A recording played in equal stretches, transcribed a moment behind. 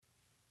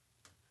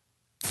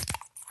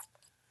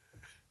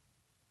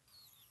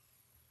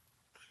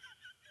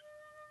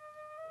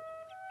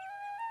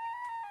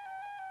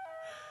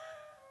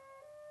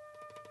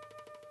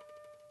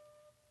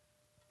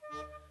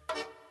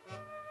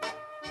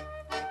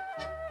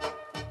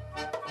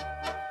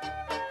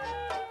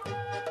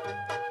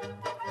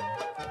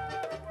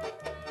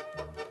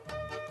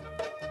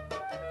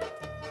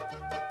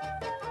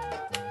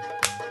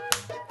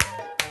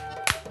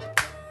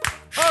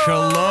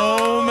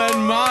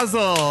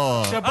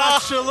Mazel.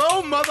 Shabbat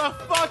shalom,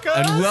 motherfuckers.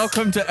 And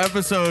welcome to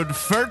episode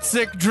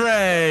 40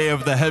 Dre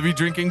of the Heavy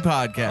Drinking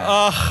Podcast.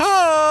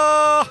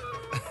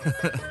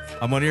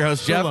 I'm one of your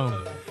hosts, Jeff.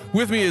 Shalom.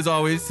 With me, as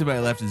always, to my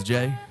left is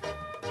Jay.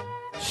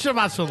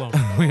 Shabbat shalom.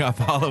 We got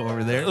Paulo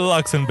over there.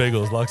 Lux and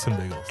bagels.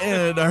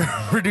 And our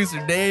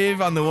producer,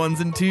 Dave, on the ones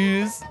and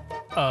twos.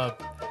 I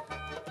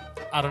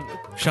don't.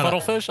 Shut up.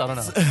 Cuttlefish? I don't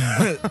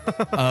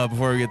know.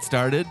 Before we get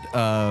started,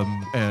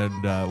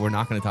 and we're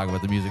not going to talk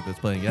about the music that's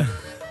playing yet.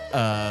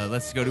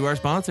 Let's go to our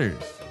sponsors.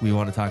 We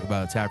want to talk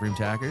about Taproom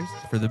Tackers,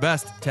 for the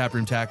best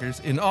taproom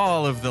tackers in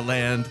all of the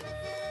land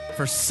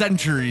for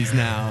centuries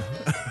now.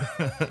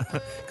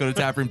 Go to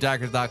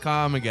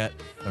taproomtackers.com and get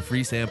a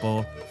free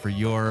sample for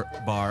your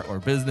bar or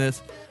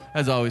business.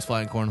 As always,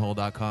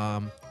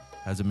 flyingcornhole.com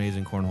has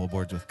amazing cornhole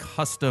boards with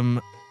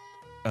custom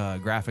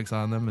graphics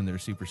on them, and they're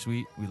super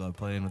sweet. We love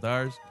playing with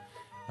ours.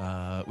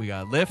 We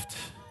got Lyft.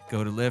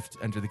 Go to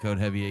Lyft, enter the code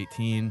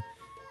HEAVY18,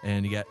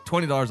 and you get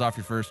 $20 off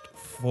your first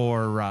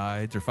 4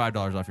 rides, or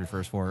 $5 off your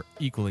first 4,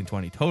 equaling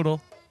 20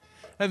 total.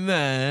 And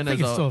then, I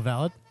think it's still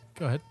valid.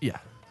 Go ahead. yeah,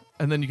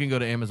 and then you can go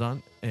to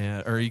Amazon,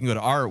 or you can go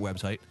to our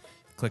website,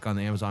 click on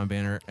the Amazon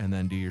banner, and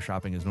then do your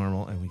shopping as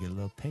normal, and we get a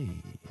little taste.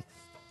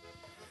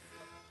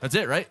 That's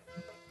it, right?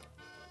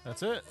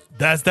 That's it.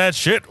 That's that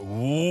shit.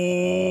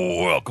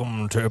 Ooh,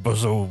 welcome to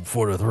episode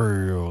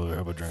 43 of the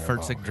Have a Drink.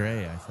 40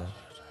 Dre, I said.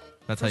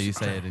 That's how you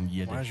say it in Why is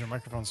Yiddish. your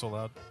microphone so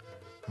loud?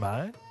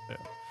 Mine? Yeah.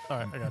 All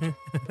right, I got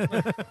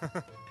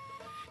you.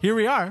 Here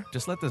we are.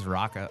 Just let this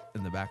rock out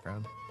in the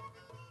background.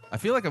 I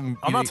feel like I'm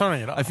not eating-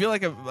 turning it up. I feel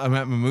like I'm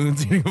at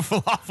Mamoon's eating a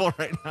falafel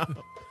right now.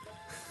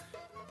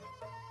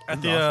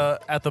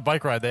 At the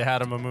bike ride, they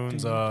had a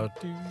Mamoon's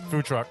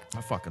food truck.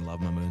 I fucking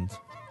love Mamoon's.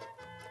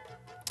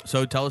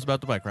 So tell us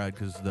about the bike ride,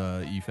 because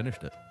you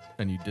finished it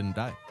and you didn't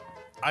die.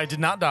 I did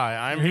not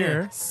die. I'm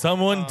here.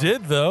 Someone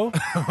did, though.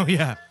 Oh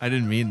yeah, I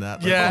didn't mean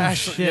that. Yeah, Like,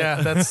 actually,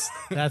 yeah.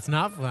 That's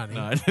not funny.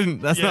 no, I didn't.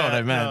 That's not what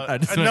I meant. I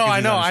just meant no, 'cause I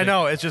he's know, on I shit.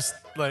 know. It's just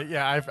like,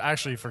 yeah, I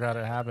actually forgot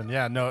it happened.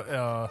 Yeah,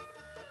 no.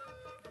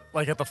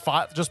 Like at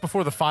the just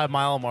before the 5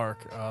 mile mark,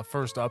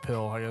 first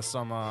uphill, I guess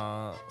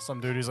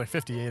some dude who's like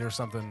 58 or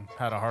something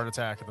had a heart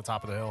attack at the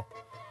top of the hill.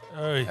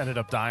 Ended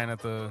up dying at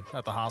the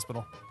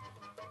hospital.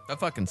 That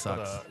fucking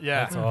sucks.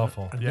 Yeah, That's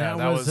awful. Yeah,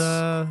 that was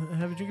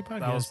Heavy Drinking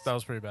Podcast. that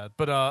was pretty bad.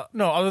 But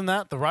no, other than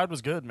that, the ride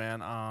was good,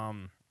 man.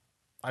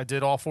 I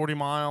did all 40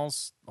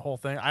 miles, the whole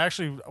thing. I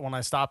actually, when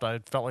I stopped, I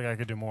felt like I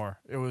could do more.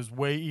 It was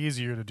way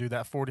easier to do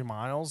that 40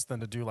 miles than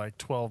to do like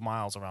 12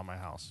 miles around my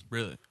house.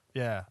 Really?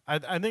 Yeah, I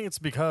think it's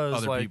because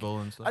Other like, people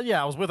and stuff.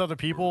 yeah, I was with other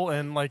people,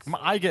 and like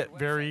I get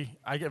very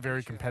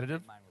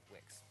competitive.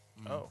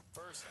 Oh,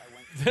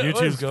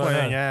 YouTube's going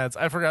playing on? ads.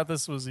 I forgot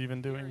this was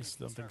even doing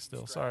something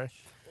still. Sorry.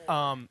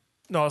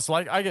 No, it's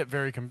like I get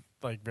very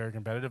very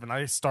competitive, and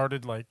I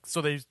started so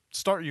they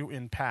start you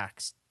in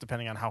packs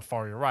depending on how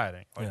far you're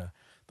riding. Like, Yeah.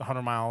 the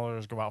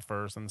 100-milers go out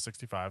first, and the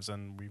 65s,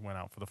 and we went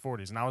out for the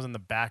 40s, and I was in the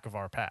back of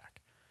our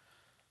pack.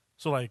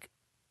 So like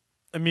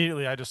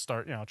immediately, I just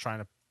start trying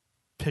to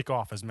pick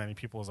off as many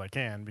people as I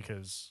can,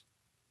 because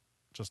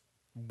just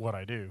what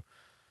I do,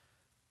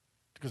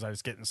 because I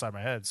just get inside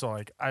my head. So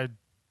like I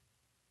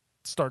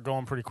start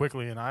going pretty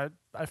quickly, and I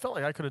felt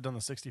like I could have done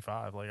the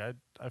 65. Like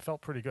I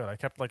felt pretty good. I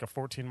kept like a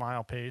 14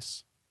 mile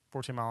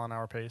an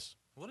hour pace.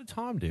 What did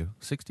Tom do?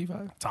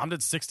 65? Tom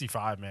did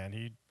 65,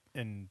 man.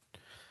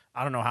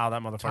 I don't know how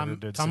that motherfucker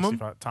did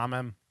 65. Tom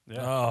M. Yeah.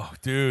 Oh,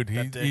 dude.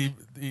 That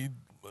He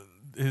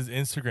his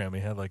Instagram,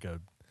 he had like a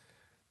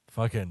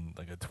fucking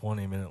like a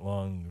 20-minute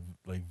long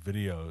like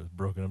video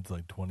broken up to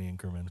like 20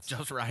 increments.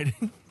 Just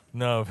riding?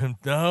 No,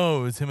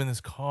 it was him in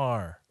his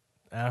car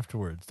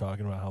afterwards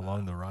talking about how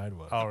long the ride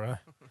was. Oh, really?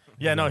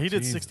 Yeah, no, he did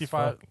Jesus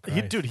 65. fucking He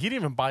Christ. didn't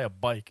even buy a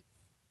bike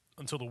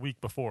until the week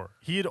before.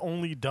 He had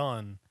only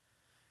done,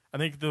 I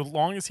think the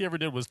longest he ever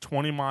did was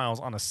 20 miles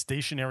on a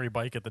stationary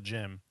bike at the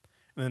gym,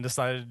 and then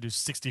decided to do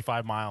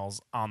 65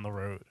 miles on the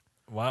road.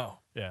 Wow.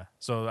 Yeah,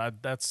 so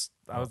that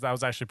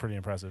was actually pretty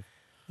impressive.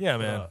 Yeah,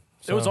 man.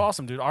 It was So-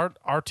 awesome, dude.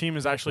 Our team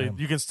is actually, him.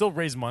 you can still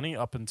raise money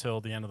up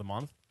until the end of the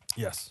month,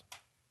 Yes.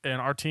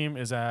 and our team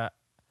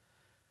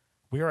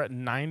we are at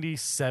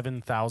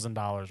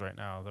 $97,000 right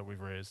now that we've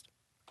raised.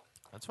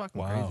 That's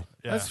fucking Wow. crazy.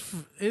 Yeah. That's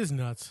is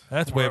nuts.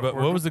 That's We're- but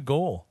we're- what was the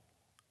goal?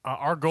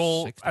 Our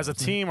goal 60. as a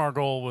team, our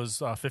goal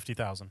was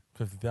 50,000.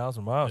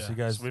 50,000. Wow. Yeah. So you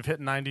guys So we've hit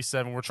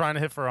 97. We're trying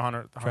to hit for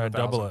 100. Try to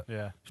double 100,000. it.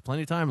 Yeah. There's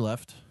plenty of time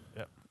left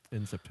Yep.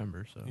 in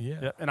September. So Yeah.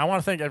 Yeah. And I want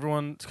to thank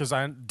everyone, because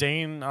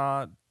Dane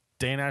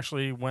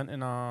actually went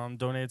and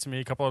donated to me.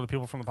 A couple other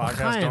people from the podcast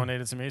Chaim.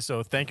 donated to me.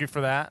 So thank you for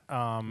that.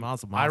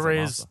 Mazel, I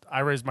mazel,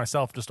 raised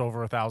myself just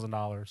over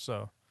 $1,000.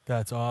 So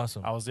That's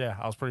awesome. I was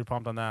pretty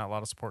pumped on that. A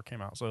lot of support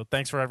came out. So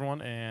thanks for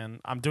everyone. And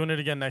I'm doing it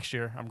again next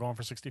year. I'm going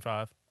for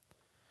 65.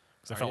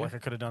 Because I felt like I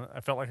could have done it. I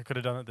felt like I could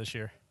have done it this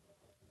year.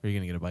 Are you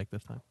gonna get a bike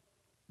this time?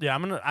 Yeah,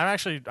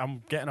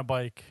 I'm getting a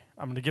bike.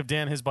 I'm gonna give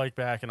Dan his bike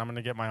back, and I'm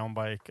gonna get my own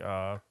bike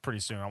pretty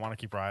soon. I want to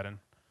keep riding.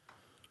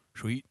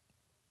 Sweet.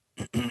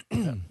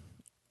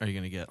 Are you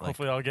gonna get like?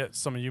 Hopefully, I'll get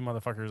some of you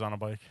motherfuckers on a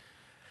bike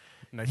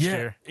next Yeah,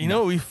 year. you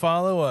know we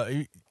follow.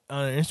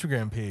 on our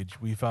Instagram page,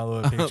 we follow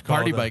a page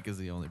Party called bike is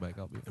the only bike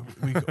I'll be.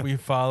 we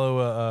follow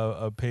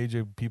a page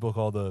of people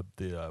called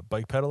the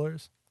bike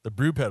peddlers, the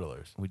brew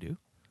peddlers. We do.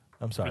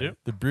 I'm sorry, We do?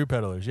 the brew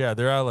peddlers. Yeah,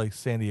 they're out of, like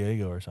San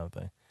Diego or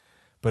something,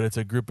 but it's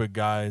a group of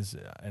guys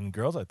and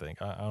girls. I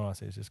think I don't want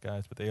to say it's just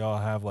guys, but they all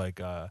have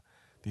like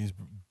these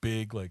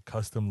big like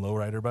custom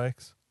lowrider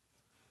bikes,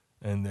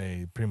 and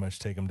they pretty much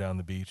take them down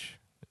the beach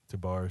to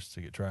bars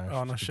to get trashed.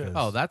 Oh, no shit.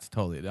 because- Oh, that's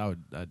totally. I'd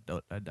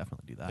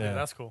definitely do that. Yeah,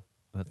 that's cool.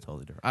 That's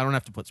totally different. I don't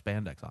have to put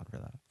spandex on for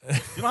that.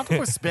 You don't have to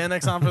put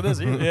spandex on for this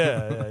either.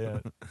 yeah.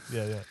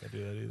 I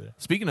do that either.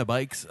 Speaking of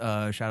bikes,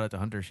 shout out to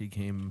Hunter. She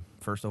came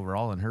first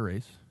overall in her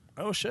race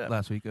Oh shit!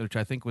 last week, which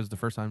I think was the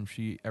first time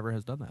she ever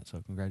has done that.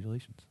 So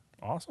congratulations.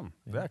 Awesome.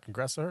 Yeah. Yeah,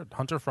 congrats to her.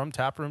 Hunter from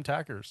Taproom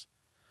Tackers.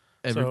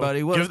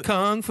 Everybody was give-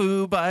 kung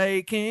fu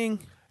biking.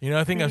 You know,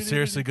 I think I'm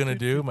seriously going to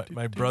do.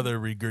 My brother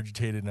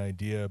regurgitated an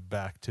idea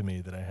back to me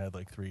that I had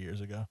like 3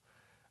 years ago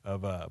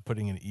of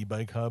putting an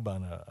e-bike hub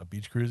on a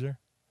beach cruiser.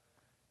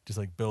 Just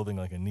like building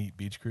like a neat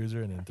beach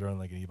cruiser and then throwing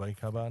like an e-bike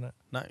hub on it.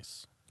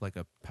 Nice. Like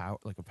a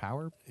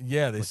power.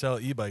 Yeah, they sell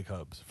e-bike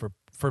hubs for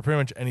pretty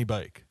much any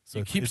bike. So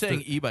You it's- keep it's saying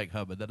the- e-bike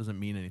hub, but that doesn't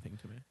mean anything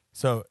to me.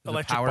 so The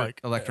Electric power, bike.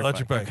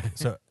 Electric bike. Okay.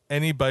 So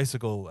any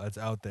bicycle that's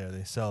out there,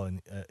 they sell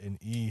an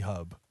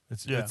e-hub.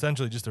 It's Yeah.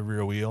 essentially just a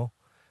rear wheel,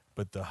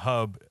 but the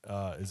hub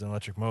is an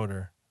electric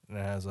motor and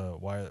it has a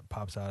wire that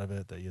pops out of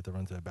it that you have to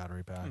run to a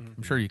battery pack.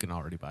 I'm sure you can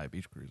already buy a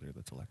beach cruiser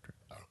that's electric.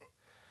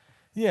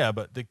 Yeah,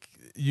 but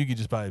you could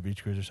just buy a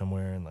beach cruiser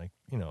somewhere and like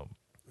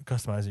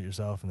customize it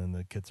yourself, and then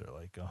the kits are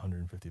like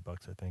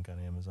 $150, I think, on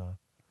Amazon.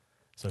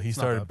 So he It's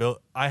not started bad. build.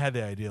 I had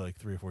the idea like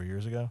 3 or 4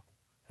 years ago,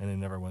 and then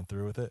never went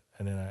through with it.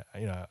 And then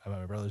I'm at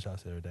my brother's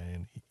house the other day,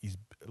 and he's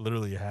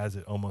literally has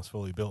it almost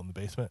fully built in the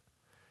basement.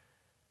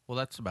 Well,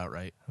 that's about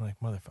right. I'm like,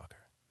 motherfucker.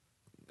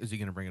 Is he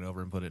going to bring it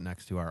over and put it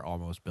next to our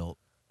almost built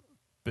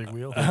Big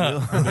wheel.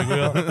 Big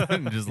wheel.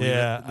 and just leave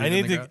Yeah, it, I leave it in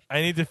need the to. garage?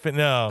 I need to fit.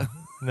 No.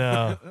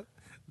 No.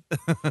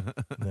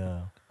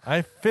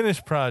 I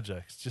finish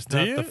projects, just Do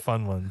not you? the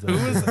fun ones.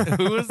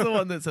 Who was the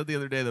one that said the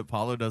other day that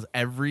Paulo does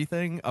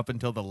everything up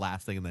until the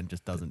last thing and then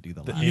just doesn't do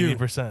the last?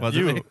 80%. Was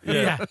it me?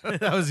 Yeah.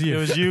 That was you. It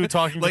was you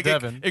talking Like to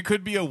it, Devin. it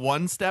could be a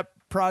 1-step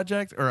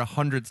project or a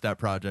 100-step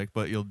project,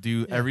 but you'll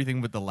do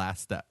everything but the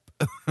last step.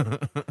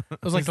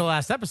 It was like the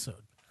last episode.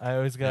 I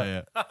always got.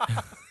 Yeah.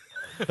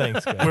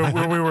 Thanks, guys.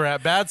 where we were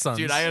at Bad Sons.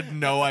 Dude, I had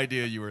no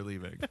idea you were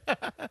leaving.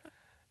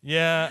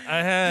 Yeah, I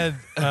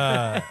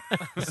had.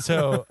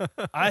 So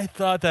I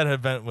thought that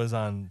event was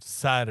on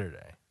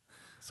Saturday,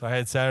 so I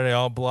had Saturday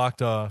all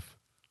blocked off,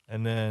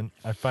 and then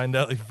I find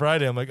out like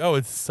Friday. I'm like, oh,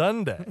 it's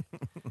Sunday.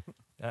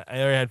 I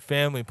already had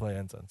family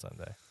plans on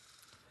Sunday,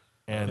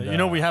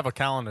 and we have a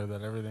calendar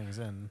that everything's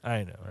in.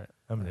 I know, right?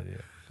 I'm an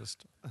idiot.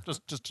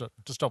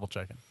 Just double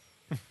checking.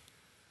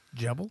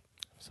 Jubble?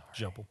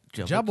 Jubble.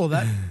 Jubble.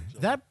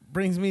 That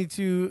brings me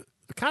to.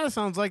 It kind of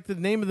sounds like the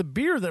name of the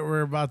beer that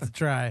we're about to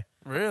try.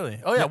 Really?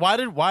 Oh yeah.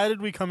 Why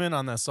did we come in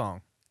on that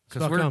song?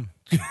 Because we're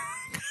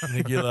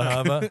Nagila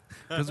Hava.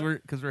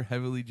 because we're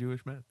heavily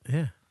Jewish men.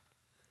 Yeah.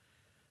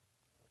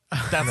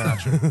 That's not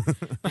true.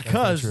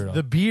 Because true at all.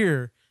 the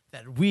beer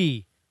that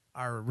we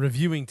are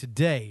reviewing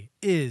today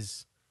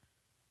is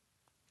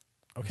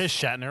Okay,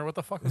 Shatner. What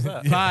the fuck was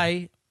that?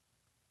 by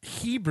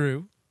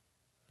Hebrew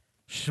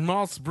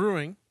Shmaltz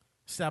Brewing,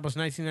 established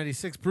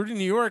 1996, brewed in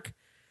New York.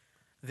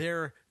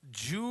 Their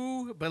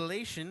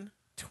Jewbelation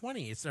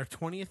 20. It's their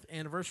 20th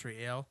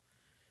anniversary ale,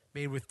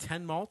 made with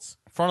 10 malts,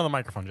 Front of the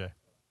microphone, Jay.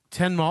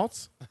 10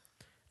 malts,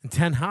 and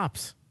 10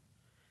 hops.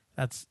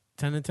 That's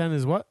 10 and 10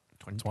 is what?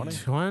 20.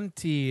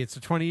 20. It's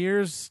 20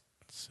 years.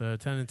 So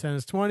 10 and 10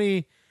 is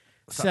 20.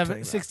 Stop saying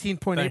that.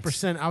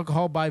 16.8%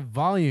 alcohol by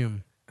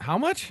volume. How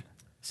much?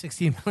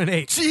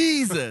 16.8.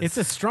 Jesus. It's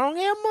a strong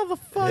ale,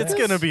 motherfucker. It's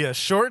gonna be a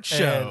short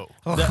show.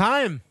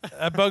 L'chaim.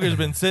 That bugger's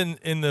been sitting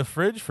in the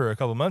fridge for a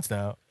couple months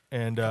now,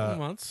 and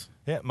months.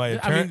 yeah, my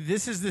I mean,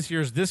 this is this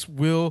year's. This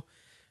will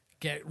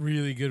get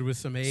really good with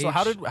some age. So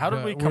how did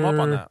but we come up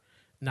on we're that?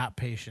 Not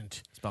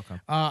patient. Spellcom.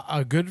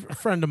 A good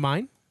friend of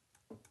mine,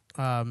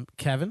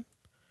 Kevin,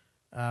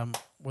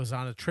 was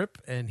on a trip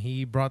and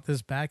he brought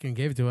this back and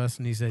gave it to us,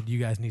 and he said, "You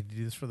guys need to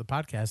do this for the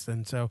podcast."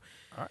 And so,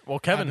 All right. Well,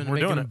 I've Kevin, been we're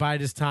making doing him it.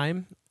 bide his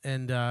time,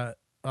 and all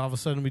of a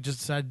sudden, we just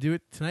decided to do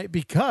it tonight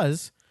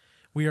because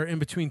we are in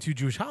between two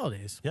Jewish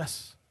holidays.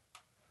 yes.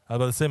 I was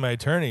about to say my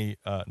attorney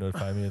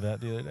notified me of that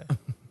the other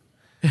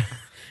day.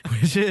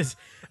 Which is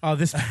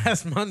this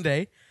past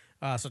Monday,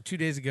 so 2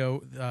 days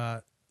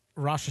ago,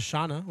 Rosh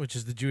Hashanah, which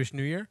is the Jewish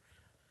New Year,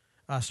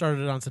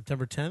 started on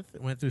September 10th.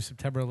 It went through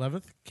September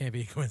 11th. Can't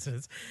be a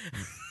coincidence.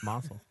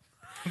 Mazel.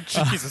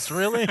 Jesus,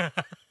 really?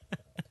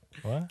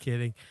 What?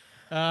 Kidding.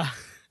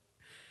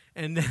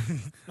 And then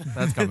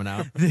That's coming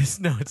out.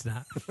 no, it's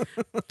not.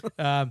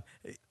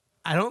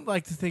 I don't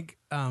like to think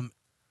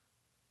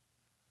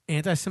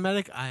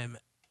anti-Semitic. I am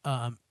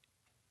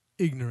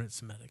ignorant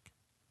Semitic.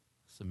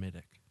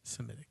 Semitic.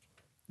 Semitic.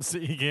 See,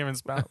 he can't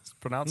even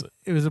pronounce it.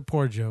 It was a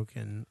poor joke,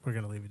 and we're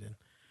going to leave it in.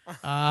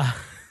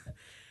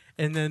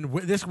 And then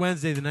this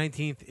Wednesday, the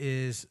 19th,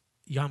 is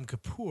Yom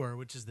Kippur,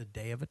 which is the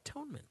Day of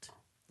Atonement.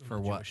 For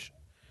what?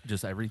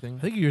 Just everything? I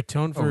think you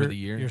atone for Over the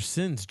year? your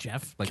sins,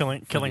 Jeff. Like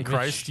killing Which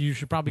Christ. You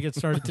should probably get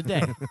started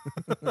today.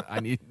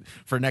 I need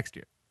for next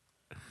year.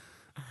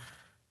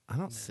 I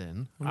don't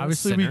sin. I'm not a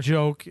Obviously, we sinner.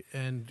 joke,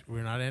 and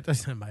we're not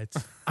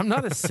anti-Semites. I'm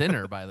not a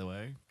sinner, by the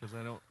way, because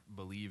I don't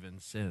believe in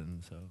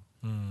sin. So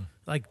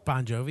Like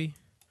Bon Jovi.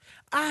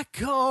 I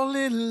call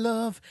it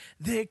love.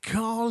 They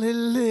call it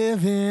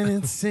living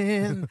in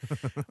sin.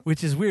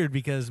 Which is weird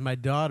because my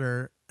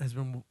daughter has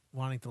been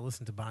wanting to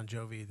listen to Bon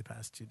Jovi the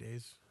past 2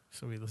 days.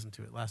 So we listened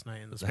to it last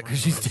night. And this morning. because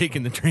she's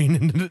taking the train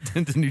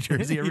into New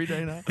Jersey every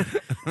day now.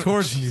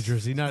 towards New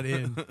Jersey, not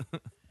in.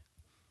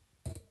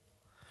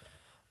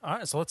 All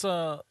right, so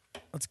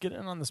let's get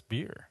in on this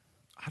beer.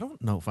 I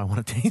don't know if I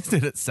want to taste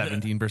it at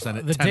 17%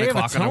 at The 10 Day of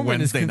o'clock on a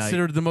Atonement is Wednesday night.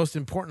 considered the most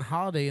important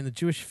holiday in the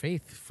Jewish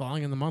faith,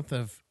 falling in the month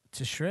of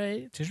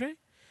Tishrei,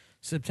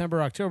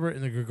 September, October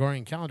in the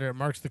Gregorian calendar. It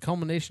marks the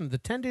culmination of the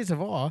 10 days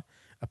of awe,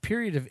 a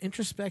period of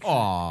introspection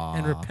Aw.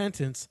 and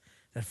repentance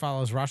that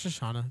follows Rosh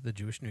Hashanah, the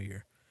Jewish New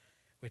Year,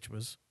 which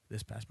was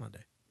this past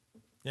Monday.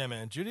 Yeah,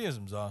 man,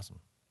 Judaism's awesome.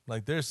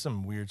 Like, there's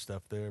some weird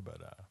stuff there,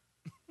 but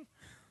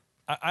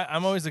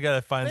I'm always the guy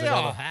that finds They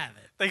like, all have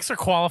it. Thanks for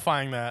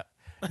qualifying that.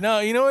 No,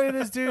 you know what it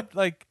is, dude?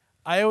 Like,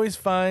 I always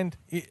find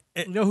You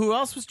know who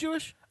else was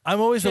Jewish? I'm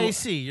always the,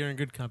 JC. You're in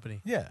good company.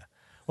 yeah.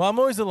 Well, I'm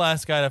always the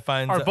last guy that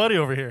finds Our buddy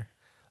over here.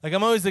 like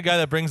I'm always the guy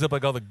that brings up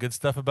like all the good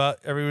stuff about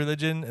every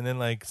religion, and then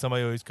like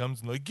somebody always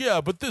comes and like,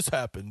 yeah, but this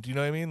happened. You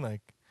know what I mean?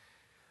 Like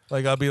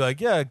I'll be like,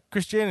 yeah,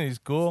 Christianity's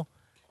cool.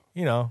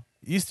 You know,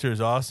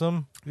 Easter's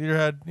awesome. You ever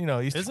had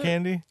Easter Is it?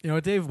 candy? You know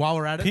what, Dave? While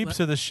we're at it,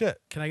 Peeps are the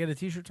shit. can I get a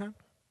T-shirt time?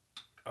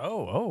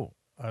 Oh,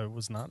 I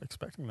was not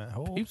expecting that.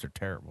 Peeps are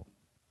terrible.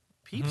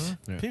 Peeps.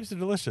 Yeah. Peeps are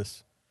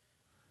delicious.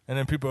 And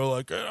then people are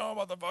like,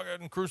 about the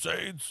fucking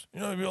Crusades.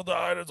 People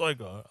died. It's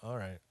like, all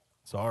right,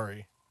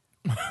 sorry.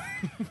 All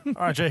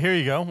right, Jay, here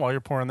you go. While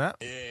you're pouring that,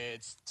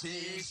 It's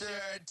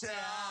T-shirt time.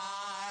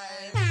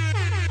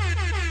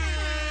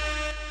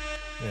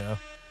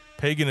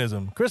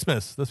 Paganism,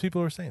 Christmas. Those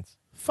people are saints.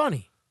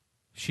 Funny.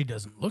 She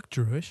doesn't look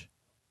Jewish.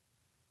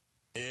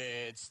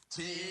 It's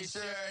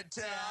T-shirt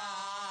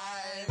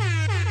time.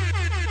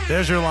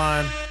 there's your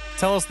line.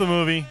 Tell us the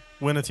movie.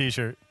 Win a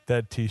T-shirt.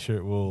 That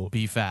T-shirt will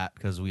Be fat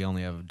because we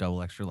only have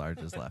double extra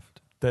larges left.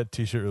 that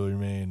T-shirt will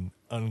remain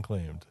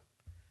unclaimed.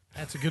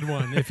 That's a good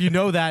one. If you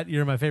know that,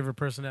 you're my favorite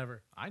person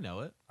ever. I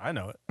know it. I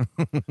know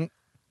it.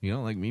 You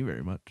don't like me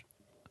very much.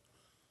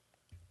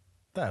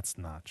 That's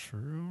not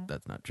true.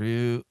 That's not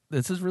true.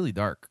 This is really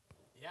dark.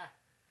 Yeah.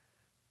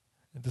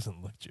 It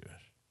doesn't look Jewish.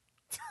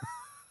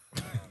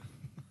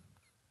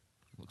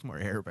 Looks more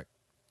Arabic.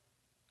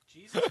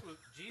 Jesus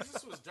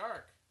was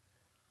dark.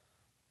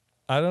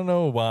 I don't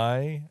know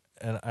why,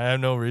 and I have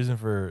no reason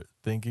for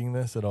thinking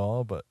this at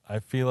all, but I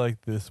feel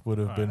like this would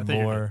have All right, I been think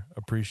you're more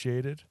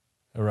appreciated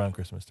around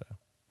Christmas time.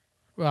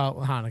 Well,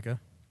 Hanukkah.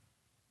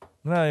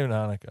 Not even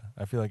Hanukkah.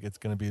 I feel like it's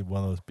going to be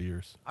one of those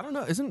beers. I don't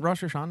know. Isn't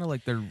Rosh Hashanah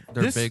like their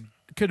This big?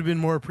 could have been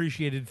more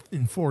appreciated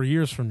in 4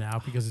 years from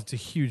now because it's a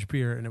huge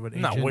beer and it would age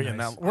Not in waiting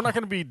nice. that. We're not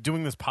going to be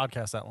doing this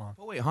podcast that long.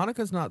 Oh wait,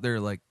 Hanukkah's not their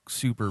like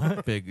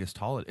super biggest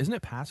holiday. Isn't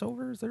it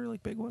Passover? Is their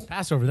like big one?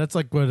 Passover. That's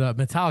like what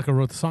Metallica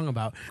wrote the song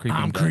about. Creeping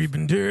I'm death.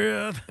 creeping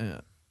death.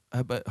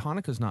 Yeah, but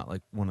Hanukkah's not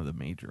like one of the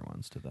major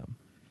ones to them,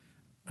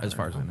 as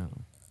far as I know.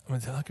 I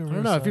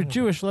don't know. If you're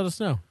Jewish, let us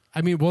know.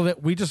 I mean, well,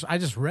 I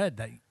just read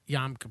that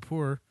Yom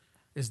Kippur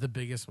is the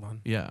biggest one.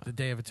 Yeah. The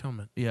Day of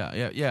Atonement.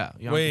 Yeah.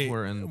 Yom Wait,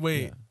 Kippur and,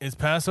 wait. yeah. Is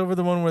Passover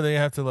the one where they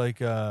have to like?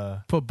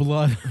 Put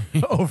blood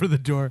over the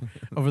door,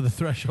 over the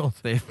threshold.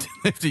 They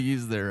have to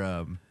use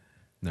their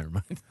Never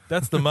mind.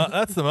 That's the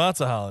that's the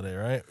matzah holiday,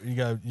 right? You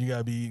got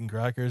to be eating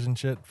crackers and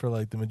shit for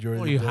like the majority.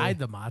 Well, of you the day. hide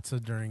the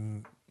matzah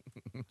during.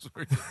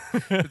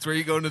 It's where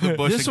you go into the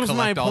bush This and was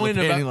my collect all the point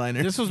panty about.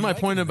 liners. This was You my like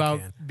point it, about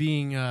man.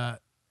 being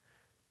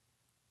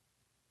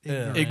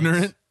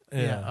Ignorant?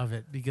 Yeah, of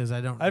it because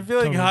I don't. I feel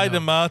like totally hide the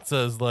know.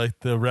 matzah is like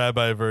the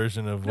rabbi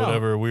version of No.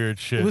 whatever weird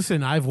shit.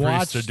 Listen, I've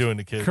priests watched are doing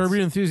to kids. Curb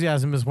Your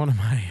Enthusiasm is one of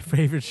my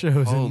favorite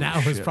shows, Holy and now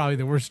is shit. probably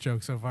the worst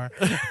joke so far.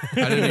 I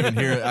didn't even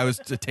hear it. I was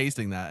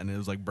tasting that, and it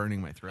was like burning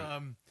my throat.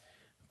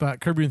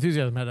 But Curb Your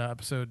Enthusiasm had an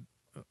episode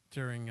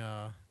during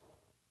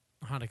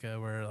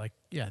Hanukkah where, like,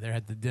 yeah, they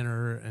had the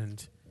dinner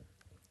and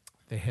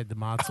they had the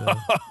matzah.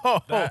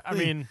 I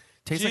mean,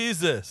 Tastes like,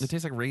 Jesus it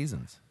tastes like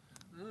raisins.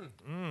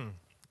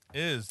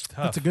 is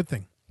tough. That's a good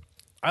thing.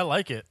 I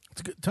like it.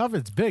 It's good, tough.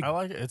 It's big. I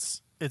like it.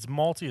 It's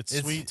malty. It's,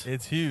 It's sweet.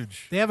 It's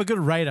huge. They have a good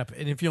write up,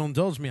 and if you'll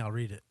indulge me, I'll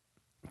read it.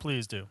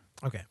 Please do.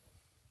 Okay,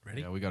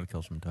 ready? Yeah, we got to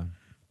kill some time.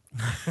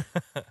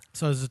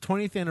 So it's the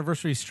 20th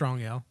anniversary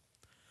strong ale.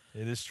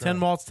 It is 10 strong.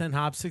 malts, 10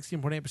 hops,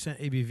 16.8%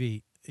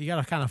 ABV. You got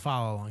to kind of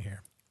follow along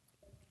here.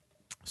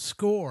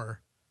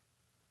 Score,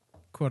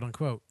 quote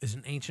unquote, is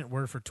an ancient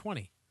word for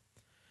 20.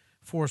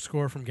 4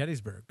 score from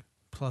Gettysburg,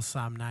 plus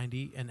Psalm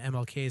 90 and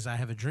MLK's I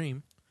Have a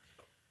Dream.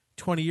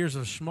 20 years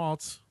of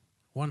Shmaltz,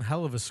 one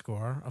hell of a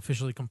score,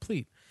 officially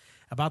complete.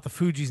 About the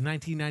Fugees'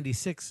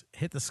 1996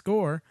 hit The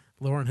Score,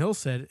 Lauryn Hill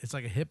said it's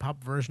like a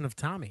hip-hop version of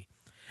Tommy.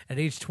 At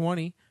age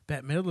 20,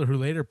 Bette Midler, who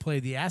later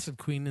played the Acid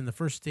Queen in the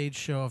first stage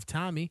show of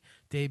Tommy,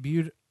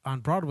 debuted on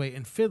Broadway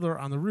in Fiddler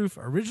on the Roof,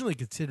 originally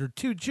considered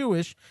too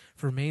Jewish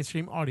for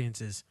mainstream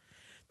audiences.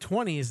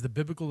 20 is the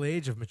biblical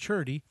age of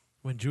maturity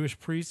when Jewish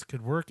priests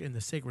could work in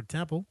the sacred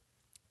temple.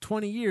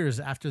 20 years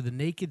after the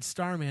naked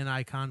Starman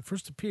icon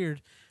first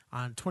appeared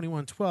on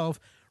 2112,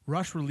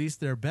 Rush released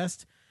their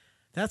best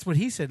That's What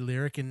He Said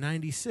lyric in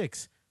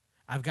 96.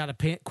 I've got a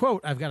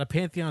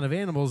pantheon of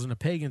animals and a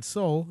pagan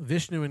soul.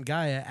 Vishnu and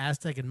Gaia,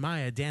 Aztec and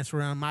Maya dance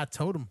around my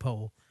totem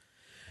pole.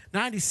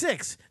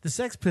 96, the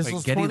Sex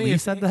Pistols' Geddy 20th... Lee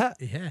said that?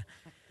 Yeah.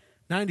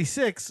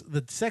 96,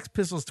 the Sex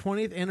Pistols'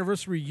 20th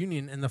anniversary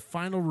reunion and the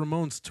final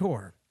Ramones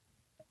tour.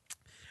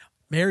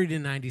 Married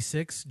in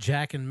 96,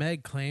 Jack and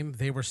Meg claim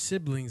they were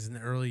siblings in the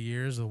early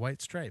years of the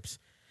White Stripes.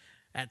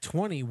 At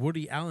 20,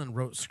 Woody Allen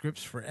wrote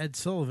scripts for Ed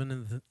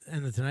Sullivan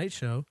and The Tonight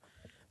Show.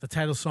 The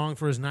title song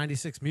for his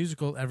 96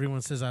 musical,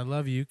 Everyone Says I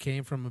Love You,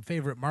 came from a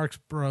favorite Marx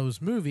Bros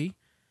movie.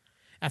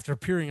 After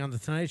appearing on The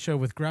Tonight Show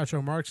with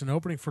Groucho Marx and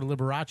opening for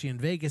Liberace in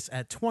Vegas,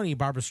 at 20,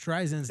 Barbra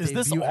Streisand's Is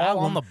debut this all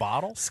album on the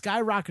bottle?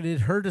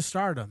 skyrocketed her to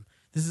stardom.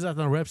 This is on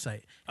their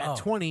website. At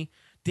 20,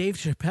 Dave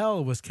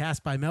Chappelle was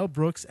cast by Mel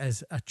Brooks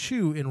as a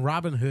Chew in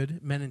Robin Hood,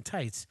 Men in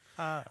Tights.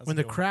 When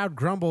the crowd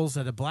grumbles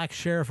at a black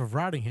sheriff of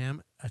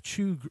Rottingham, a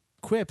Chew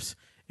quips,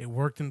 "It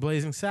worked in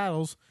Blazing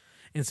Saddles,"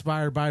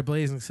 inspired by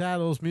Blazing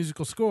Saddles'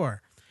 musical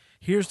score.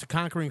 Here's to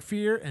conquering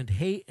fear and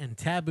hate and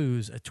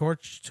taboos, a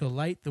torch to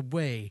light the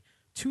way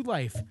to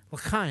life,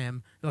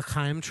 L'chaim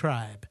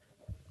tribe.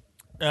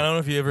 I don't know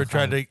if you ever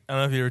tried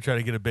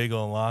to get a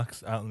bagel and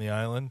lox out in the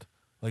island,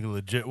 like a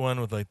legit one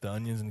with like the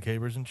onions and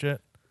capers and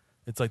shit.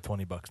 It's like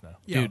 $20 now.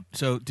 Yeah. Dude,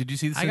 so did you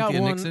see the I got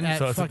Cynthia one Nixon? at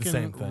So it's like the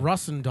fucking same thing.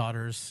 Russin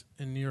Daughters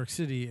in New York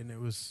City, and it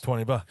was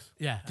 $20.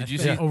 yeah. Did I you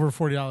paid see- over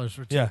 $40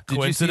 for two? Yeah. Did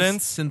Coincidence? you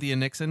see Cynthia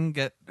Nixon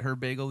get her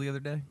bagel the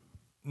other day?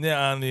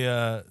 Yeah, on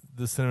the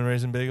cinnamon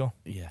raisin bagel.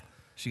 Yeah.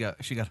 She got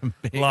a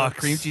bagel, Lox.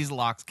 cream cheese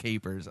lox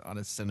capers on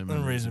a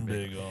cinnamon Raisin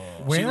bagel.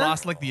 She Where?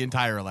 lost like the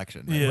entire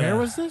election. Yeah. Where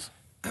was this?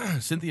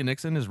 Cynthia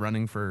Nixon is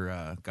running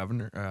for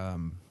governor,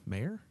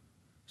 mayor,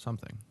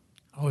 something.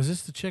 Oh, is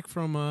this the chick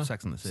from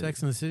Sex and the City.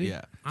 Sex and the City?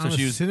 Yeah. On a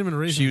cinnamon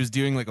raisin. She was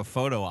doing like a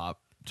photo op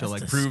to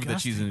That's like prove that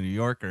she's a disgusting. New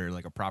Yorker,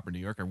 like a proper New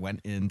Yorker.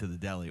 Went into the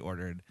deli,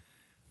 ordered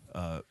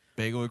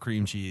bagel with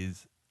cream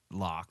cheese,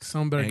 lox.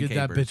 Someone better and get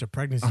that capers bitch a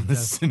pregnancy on the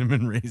test.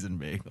 cinnamon raisin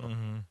bagel.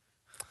 Mm-hmm.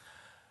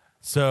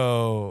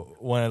 So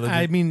when I lived,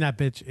 I mean that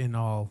bitch in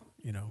all,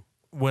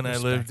 when I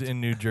lived respect. in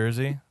New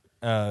Jersey,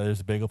 there's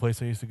a bagel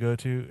place I used to go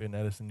to in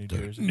Edison, New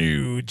Jersey,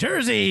 New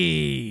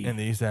Jersey. and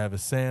they used to have a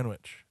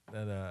sandwich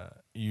that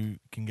you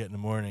can get in the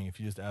morning if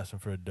you just ask them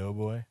for a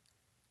doughboy.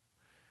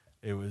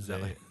 It was Is that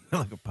a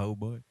like a po'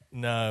 boy?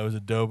 no, it was a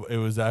dough. It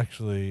was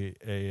actually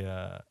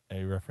a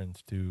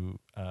reference to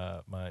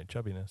my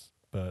chubbiness,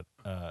 but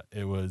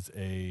it was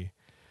a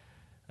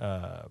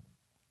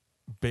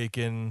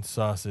bacon,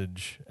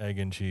 sausage, egg,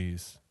 and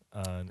cheese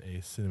on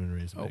a cinnamon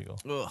raisin bagel.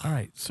 All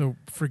right, so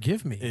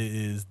forgive me. It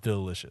is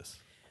delicious.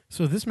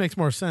 So this makes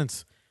more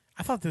sense.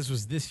 I thought this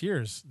was this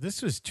year's.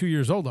 This was 2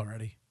 years old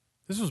already.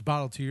 This was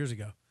bottled 2 years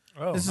ago.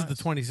 Oh, this is nice. the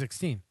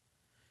 2016.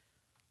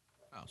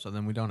 Oh, so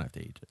then we don't have to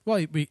age it.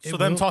 Well, So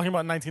them talking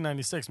about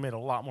 1996 made a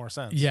lot more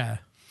sense. Yeah,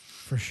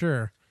 for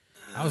sure.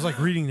 I was like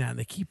reading that, and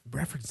they keep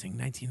referencing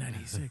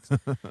 1996.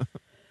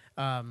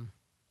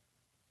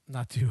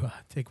 Not to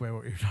take away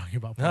what you're talking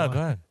about. No, Paul. go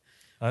ahead.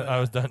 I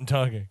was done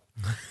talking.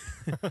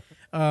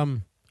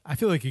 I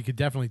feel like you could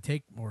definitely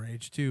take more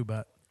age too,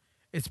 but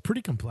it's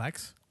pretty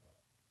complex.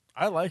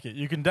 I like it.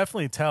 You can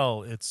definitely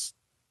tell it's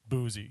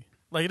boozy.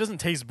 Like it doesn't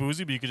taste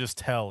boozy, but you could just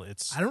tell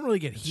it's. I don't really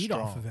get It's heat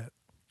off strong. of it,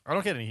 I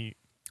don't get any heat.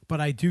 but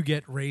I do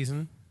get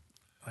raisin,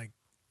 like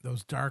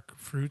those dark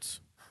fruits.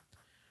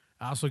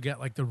 I also get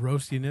like the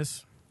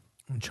roastiness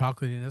and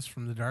chocolatiness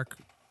from the dark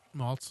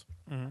malts.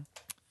 Mhm.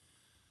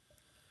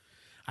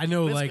 I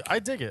know, It's- like I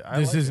dig it. I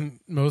this like it.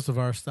 isn't most of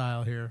our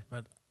style here,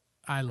 but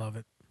I love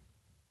it.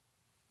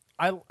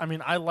 I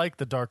mean, I like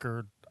the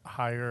darker,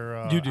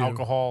 higher You do.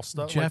 alcohol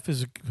stuff. Jeff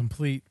is a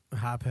complete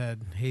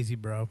hophead, hazy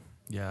bro.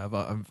 Yeah,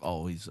 I've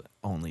always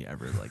only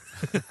ever like.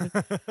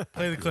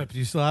 Play the clip. Do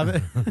you still have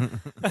it?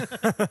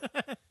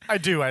 I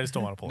do. I just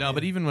don't want to pull. No, it.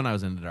 but even when I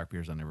was into dark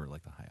beers, I never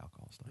liked the high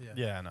alcohol stuff.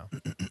 Yeah, I know.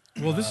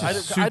 Well, this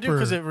is super I do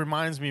because it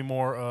reminds me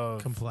more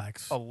of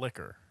complex. a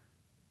liquor.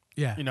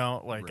 Yeah. You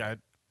know, like Right.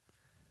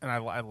 I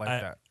like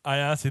that. I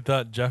honestly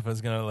thought Jeff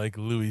was gonna like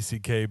Louis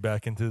C.K.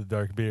 back into the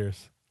dark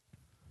beers.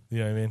 You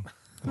know what I mean?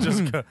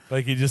 Just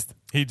Like he just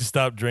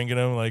stopped drinking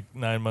them like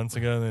 9 months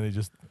ago, and then he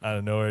just out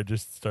of nowhere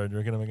just started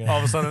drinking them again. all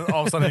of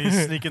a sudden,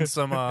 he's sneaking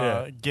some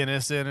Yeah.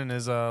 Guinness in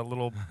his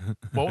little.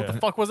 What the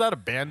fuck was that? A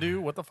bandu?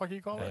 What the fuck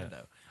you call it?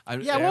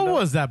 Yeah, what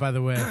was that, by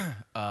the way?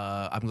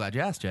 I'm glad you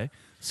asked, Jay.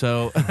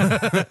 So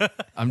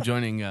I'm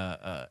joining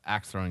a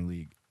axe throwing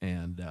league,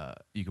 and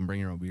you can bring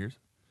your own beers,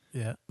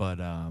 Yeah. but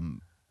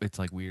it's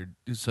like weird.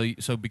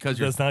 So because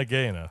you're That's not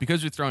gay enough.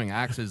 because you're throwing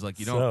axes, like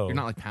So- you're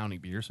not like pounding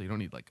beer, so you don't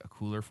need like a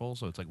cooler full.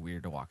 So it's like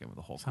weird to walk in with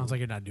a whole. Sounds like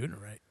you're not doing it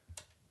right.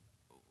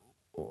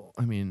 like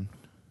I mean,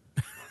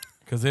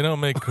 Because they don't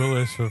make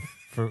coolers for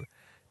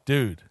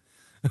Dude,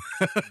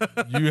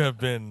 you have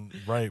been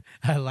ripe.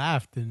 I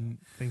laughed and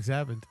things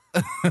happened.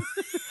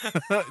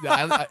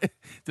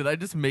 Did I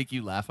just make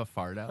you laugh a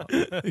fart out?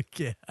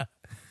 Yeah.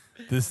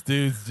 This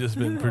dude's just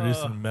been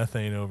producing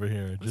methane over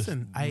here, just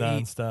Listen, I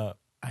nonstop.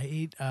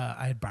 I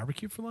had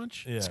barbecue for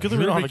lunch. Yeah. It's good that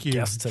we don't have a Drew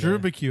guest today.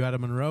 barbecue out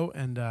of Monroe,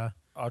 and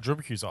Drew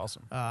barbecue's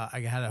awesome.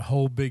 I had a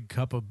whole big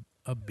cup of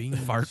beans.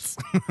 Farts.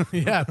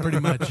 Yeah, pretty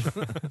much.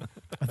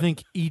 I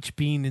think each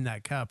bean in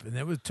that cup,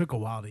 and took a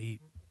while to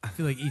eat. I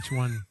feel like each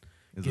one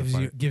Is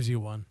a gives you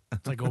one.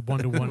 It's like a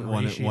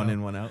 1-to-1 ratio. one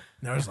in, one out.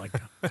 There was like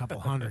a couple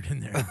hundred in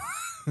there.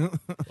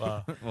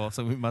 Wow. Well,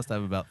 so we must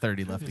have about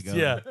 30 left to go.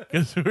 Yeah,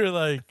 because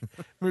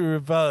we were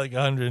about like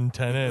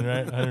 110 in,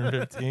 right?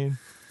 115.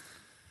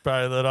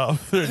 Probably let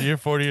off 30 or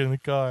 40 in the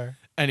car.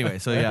 Anyway,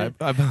 so yeah,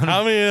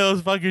 How many of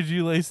those fuckers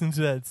you lace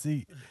into that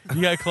seat?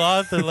 You got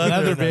cloth or leather?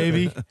 Leather, in that?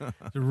 baby.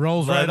 It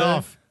rolls right Leather?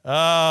 off.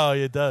 Oh,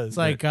 it does. It's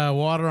like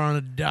water on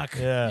a duck.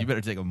 yeah. you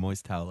better take a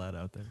moist towelette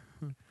out there.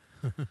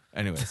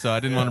 Anyway, so I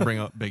didn't want to bring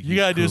a big You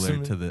gotta do cooler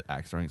some- to the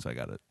axe throwing, so I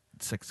got a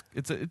 6.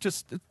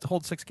 It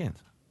holds 6 cans.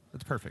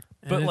 It's perfect.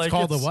 And But, it's like,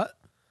 called it's- a what?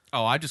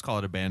 Oh, I just call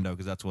it a bando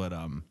because that's what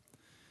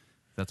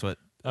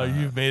Oh,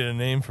 you've made a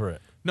name for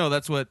it. no,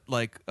 that's what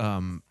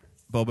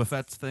Boba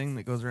Fett's thing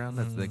that goes around.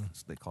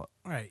 That's they call it.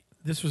 All right.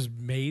 This was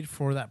made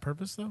for that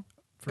purpose, though?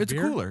 For It's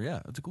beer? a cooler,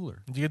 yeah. It's a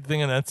cooler. Did you get the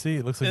thing on Etsy?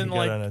 It looks like And you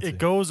got it on like Etsy. it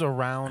goes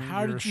around. How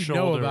your did you shoulder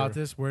know about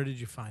this? Where did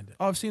you find it?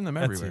 Oh, I've seen them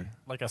everywhere.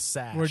 Like a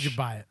sash. Where'd you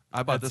buy it?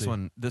 I bought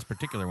Etsy. this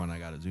particular one. I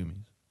got at Zoomies.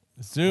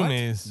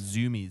 Zoomies.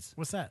 Zoomies.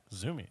 What's that?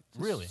 Zoomy. It's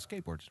a Really?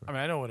 skateboard store. I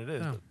mean, I know what it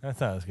is. Oh. But That's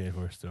not a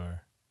skateboard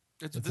store.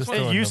 It's, It's this, a one-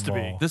 store in It used the to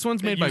be. mall. this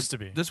one's made It by used to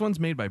be. This one's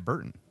made by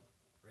Burton.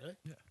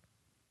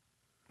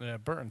 Yeah,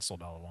 Burton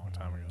sold out a long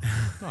time ago.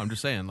 No, I'm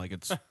just saying, like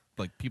it's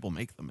like people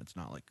make them. It's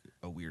not like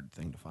a weird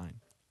thing to find.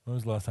 When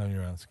was the last time you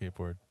were on a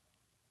skateboard?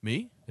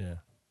 Me? Yeah.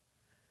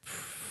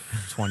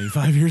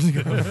 25 years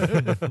ago.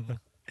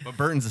 But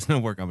Burton's a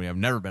snowboard company. I've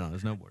never been on a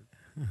snowboard.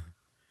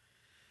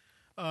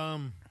 I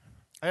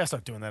gotta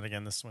start doing that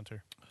again this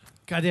winter.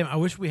 Goddamn, I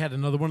wish we had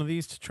another one of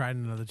these to try in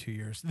another 2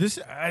 years.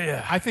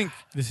 I think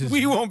this is.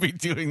 We won't be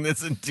doing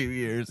this in 2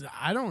 years.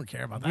 I don't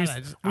care about that. We I'll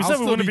said we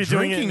still wouldn't be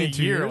doing it drinking in a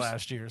 2 year years.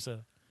 last year. So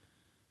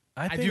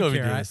I think do we'll be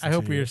care. doing I, this I in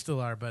hope 2 we years. still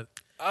are, but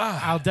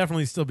I'll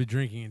definitely still be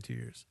drinking in 2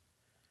 years.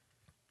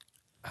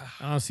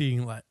 I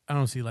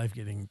don't see life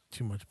getting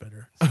too much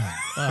better. You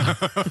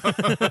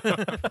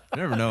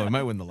never know. We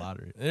might win the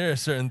lottery. There are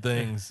certain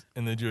things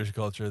in the Jewish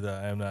culture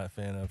that I am not a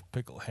fan of.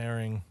 Pickled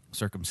herring.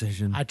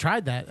 Circumcision. I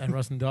tried that at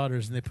Russ and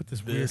Daughters, and they put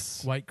this weird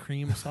This. white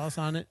cream sauce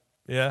on it.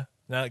 Yeah,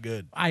 not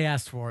good. I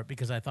asked for it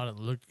because I thought it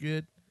looked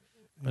good.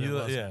 But it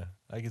wasn't. Yeah,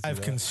 I can see I've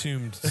that.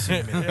 consumed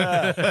semen.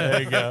 Yeah,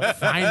 there you go.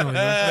 Finally, Nobody,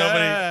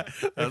 That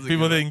was a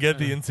people good didn't get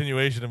the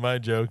insinuation of my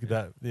joke.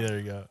 There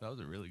you go. That was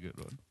a really good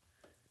one.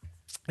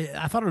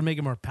 I thought it would make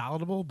it more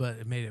palatable, but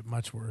it made it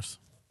much worse.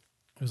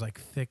 It was like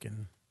thick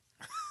and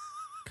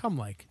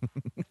cum-like.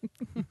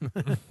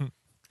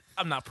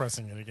 I'm not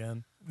pressing it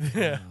again.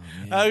 Yeah,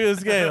 I was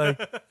gonna say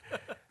like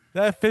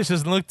that fish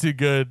doesn't look too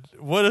good.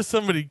 What if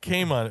somebody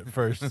came on it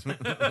first? Yeah, I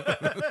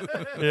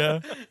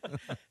don't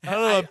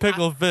know about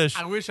pickled fish.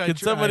 I wish I Can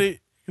tried. somebody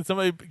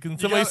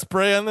gotta-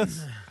 spray on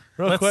this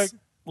real Let's, quick?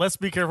 let's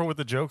be careful with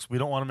the jokes. We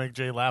don't want to make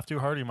Jay laugh too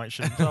hard. He might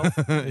shit himself.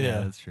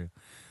 Yeah, that's true.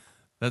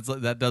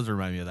 That does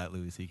remind me of that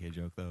Louis C.K.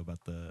 joke though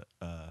about the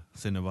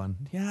Cinnabon.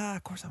 Yeah,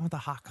 of course I want the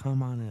hot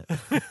cum on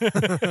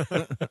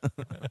it.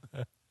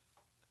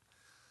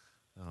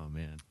 Oh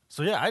man,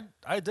 So yeah,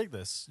 I dig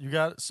this. You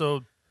got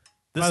so.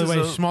 This By the is way,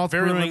 a Shmaltz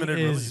very Brewing limited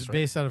is release, right?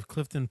 based out of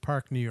Clifton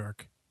Park, New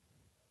York.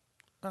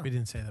 Oh. We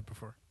didn't say that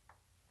before.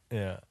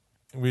 Yeah,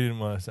 we didn't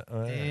want to.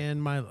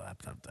 And my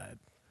laptop died.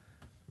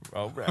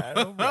 All right.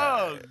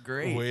 oh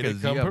great! Way to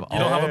 'Cause come you have prepared. You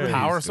don't have all a these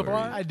power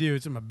stories. supply? I do.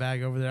 It's in my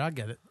bag over there. I'll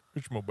get it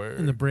Which my bird?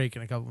 in the break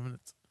in a couple of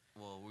minutes.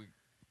 Well, we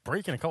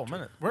Break in a couple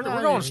minutes. We're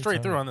No, going yeah, straight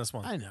it's through all on this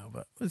one. I know,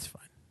 but it's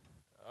fine.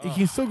 You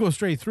can still go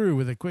straight through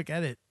with a quick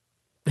edit.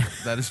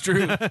 that is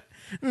true.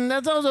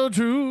 That's also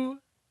true.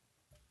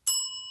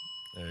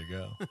 There you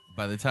go.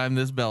 By the time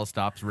this bell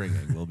stops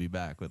ringing, we'll be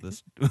back with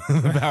this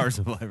the power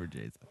supply for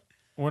Jason.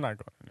 We're not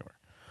going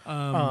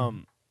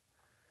anywhere.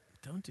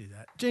 Don't do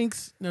that.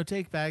 Jinx, no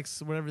take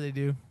backs, whatever they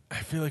do. I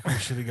feel like we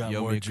should have got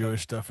Yo, more me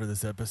Jewish stuff for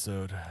this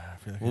episode. I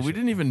feel like Well, we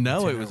didn't even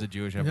know it was a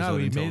Jewish episode No,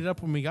 we until made it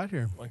up when we got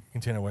here. like a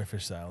container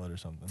whitefish salad or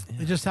something.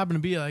 It just happened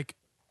to be like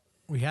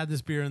we had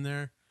this beer in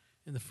there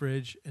in the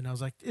fridge, and I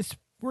was like,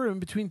 we're in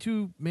between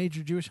two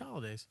major Jewish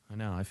holidays. I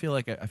know. I feel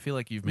like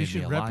you've We made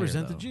should me a liar,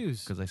 represent the though,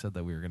 Jews. because I said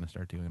that we were going to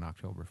start doing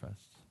Oktoberfest.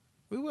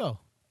 We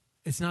will.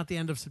 It's not the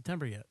end of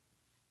September yet.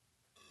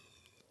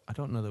 I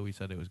don't know that we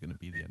said it was going to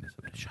be the end of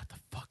September. Shut the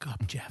fuck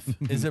up, Jeff.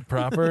 Is it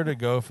proper to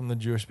go from the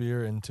Jewish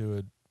beer into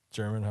a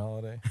German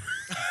holiday?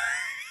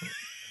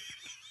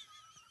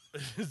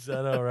 Is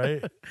that all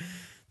right?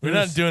 We're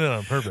not doing it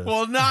on purpose.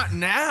 Well, not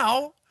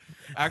now.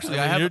 Actually,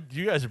 I have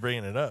you guys are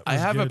bringing it up. I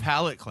have a good.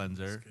 palate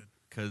cleanser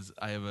because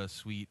I have a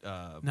sweet.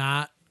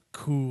 Not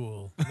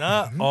cool.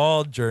 Not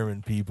all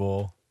German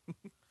people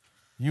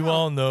You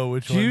all know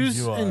which Jews ones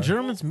you are. and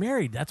Germans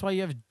married. That's why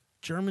you have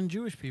German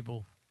Jewish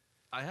people.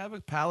 I have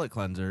a palate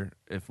cleanser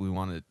if we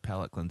want a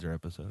palate cleanser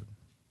episode.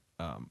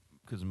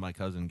 Because my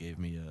cousin gave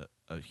me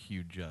a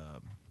huge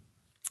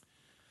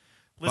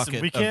Listen,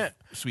 bucket we can't.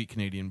 of sweet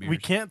Canadian beers. We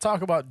can't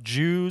talk about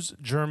Jews,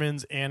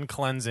 Germans, and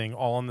cleansing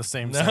all in the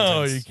same No,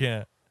 sentence. you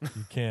can't.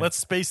 You can't. Let's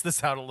space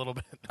this out a little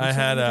bit. I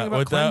had anything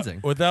about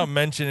cleansing? without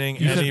mentioning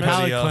You said anybody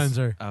palate else.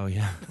 cleanser. Oh,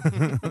 yeah.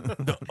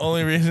 The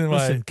only reason why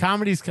Listen,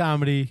 comedy's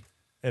comedy.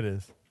 it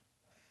is.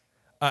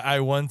 I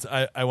once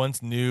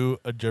knew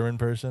a German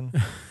person.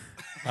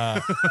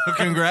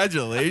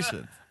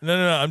 Congratulations.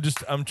 No.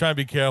 I'm trying to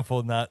be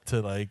careful not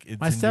to like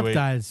My insinuate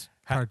stepdad's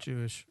part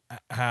Jewish.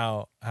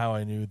 how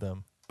I knew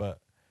them, but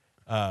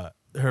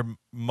her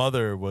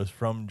mother was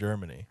from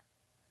Germany,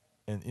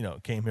 and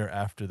came here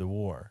after the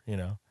war,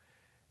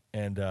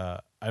 and I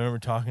remember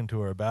talking to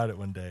her about it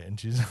one day, and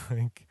she's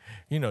like,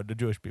 the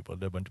Jewish people,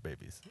 they're a bunch of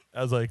babies.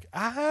 I was like,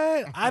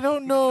 I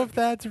don't know if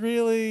that's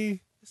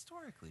really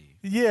Historically.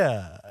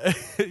 yeah,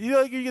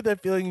 like you get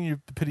that feeling in your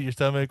pit of your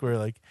stomach where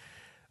like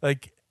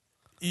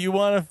you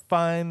want to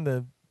find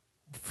the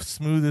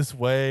smoothest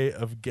way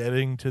of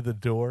getting to the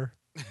door.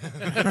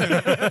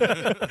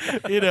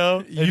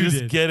 And You just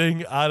did.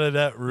 getting out of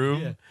that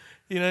room. Yeah.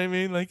 You know what I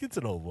mean? Like, it's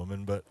an old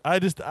woman, but I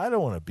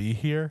don't want to be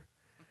here.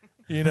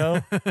 In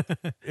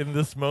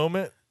this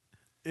moment.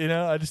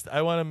 I just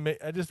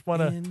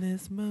want to. In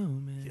this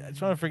moment. I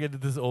just want to forget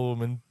that this old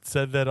woman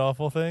said that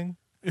awful thing.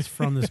 It's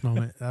from this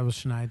moment. That was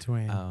Shania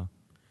Twain. Oh.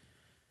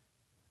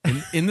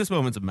 In this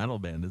moment's a metal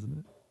band, isn't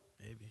it?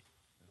 Maybe.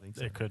 I think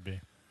so. It could be.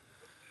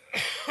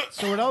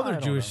 So what other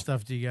don't Jewish know.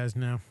 stuff do you guys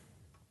know?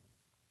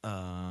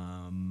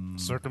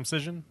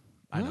 Circumcision?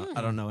 I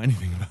don't know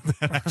anything about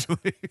that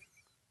actually.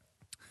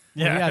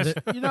 Yeah.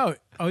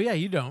 Oh yeah,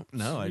 you don't.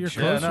 No, I You're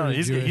sure- Yeah, closer no, to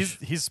he's Jewish.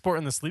 he's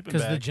sporting the sleeping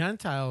Because the bag.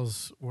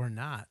 Gentiles were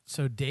not.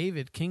 So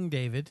King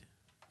David,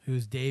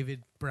 who's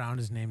David Brown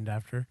is named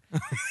after.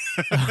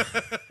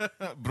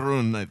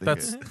 Brun, I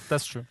think.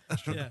 That's true.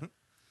 Yeah.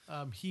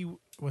 He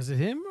was it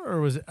him or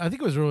was it? I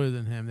think it was earlier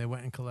than him. They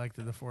went and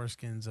collected the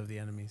foreskins of the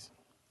enemies.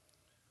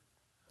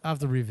 I'll have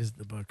to revisit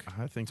the book.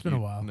 I think It's been a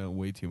you while. know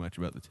way too much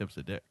about the tips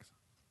of dicks.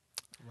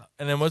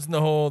 And then wasn't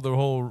the whole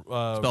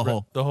Spell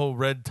hole. the whole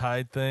red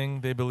tide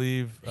thing? They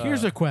believe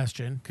Here's a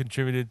question.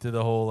 contributed to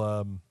the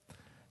whole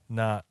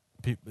not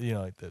people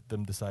like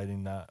them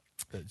deciding not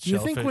that Do you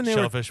think when they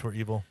were- shellfish were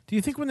evil. Do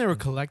you think when they were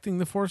collecting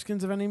the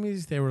foreskins of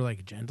enemies, they were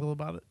like gentle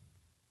about it,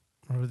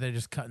 or were they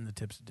just cutting the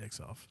tips of dicks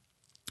off?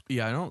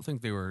 Yeah, I don't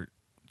think they were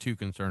too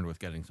concerned with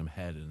getting some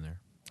head in there.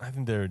 I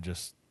think they were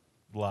just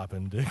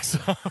lopping dicks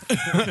off.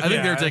 I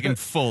think they were taking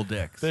full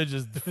dicks. They're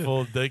just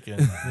full dicking.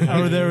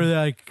 Or they were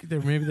like,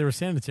 maybe they were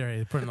sanitary.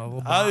 They're putting a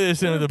little I bomb,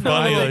 understand the a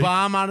bunny. little Like,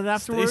 bomb on it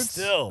afterwards.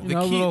 still. You The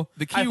know, key, little,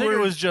 the key I think word it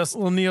was just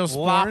little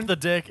lop Neosporin. the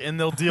dick and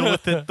they'll deal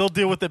with it. They'll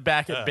deal with it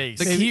back at base.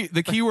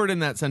 the key word in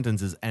that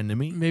sentence is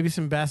enemy. Maybe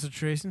some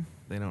bacitracin.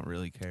 They don't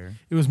really care.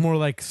 It was more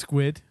like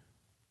squid,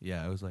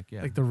 Yeah, it was like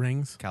like the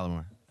rings.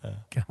 calamar.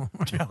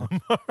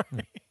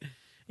 Calamari.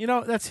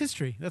 That's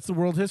history. That's the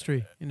world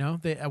history.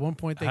 They at one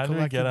point they How do we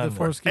collected get the on that?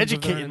 foreskins. of their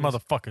Educated enemies.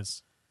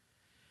 motherfuckers.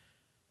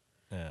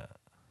 Yeah.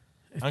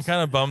 I'm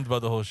kind of bummed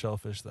about the whole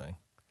shellfish thing.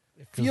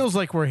 It feels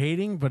like we're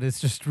hating, but it's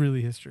just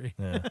really history.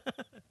 Yeah.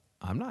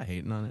 I'm not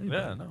hating on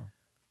anybody. Yeah, no.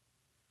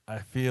 I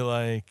feel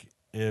like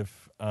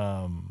if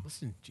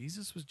Listen,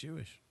 Jesus was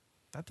Jewish.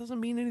 That doesn't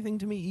mean anything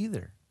to me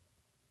either.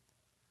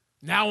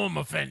 Now I'm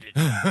offended.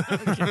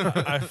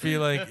 I feel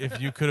like if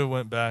you could have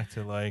went back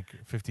to like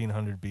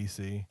 1500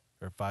 BC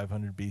or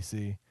 500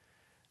 BC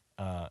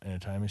in a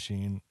time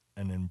machine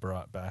and then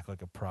brought back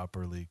like a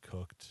properly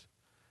cooked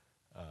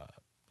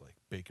like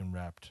bacon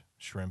wrapped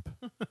shrimp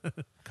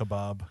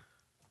kebab,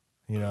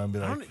 and be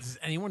like, Does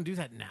anyone do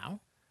that now?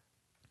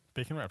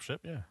 Bacon wrap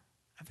ship, yeah.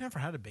 I've never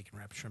had a bacon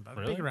wrap shrimp. I've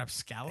Really? bacon wrap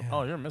scallop.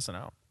 Oh, you're missing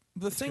out.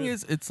 The thing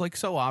is, it's like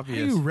so How do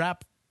obvious. you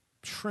wrap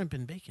shrimp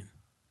in bacon?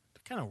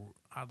 They're kind of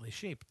oddly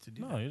shaped to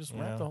do No, that. you just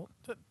Yeah. wrap the whole.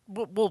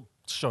 We'll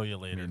show you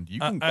I later. mean, you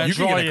I- can, I you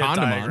can draw get a you a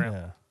condom on. diagram.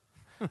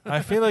 yeah.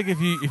 I feel like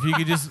if you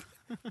could just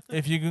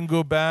if you can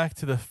go back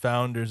to the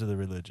founders of the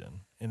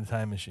religion in the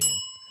time machine,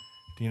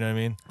 do you know what I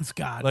mean? It's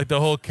God. Like the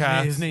whole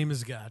calf, His name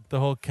is God. the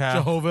whole calf.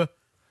 Jehovah.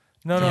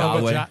 No,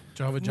 Yahweh.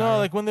 Jehovah no, Jireh.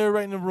 like when they were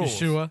writing the rules.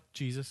 Yeshua.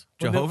 Jesus.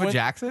 When they- Jehovah when-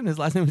 Jackson? His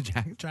last name is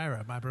Jackson?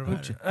 Jireh, my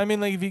provider. I mean,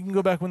 like if you can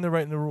go back when they're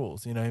writing the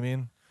rules, you know what I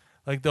mean?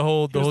 Like the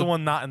whole He was the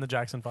one not in the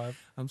Jackson 5.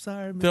 I'm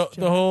sorry, the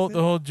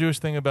whole Jewish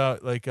thing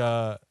about like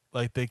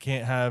they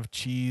can't have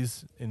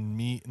cheese and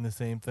meat in the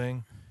same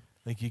thing.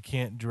 Like you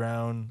can't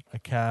drown a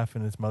calf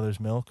in its mother's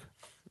milk.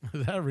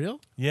 Is that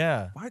real?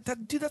 Yeah. Why,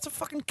 dude, that's a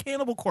fucking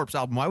Cannibal Corpse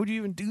album. Why would you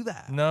even do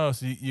that? No,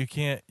 so you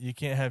can't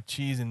have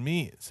cheese and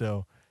meat.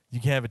 So you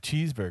can't have a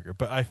cheeseburger.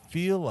 But I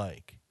feel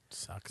like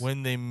Sucks.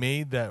 when they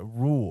made that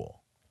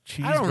rule,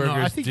 cheeseburgers I don't know.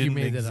 I think you didn't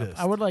made exist. that up.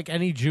 I would like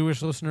any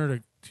Jewish listener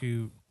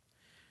to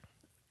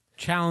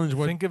challenge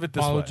what Think of it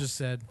this Paulo way. just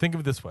said. Think of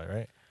it this way,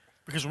 right?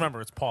 Because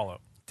remember, it's Paulo.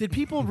 Did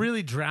people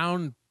really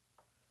drown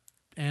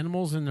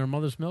animals in their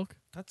mother's milk?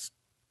 That's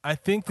I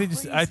think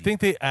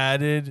they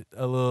added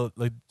a little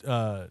like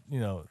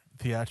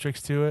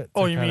theatrics to it.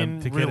 Oh, to you kind of-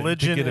 mean to get it- to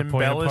religion get it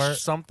pointed apart.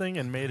 embellished something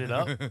and made it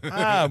up?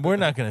 We're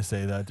not going to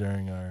say that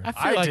during our I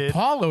feel I like did.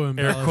 Paulo air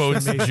embellished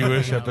quotes and made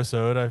Jewish something up.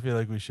 episode. I feel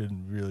like we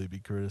shouldn't really be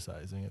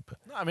criticizing it, but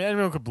I mean,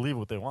 anyone could believe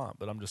what they want,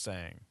 but I'm just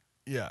saying.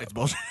 yeah, It's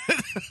bullshit.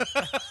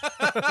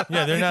 yeah,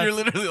 they're You're not.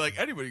 literally like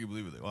anybody can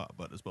believe what they want,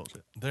 but it's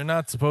bullshit. They're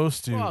not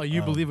supposed to. Well,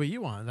 you believe what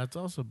you want. That's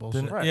also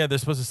bullshit. Right. Yeah, they're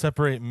supposed to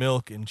separate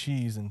milk and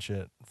cheese and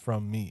shit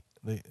from meat.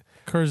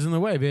 Cur's in the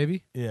way,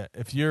 baby. Yeah,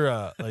 if you're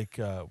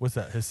what's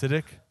that,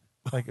 Hasidic,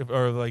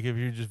 if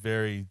you're just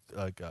very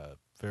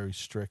very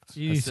strict.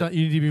 You need to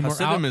be more.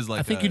 Hasidim is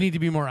like I think a you need to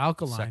be more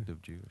alkaline. Sect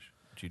of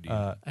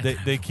Judaism.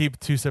 They keep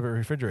two separate No,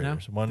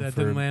 refrigerators. One that for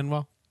didn't land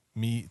well.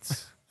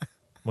 meats,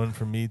 one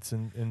for meats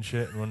and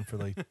shit, and one for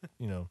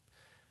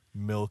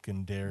milk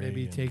and dairy.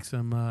 Maybe and, take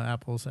some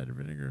apple cider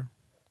vinegar.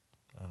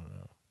 I don't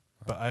know.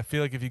 But I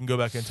feel like if you can go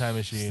back in time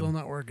machine Still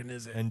not working,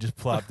 is it? and just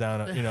plop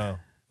down,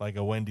 like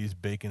a Wendy's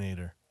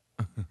Baconator,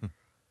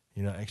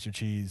 extra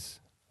cheese.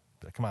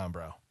 Come on,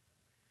 bro.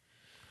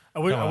 I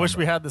Come on, wish bro.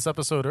 we had this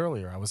episode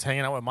earlier. I was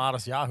hanging out with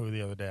Modest Yahoo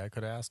the other day. I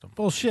could have asked him.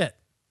 Bullshit.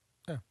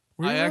 Yeah.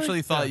 Were you I really?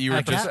 actually thought you were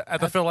At just.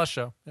 the Phil S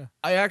show. Yeah.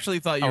 I actually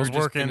thought you I were was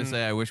just going to working-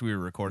 say, "I wish we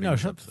were recording." No,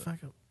 this shut the episode."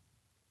 fuck up.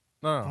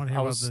 No, I wanna hear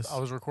I about was this. I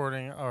was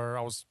recording, or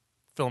I was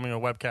filming a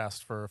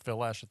webcast for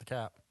Phil Esch at the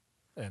Cap,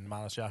 and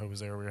Modest Yahoo was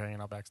there. We were hanging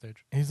out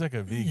backstage. He's like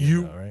a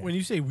vegan, though, right? When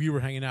you say we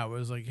were hanging out, it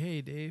was like,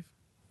 hey, Dave.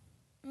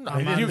 No, he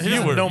he doesn't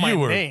doesn't know my you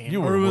were, name.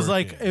 You Or were it was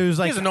working. like, it was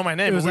He like, doesn't know my it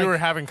name, was but we like- were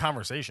having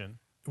conversation.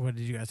 What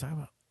did you guys talk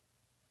about?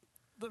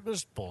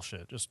 Just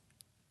bullshit. Just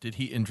Did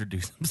he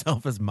introduce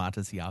himself as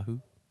Matas Yahoo?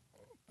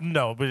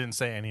 no, we didn't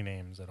say any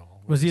names at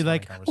all. We Was he just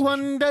like, having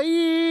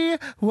conversation.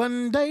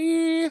 one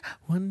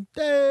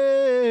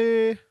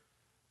day?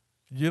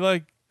 You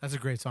like That's a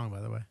great song,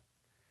 by the way.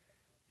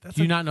 that's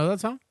Do you not know that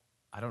song?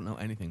 I don't know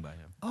anything by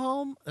him.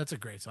 That's a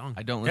great song.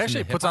 I don't He listen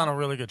actually to puts hip-hop, on a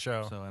really good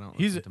show. so I don't.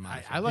 He's listen to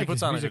Matas I Yahoo. like puts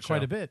his on a music good quite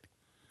show. a bit.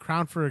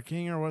 Crown for a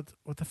King or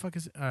what the fuck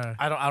is it?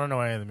 I don't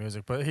know any of the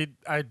music, but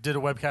I did a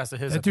webcast of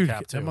his that at dude, the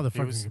Cap too. that He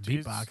motherfucker was- can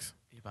he's- beatbox.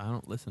 I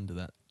don't listen to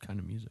that kind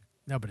of music.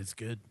 No, but it's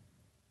good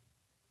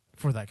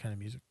for that kind of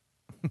music.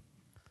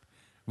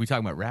 We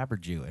talking about rap or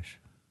Jewish?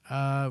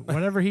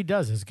 Whatever he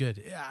does is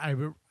good.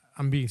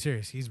 I'm being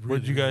serious. He's really, what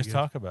did you really guys good.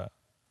 talk about?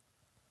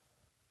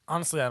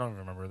 Honestly, I don't even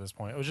remember at this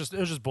point. It was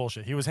just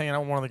bullshit. He was hanging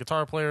out with one of the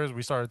guitar players.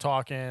 We started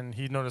talking.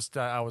 He noticed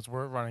that I was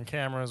running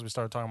cameras. We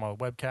started talking about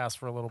webcasts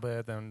for a little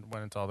bit, then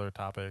went into other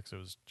topics. It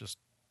was just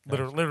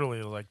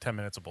literally like 10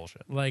 minutes of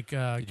bullshit. Like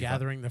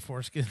gathering the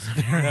foreskins of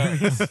your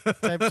enemies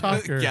type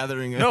talk, or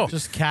Gathering. No.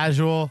 just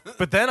casual.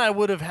 But then I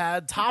would have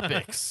had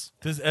topics.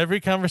 Does every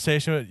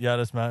conversation with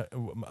Yadis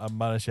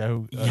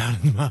Mahu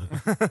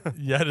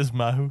Yadis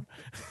Mahu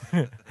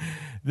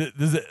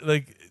does it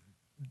like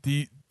do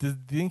you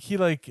think he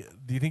like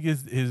do you think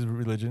his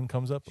religion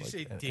comes up Did you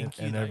like, say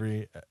dinky, in like-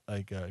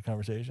 every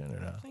conversation or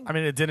no? I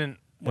mean, it didn't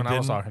when I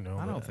was didn't? talking to him.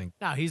 I but- don't think.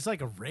 No, he's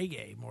like a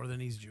reggae more than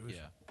he's Jewish.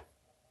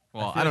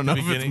 Well, feel I don't like know the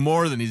if it's beginning-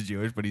 more than he's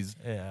Jewish, but he's.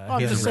 Yeah, Well, I'm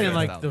He's just a saying,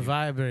 regular like the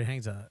vibe that he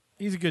hangs on.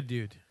 He's a good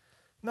dude.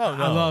 no,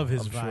 I love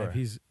his I'm vibe. sure.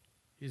 He's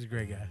a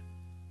great guy.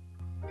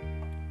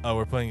 Oh,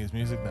 we're playing his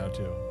music now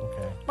too.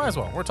 Okay, Might as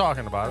well. We're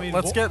talking about I mean,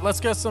 it. Let's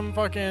get some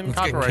fucking Let's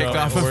get copyright. kicked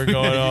off. we're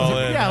going all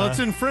in. Yeah, huh? let's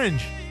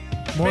infringe.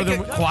 More Make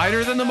than it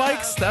quieter than the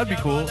mics. That'd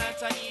be cool.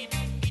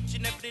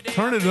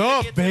 turn it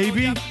up,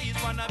 baby.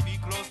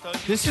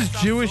 This is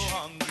Jewish,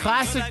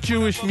 classic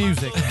Jewish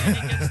music.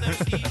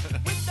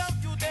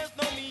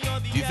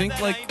 Do you think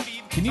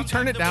can you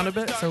turn it down a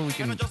bit so we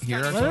can hear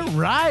Let ourselves? it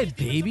ride,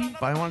 baby.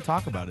 But I want to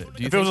talk about it.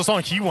 Do you If it was a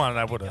think, song he wanted,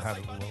 I would have had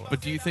it lower.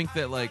 but do you think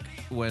that when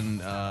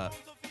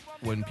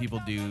people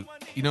do,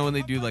 when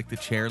they do like the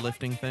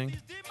chairlifting thing,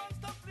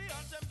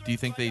 do you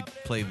think they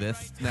play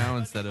this now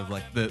instead of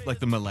like the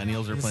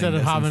millennials are Instead playing of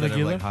this Hava instead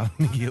Nagila? of like Hava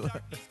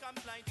Nagila?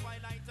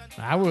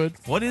 I would.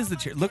 What is the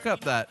chair? Look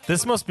up that.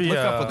 This must be Look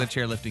up what the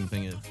chairlifting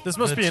thing is. this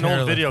must The be an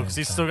old video chairlifting because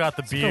he's thing. still got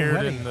the like a beard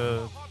wedding.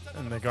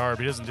 and the garb.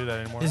 He doesn't do that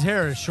anymore. His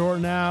hair is short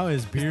now.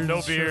 His beard. No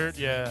is short. beard,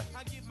 yeah.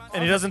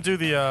 And he doesn't do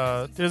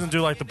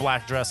like the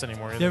black dress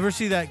anymore. You Either. ever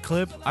see that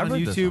clip I've on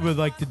heard this YouTube one. with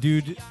like the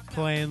dude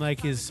playing like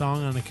his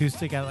song on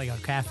acoustic at like a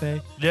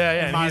cafe? Yeah,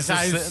 and he's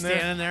just Monetize sitting there.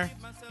 standing there,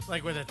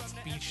 like with a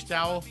beach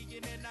towel.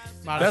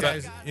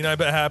 That's, Monetize. you know, I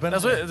bet it happened.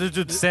 That's what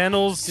the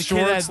sandals, The kid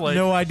shorts, had like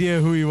no idea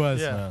who he was.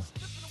 Yeah.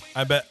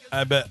 I bet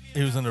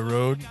he was on the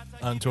road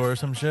on tour or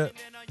some shit,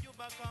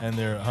 and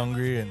they're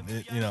hungry, and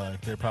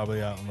like they're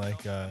probably out in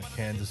like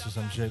Kansas or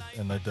some shit,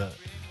 and like the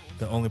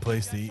only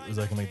place to eat was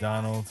like a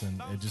McDonald's,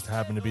 and it just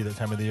happened to be that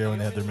time of the year when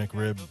they had their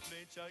McRib.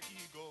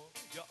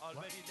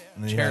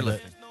 And he had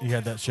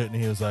that shit, and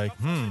he was like,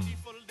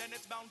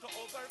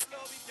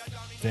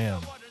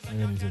 damn,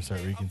 maybe I need to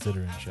start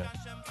reconsidering shit.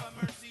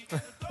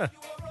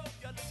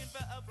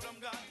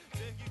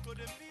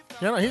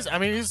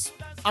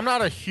 I'm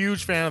not a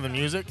huge fan of the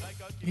music.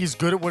 He's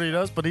good at what he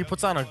does, but he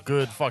puts on a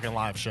good fucking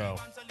live show.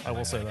 I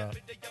will say that.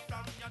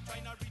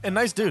 And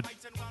nice dude.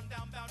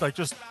 Like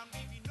just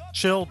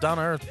chill, down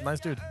to earth, nice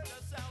dude.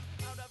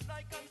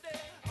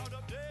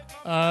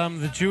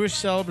 The Jewish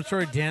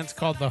celebratory dance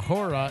called the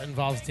Hora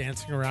involves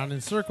dancing around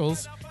in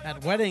circles.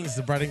 At weddings,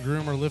 the bride and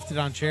groom are lifted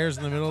on chairs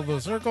in the middle of the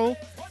circle.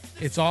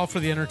 It's all for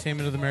the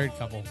entertainment of the married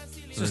couple.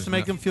 It's just to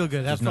make them feel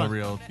good. Have there's no fun.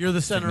 real You're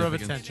the center of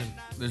significance. attention.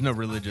 There's no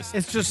religious.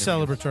 It's just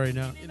significance. celebratory,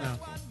 no, you know.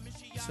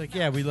 It's like,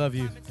 yeah, we love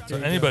you. So Here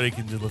you anybody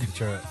can just lift the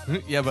chair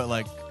up. Yeah, but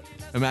like,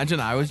 imagine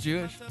I was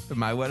Jewish at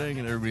my wedding,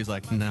 and everybody's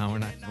like, "No, we're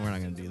not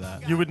going to do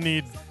that. You would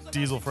need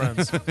diesel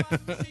friends.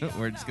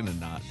 We're just going to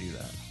not do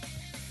that."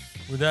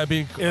 Would that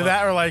be Either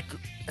that or like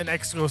an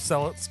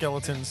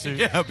exoskeleton suit.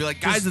 Yeah, I'd be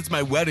like, "Guys, it's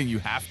my wedding. You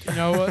have to." go. You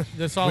know what?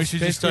 This all We should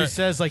just basically start-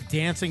 says like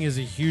dancing is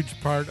a huge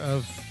part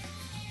of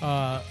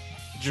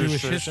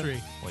Jewish tradition?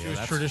 history, Well, yeah, Jewish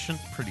that's tradition.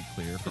 Pretty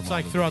clear. From It's all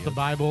like the throughout the videos.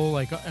 Bible,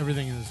 like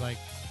everything is like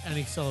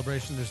any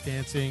celebration, there's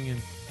dancing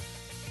and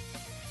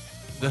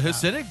The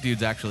Hasidic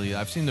dudes actually,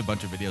 I've seen a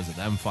bunch of videos of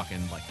them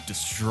fucking like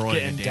destroying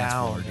Getting a dance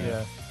floor, down. dude.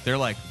 Yeah. They're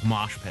like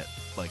mosh pit,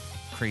 like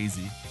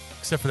crazy.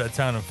 except for that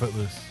town in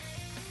Footloose?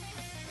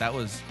 That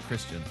was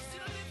Christian.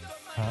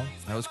 Huh?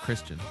 That was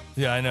Christian.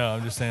 Yeah, I know.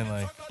 I'm just saying,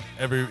 like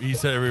he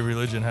said every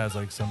religion has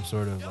like some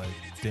sort of like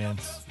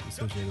dance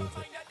associated with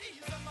it.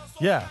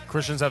 Yeah,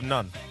 Christians have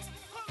none.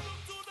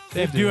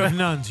 they do have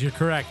nuns. You're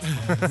correct.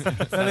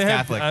 That's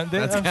Catholic.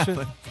 That's I'm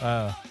Catholic.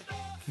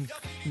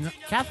 Sure,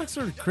 Catholics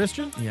are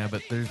Christian. Yeah,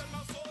 but there's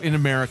in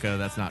America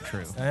that's not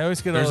true. I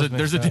always get There's all a those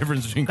there's a mixed up.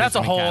 difference between That's a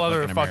Christian and whole Catholic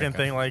other in fucking America.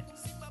 thing. Like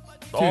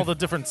all the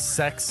different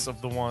sects of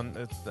the one.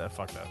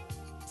 Fuck that.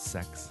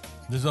 Sex.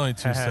 There's only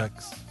two Haha.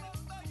 sex.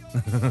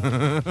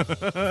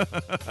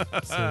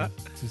 So,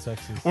 two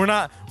sexes. We're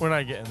not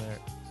getting there.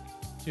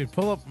 Dude,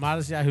 pull up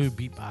Modest Yahoo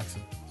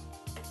beatboxing.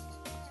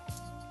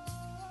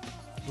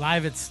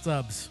 Live at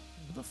Stubbs.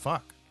 What the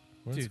fuck?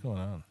 What's Dude. going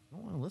on? I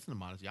don't want to listen to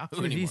Modest Yahoo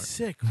Dude, anymore. he's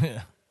sick.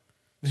 Yeah.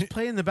 Just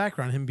play in the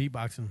background him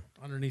beatboxing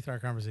underneath our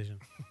conversation.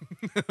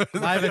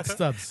 Live at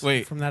Stubbs.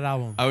 Wait. From that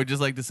album. I would just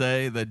like to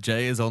say that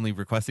Jay is only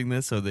requesting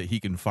this so that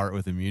he can fart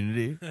with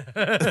immunity.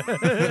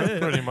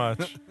 Pretty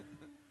much.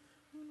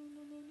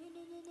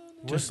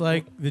 Just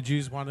like the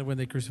Jews wanted when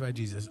they crucified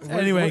Jesus.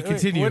 Anyway, wait,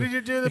 continue. what did you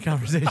do? the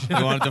conversation?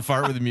 You wanted to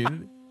fart with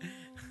immunity?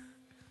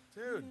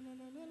 Dude,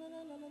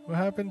 what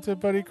happened to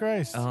Buddy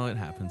Christ? Oh, it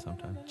happens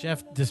sometimes.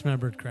 Jeff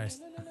dismembered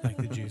Christ like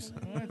the Jews.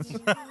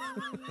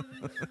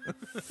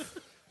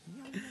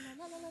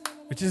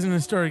 Which isn't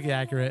historically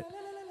accurate.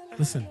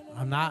 Listen,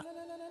 I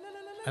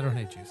don't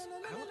hate Jews.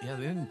 Yeah,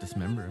 they didn't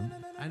dismember him.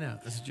 I know.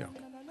 It's a joke.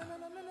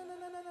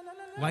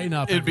 Lighten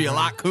up. It'd be a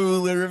everybody. lot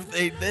cooler if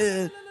they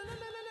did.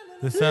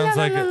 This sounds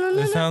like a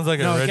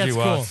No, it Reggie gets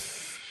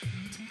Watts.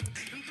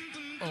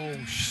 cool.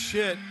 Oh,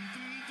 shit.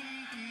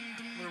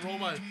 I'm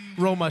gonna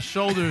roll my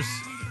shoulders.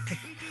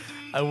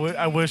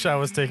 I wish I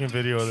was taking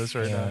video of this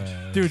right now.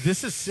 Yeah. Dude,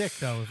 this is sick,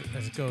 though,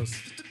 as it goes.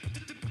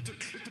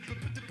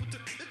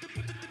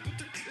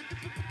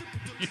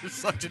 You're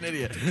such an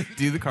idiot.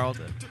 Do the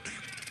Carlton.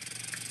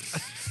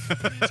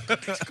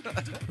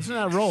 Listen to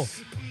that roll.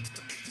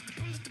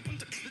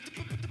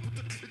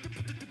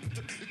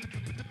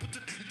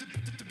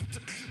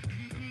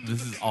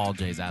 This is all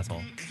Jay's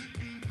asshole.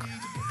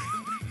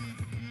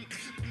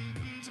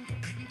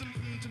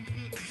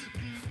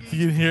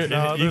 You can hear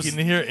No, you there's-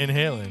 can hear it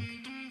inhaling.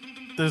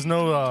 There's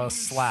no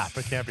slap.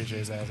 It can't be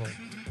Jay's asshole.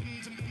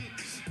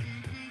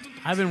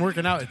 I've been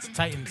working out. It's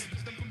tightened.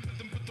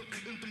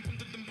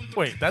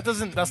 Wait,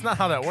 that's not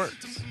how that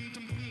works.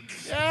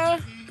 Yeah.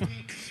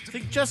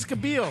 Think Jessica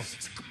Biel,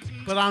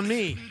 but on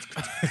me.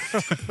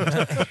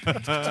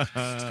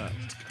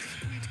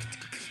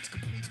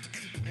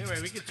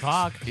 Anyway, we could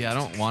talk. Yeah, I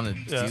don't want to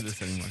Yeah. do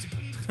this anymore.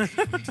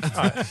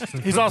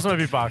 He's also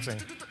maybe boxing.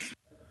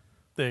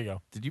 There you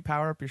go. Did you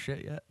power up your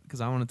shit yet?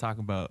 Because I want to talk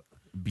about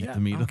Beat Yeah, the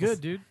Meatles. I'm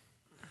good, dude.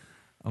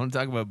 I want to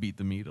talk about Beat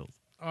the Meatles.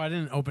 Oh, I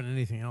didn't open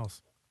anything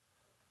else.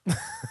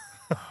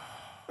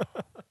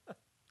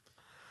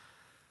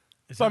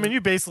 So I mean,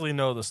 you basically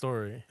know the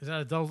story. Is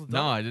that adult?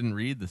 No, I didn't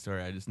read the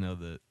story. I just know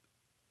that.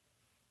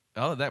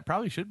 Oh, that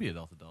probably should be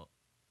adult.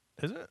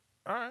 Is it?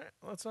 All right.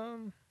 Let's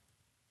So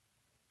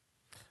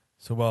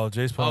while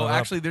Jay's pulling Oh, it up,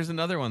 actually, there's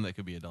another one that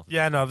could be adult.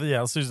 Yeah, no.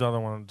 Let's use the other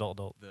one. Adult.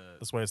 The-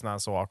 This way, it's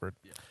not so awkward.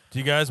 do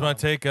you guys want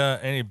to take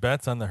any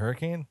bets on the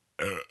hurricane?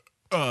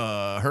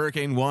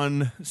 Hurricane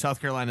 1,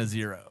 South Carolina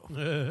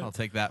 0. I'll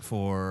take that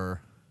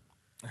for.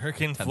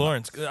 Hurricane $10.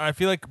 Florence. I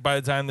feel like by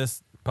the time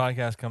this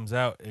podcast comes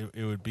out,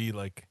 it would be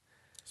like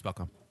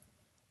Spellcom.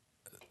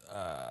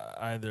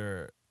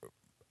 either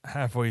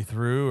halfway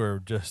through or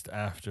just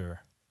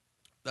after.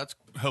 That's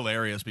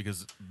hilarious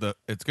because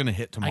it's going to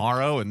hit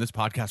tomorrow, and this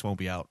podcast won't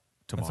be out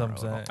That's tomorrow.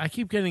 what I'm saying. I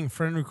keep getting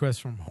friend requests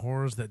from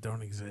whores that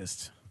don't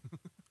exist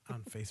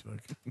on Facebook.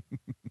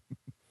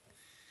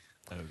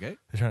 Okay.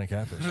 They're trying to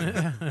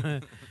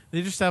catfish.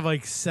 They just have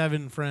like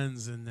 7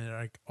 friends, and they're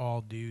like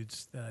all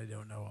dudes that I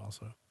don't know.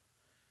 Also,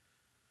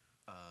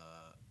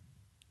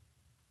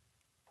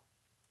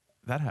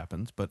 That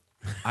happens, but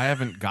I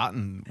haven't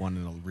gotten one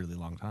in a really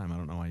long time. I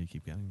don't know why you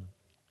keep getting them.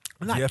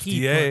 not the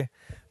keep,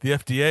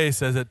 FDA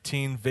says that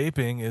teen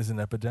vaping is an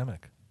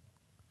epidemic.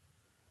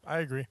 I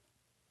agree.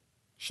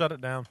 Shut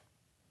it down.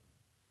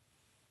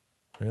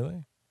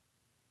 Really?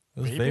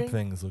 Those Vaping? vape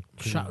things look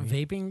pretty Shot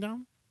neat. vaping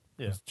down.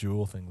 Yeah. Those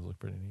Juul things look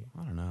pretty neat.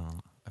 I don't know.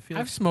 I feel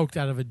I've like, smoked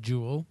out of a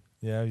Juul.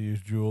 Yeah, I've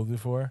used Juul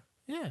before.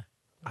 Yeah.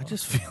 I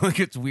just feel like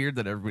it's weird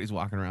that everybody's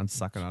walking around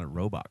sucking on a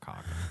robot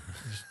cock.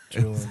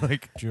 Juuling,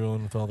 like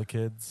Juuling with all the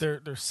kids.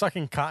 They're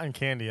sucking cotton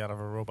candy out of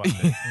a robot.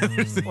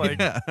 Dick. Like,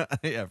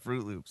 yeah,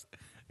 Fruit Loops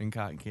and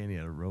cotton candy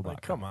out of robot.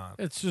 like, come cock.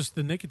 on. It's just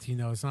the nicotine,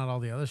 though. It's not all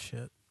the other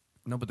shit.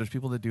 No, but there's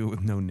people that do it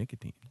with no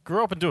nicotine.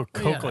 Grow up and do a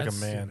coke Yeah, like a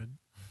that's man.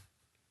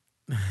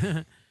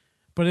 stupid.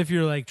 But if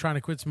you're like trying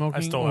to quit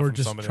smoking stole that or from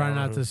just somebody, I try don't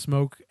know not who. to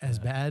smoke as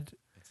bad,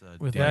 It's a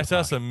With damn Yeah, I saw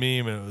cock. some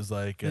meme and it was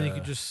like then you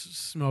could just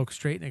smoke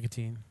straight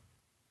nicotine.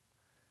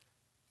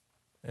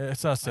 I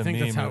saw some think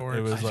meme. that's how it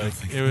It works. was I don't like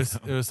think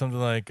it was something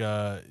like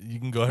you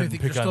can go I ahead and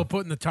think pick you're still on.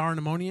 putting the tar and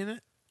ammonia in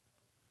it.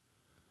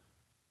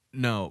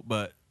 No,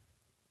 but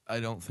I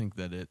don't think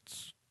that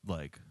it's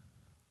like.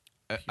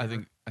 I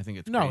think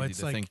it's No, crazy it's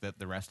to like- think that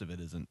the rest of it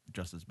isn't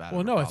just as bad.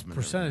 Well, of a no, it's problem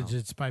as everything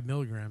percentage. It's by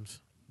milligrams.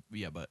 else.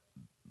 Yeah, but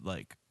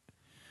like,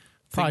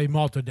 Probably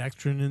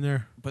maltodextrin in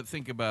there. but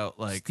think about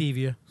like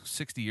Stevia.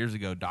 60 years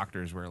ago,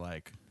 doctors were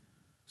like,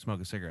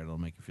 smoke a cigarette, it'll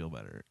make you feel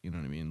better. You know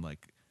what I mean?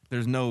 Like,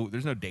 there's no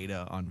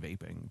data on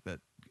vaping that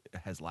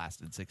has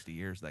lasted 60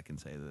 years that can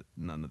say that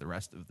none of the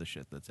rest of the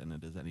shit that's in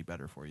it is any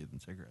better for you than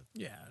cigarettes.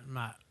 Yeah, I'm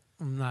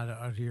not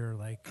out here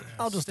like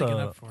I'll just sticking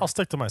up for I'll it.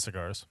 stick to my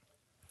cigars.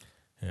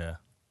 Yeah,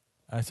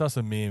 I saw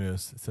some meme. It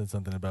said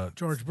something about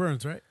George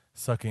Burns, right?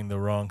 sucking the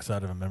wrong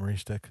side of a memory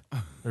stick,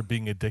 or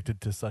being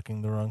addicted to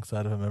sucking the wrong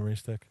side of a memory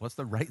stick. What's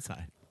the right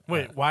side?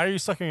 Wait, why are you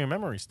sucking a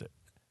memory stick?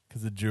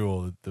 Because the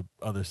Juul, the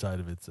other side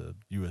of it's a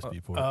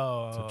USB port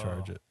to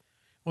charge it.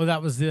 Well,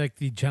 that was the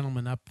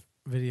Gentleman Up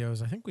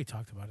videos. I think we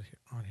talked about it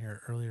on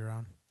here earlier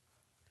on.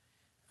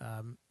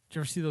 Did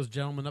you ever see those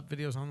Gentleman Up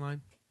videos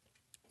online?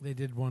 They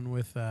did one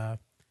with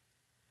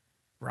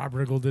Rob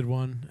Riggle did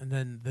one, and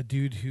then the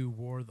dude who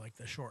wore like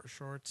the short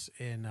shorts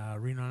in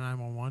Reno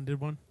 911 did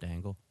one.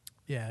 Dangle.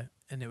 Yeah,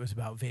 and it was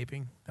about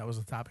vaping. That was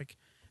the topic.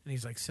 And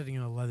he's like sitting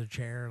in a leather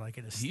chair, like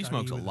in a He study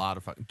smokes a with- lot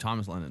of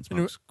Thomas Lennon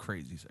smokes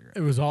crazy cigarettes.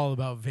 It was all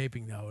about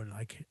vaping though, and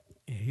like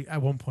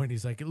at one point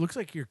he's like, "It looks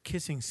like you're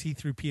kissing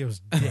C-3PO's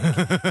dick,"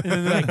 and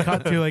then they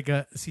cut to like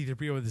a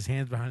C-3PO with his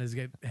hands behind his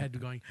head,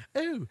 going,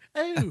 "Ooh,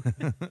 ooh,"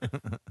 and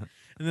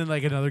then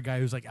like another guy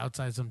who's like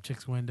outside some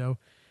chick's window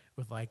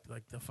with like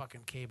the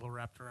fucking cable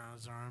wrapped around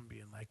his arm,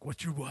 being like,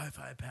 "What's your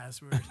Wi-Fi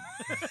password?"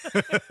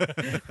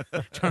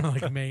 Trying to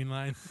like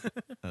mainline.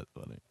 That's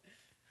funny.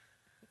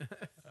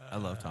 I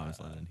love Thomas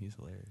Lennon. He's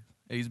hilarious.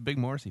 Hey, he's a big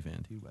Morrissey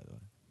fan too, by the way.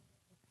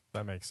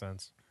 That makes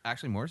sense.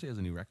 Actually, Morrissey has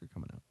a new record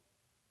coming out.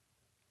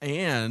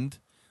 And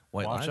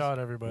White Watch Lies. out,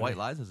 everybody. White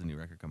Lies has a new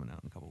record coming out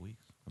in a couple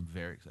weeks. I'm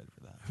very excited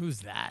for that. Who's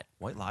that?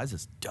 White Lies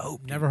is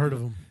dope. Never heard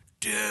of him.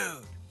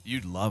 Dude,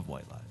 you'd love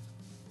White Lies.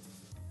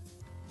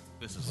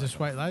 This Is this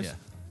White Lies? Yeah.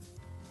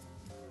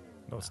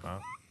 No, it's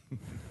not.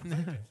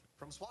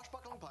 From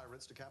swashbuckling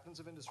pirates to captains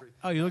of industry.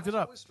 Oh, you looked it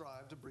pirates up. always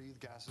strive to breathe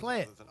gases Play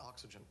it. other than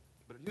oxygen,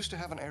 but it used to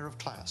have an air of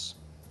class.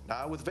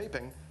 Now with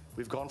vaping,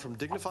 we've gone from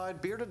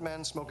dignified bearded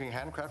men smoking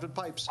handcrafted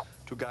pipes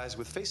to guys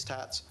with face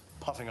tats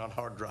puffing on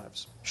hard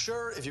drives.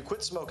 Sure, if you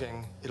quit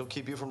smoking, it'll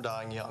keep you from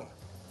dying young.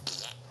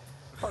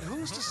 But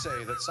who's to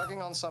say that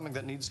sucking on something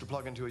that needs to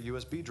plug into a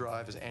USB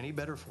drive is any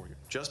better for you?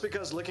 Just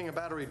because licking a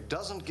battery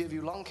doesn't give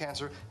you lung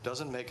cancer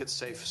doesn't make it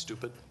safe,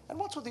 stupid. And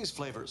what's with these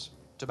flavors?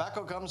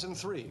 Tobacco comes in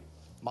 3.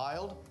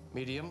 Mild,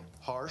 medium,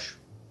 harsh,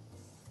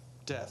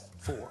 death.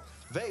 4.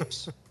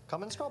 Vapes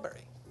come in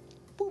strawberry,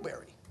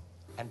 blueberry,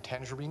 and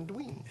tangerine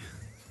dween,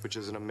 which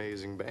is an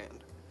amazing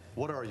band.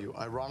 What are you,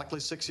 ironically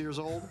 6 years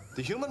old?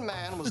 The human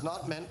man was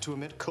not meant to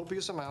emit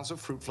copious amounts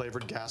of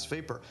fruit-flavored gas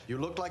vapor. You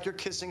look like you're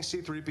kissing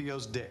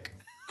C-3PO's dick.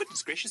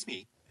 Goodness gracious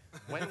me.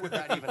 When would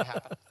that even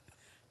happen?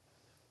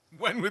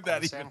 When would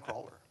that even?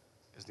 Sandcrawler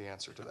is the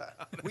answer to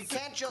that. We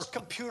can't just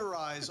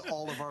computerize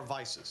all of our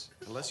vices.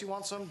 Unless you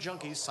want some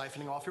junkies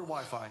siphoning off your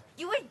Wi-Fi.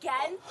 You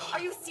again?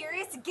 Are you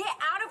serious? Get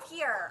out of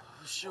here!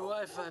 What's your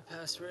Wi-Fi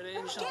password,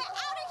 Angel? Get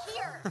out of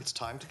here! It's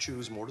time to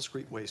choose more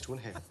discreet ways to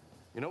inhale.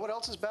 You know what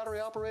else is battery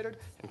operated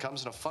and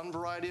comes in a fun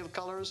variety of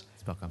colors?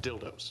 Spell come.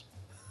 Dildos.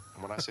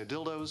 And when I say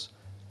dildos,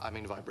 I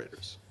mean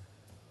vibrators.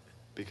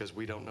 Because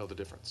we don't know the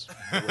difference.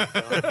 We're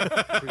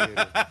dumb,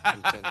 creative,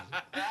 intended.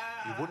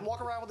 You wouldn't walk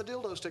around with a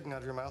dildo sticking out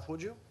of your mouth,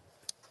 would you?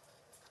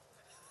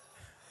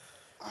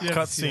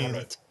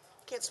 Cutscene.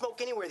 Can't smoke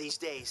anywhere these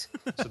days.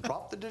 So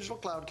drop the digital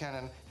cloud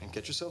cannon and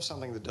get yourself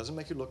something that doesn't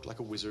make you look like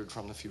a wizard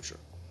from the future.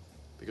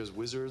 Because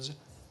wizards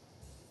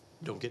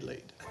don't get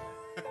laid.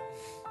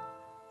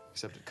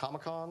 Except at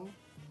Comic-Con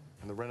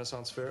and the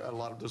Renaissance Fair,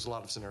 there's a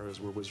lot of scenarios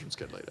where wizards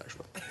get laid,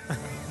 actually.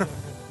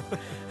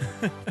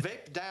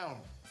 Vape down,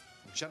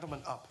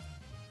 gentlemen up.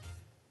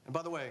 And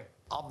by the way,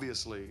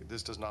 obviously,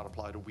 this does not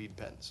apply to weed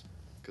pens,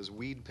 because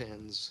weed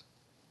pens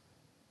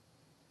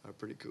are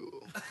pretty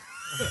cool.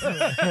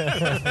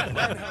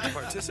 Learn how to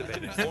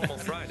participate in Formal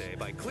Friday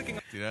by clicking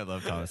on Dude, I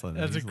love Thomas Lennon.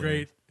 That's a He's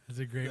great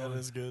one. That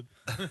is good.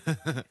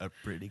 hilarious.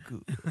 Pretty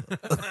cool.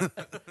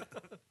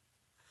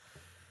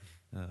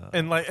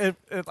 And like,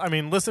 I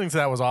mean, listening to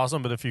that was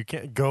awesome. But if you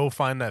can't, go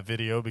find that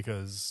video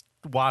because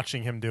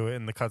watching him do it,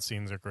 and the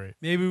cutscenes are great.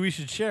 Maybe we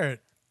should share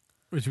it,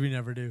 which we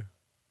never do.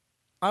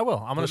 I will.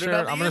 I'm gonna Put it share on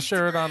it. the I'm gonna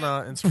share it on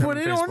Instagram Put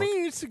and it on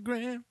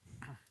Facebook.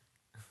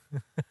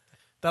 Instagram.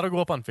 That'll go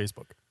up on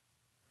Facebook.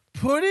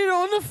 Put it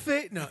on the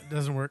face. No, it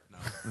doesn't work.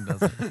 It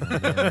doesn't. Put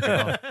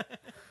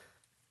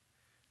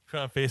it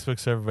on Facebook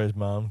so everybody's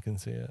mom can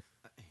see it.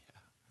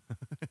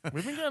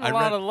 We've been getting I a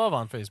lot read- of love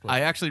on Facebook.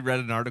 I actually read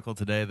an article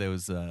today that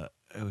was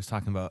it was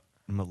talking about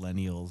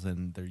millennials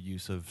and their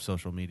use of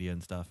social media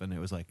and stuff, and it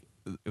was like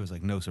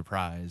no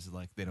surprise,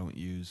 like they don't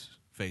use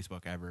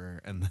Facebook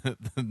ever. And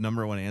the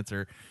number one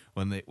answer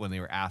when they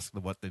were asked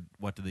what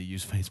do they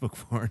use Facebook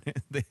for,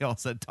 they all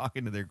said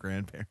talking to their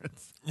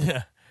grandparents.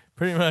 Yeah,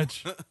 pretty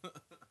much.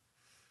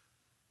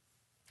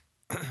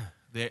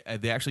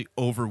 They actually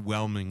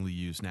overwhelmingly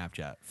use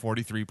Snapchat.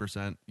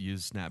 43%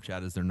 use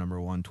Snapchat as their number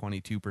one.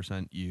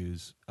 22%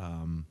 use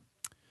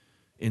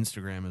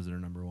Instagram as their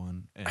number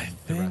one. And I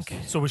the rest-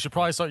 think so we should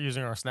probably start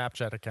using our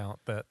Snapchat account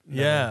that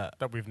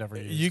we've never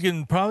used. You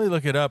can probably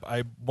look it up.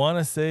 I want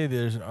to say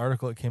there's an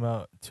article that came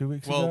out 2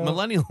 weeks well, ago.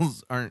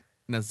 millennials aren't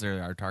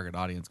necessarily our target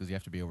audience because you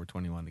have to be over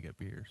 21 to get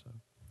beer. So.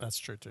 That's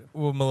true too.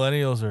 Well,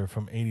 millennials are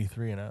from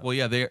 83 and up. Well,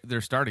 yeah,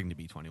 they're starting to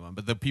be 21,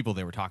 but the people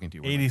they were talking to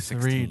were 83,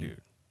 like 16.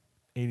 dude.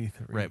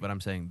 83. Right, but I'm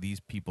saying these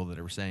people that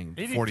were saying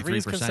 83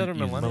 is 43% considered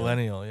use millennial?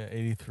 Millennial, yeah.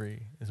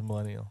 83 is a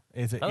millennial.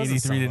 It's That doesn't 83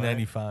 sound to right.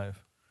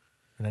 95.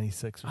 Or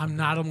 96. Or I'm something.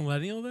 not a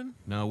millennial then.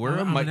 No, we're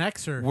I'm an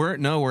Xer.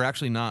 we're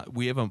actually not.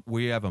 We have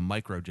a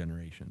micro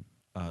generation.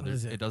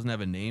 is it? It doesn't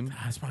have a name,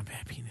 That's my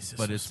bad penis. Is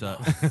but so it's small.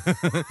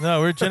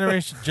 No, we're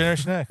Generation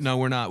X. no,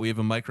 we're not. We have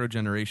a micro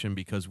generation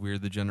because we're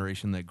the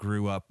generation that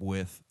grew up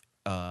with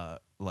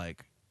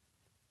like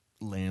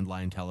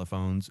landline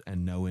telephones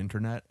and no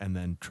internet, and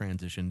then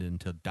transitioned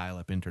into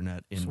dial-up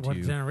internet So into. what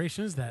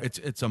generation is that?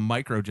 It's a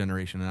micro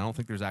generation, and I don't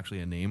think there's actually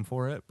a name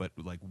for it, but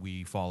like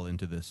we fall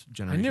into this I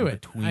generation. knew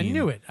it. Between, I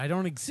knew it. I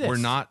don't exist. We're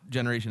not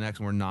Generation X,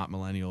 and we're not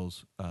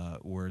millennials.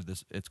 We're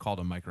this. It's called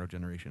a micro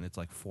generation. It's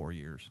like 4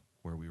 years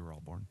where we were all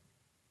born.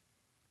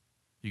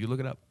 You can look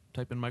it up.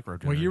 Type in micro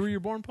generation. What year were you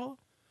born, Paul?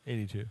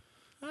 82.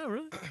 Oh,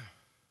 really?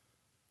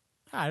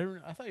 I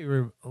thought you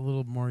were a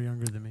little more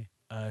younger than me.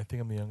 I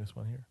think I'm the youngest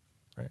one here.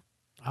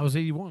 I was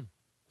 81.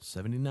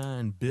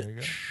 79, There you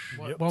go.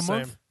 bitch. Yep, what same.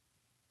 month?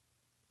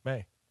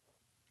 May.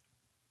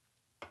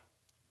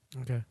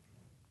 Okay.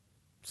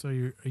 So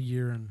you're a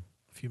year and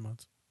a few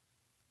months.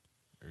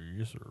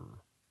 Yes, sir.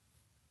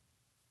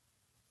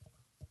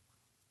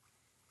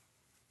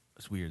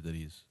 It's weird that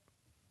he's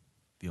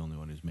the only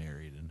one who's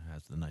married and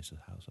has the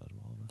nicest house out of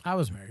all of us. I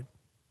was married.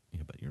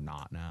 Yeah, but you're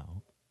not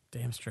now.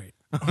 Damn straight.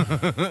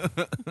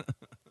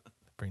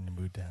 Bring the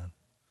mood down.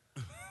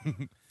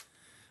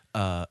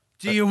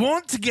 Do you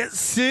want to get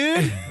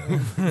sued?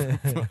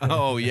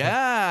 Oh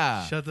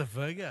yeah. Shut the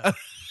fuck up.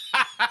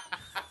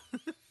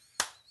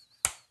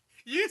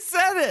 You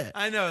said it.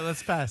 I know.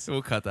 Let's pass.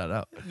 We'll cut that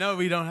out. No,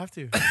 we don't have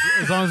to.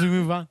 As long as we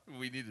move on.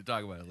 We need to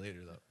talk about it later,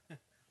 though.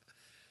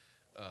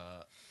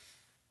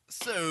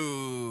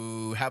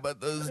 So, how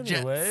about those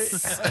Anyway.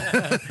 Jets?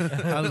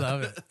 I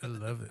love it. I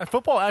love it. And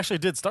football actually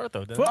did start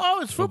though, didn't it?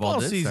 Oh, it's Football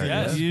football did season.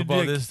 start, Yes, You football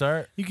did- did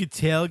start. You could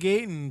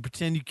tailgate and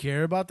pretend you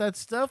care about that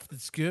stuff.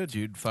 It's good.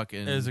 Dude,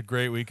 fucking. It was a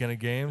great weekend of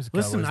games.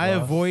 Listen, Cowboys I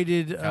lost.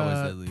 avoided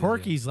Cowboys did lose,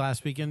 Porky's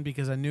last weekend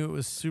because I knew it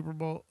was Super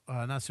Bowl,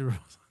 not Super Bowl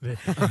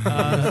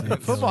Sunday,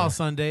 football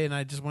Sunday, and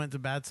I just went to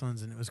Bad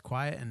Sons, and it was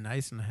quiet and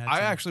nice, and I had I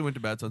some actually went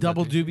to Bad Sons.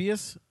 double that day.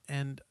 dubious,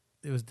 and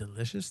it was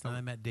delicious. Then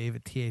I met Dave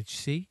at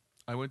THC.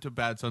 I went to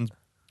Bad Sons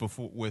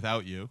before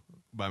without you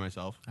by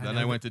myself. I Then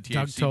know I went to that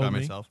Doug THC told by me.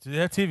 myself. Do they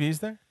have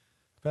TVs there?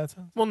 Bad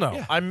Sons? Well, no,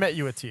 Yeah. I met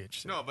you at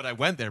THC No, but I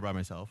went there by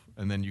myself,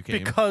 and then you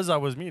came. because I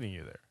was meeting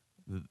you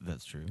there.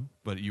 That's true,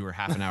 but you were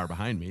half an hour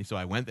behind me, so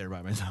I went there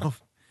by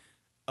myself.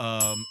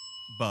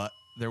 But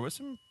there was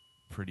some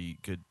pretty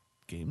good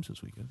games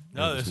this weekend.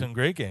 No, there's some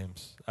great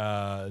games.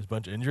 There's a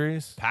bunch of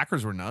injuries.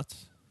 Packers were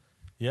nuts.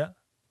 Yeah.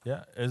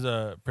 Yeah. It was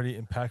a pretty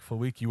impactful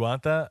week. You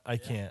want that? I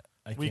can't.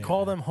 We can't.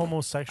 call them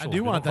homosexuals. I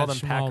do We want don't call that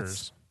them schmaltz.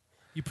 Packers.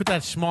 You put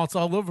that schmaltz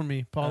all over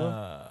me,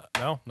 Paula.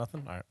 No,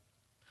 nothing. All right.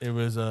 It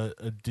was a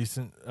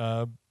decent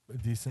you,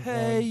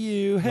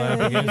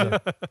 lineup of games.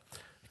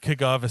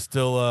 Kickoff is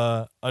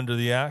still under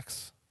the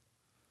axe.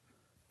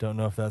 Don't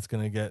know if that's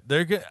gonna get.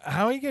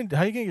 How are you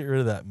gonna get rid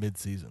of that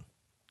mid-season?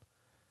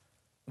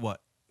 What?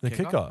 The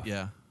kickoff.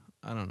 Yeah,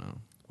 I don't know.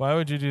 Why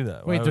would you do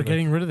that? Wait, Why they're would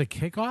getting rid of the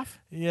kickoff?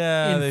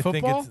 Yeah, in they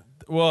football? think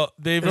it's well.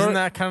 They've Isn't already,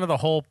 that kind of the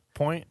whole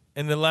point?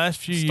 in the last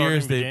few starting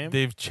years the game?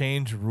 they've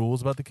changed rules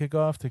about the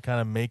kickoff to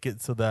kind of make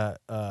it so that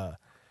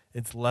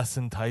it's less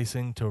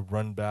enticing to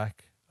run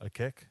back a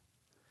kick.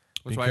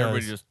 That's why everybody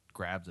Because- just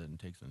grabs it and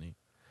takes the knee.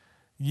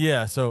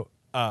 Yeah, so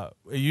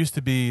it used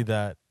to be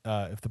that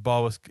if the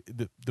ball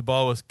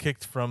was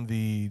kicked from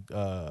the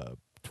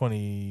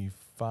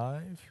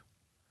 25,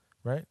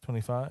 right?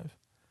 25.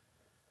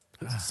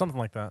 Something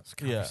like that.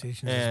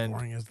 Conversation is and- as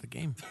boring as the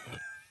game.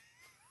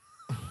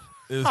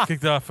 It was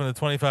kicked off from the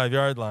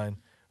 25-yard line,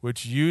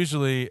 which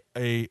usually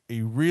a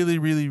really,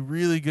 really,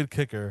 really good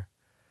kicker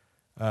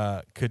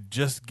could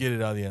just get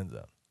it out of the end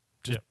zone.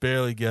 just Yep.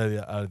 barely get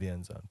out of the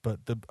end zone. But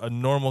a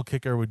normal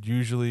kicker would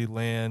usually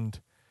land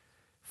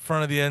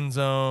front of the end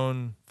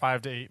zone.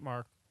 5 to 8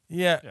 mark.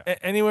 Yeah, Yeah.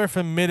 Anywhere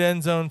from mid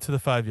end zone to the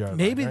 5-yard line.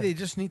 Maybe right? they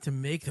just need to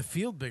make the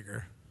field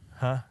bigger,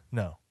 Huh?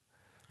 No.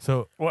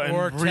 So What,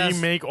 Or and test-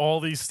 remake all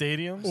these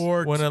stadiums?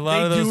 or When a lot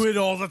they of those- do it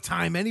all the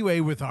time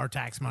anyway with our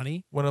tax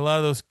money. when a lot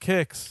of those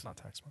kicks, Not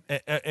tax money.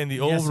 and the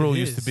Yes, old rule it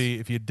used to is. be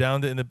if you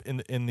downed it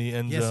in the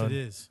end Yes, zone, it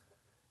is.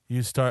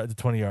 you start at the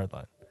 20-yard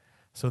line.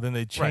 So then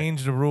they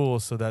changed the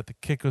rules so that the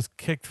kick was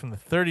kicked from the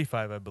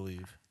 35, I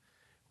believe,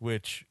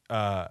 which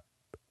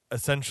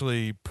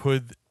essentially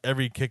put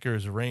every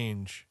kicker's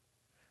range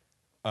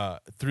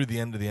through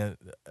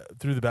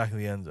the back of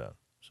the end zone.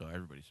 So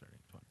everybody's starting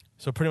at 20.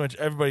 So pretty much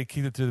everybody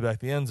kicked it through the back of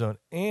the end zone,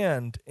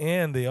 and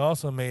they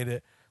also made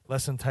it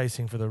less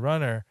enticing for the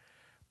runner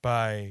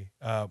by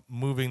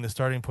moving the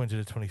starting point to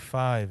the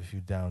 25 if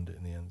you downed it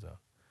in the end zone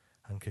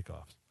on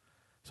kickoffs.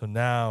 So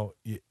now,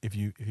 if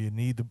you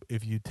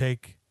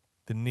take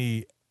the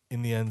knee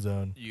in the end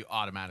zone You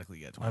automatically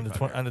get on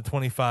 25. the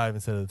 25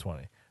 instead of the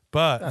 20,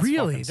 but That's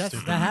Really? fucking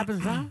stupid. That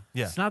happens now?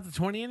 Yeah. It's not the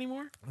 20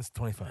 anymore? it's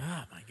 25.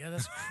 Oh, my God.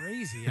 That's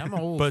crazy. I'm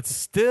old. But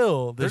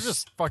still, They're there's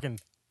just fucking.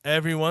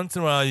 every once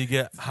in a while you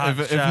get hot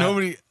if shot.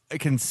 nobody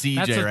can see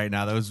That's Jay a- right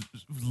now, that was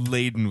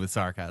laden with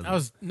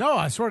sarcasm. No,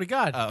 I swear to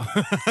God.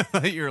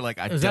 Oh, you were like,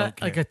 I Is don't that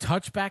care. like a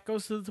touchback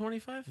goes to the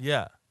 25?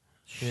 yeah.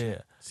 See, I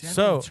don't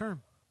So- know the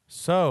term.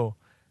 So,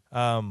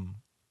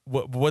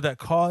 what that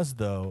caused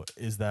though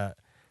is that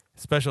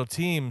special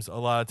teams a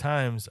lot of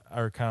times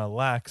are kind of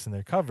lax in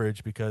their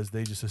coverage because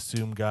they just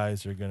assume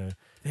guys are gonna,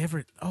 They let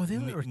knee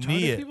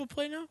retarded it. people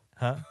play now?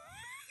 huh?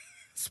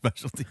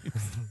 Special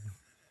teams.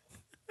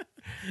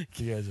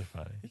 You guys are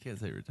funny. You can't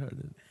say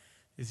retarded.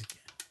 Is he,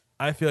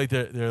 I feel like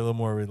they're a little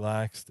more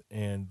relaxed,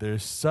 and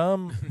there's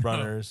some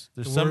runners,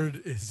 the there's some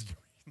word is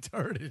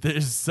retarded.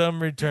 there's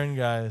some return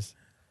guys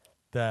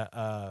that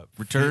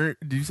Return?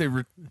 Did you say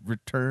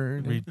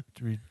return?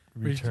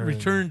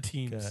 return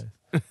teams. guys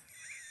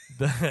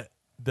that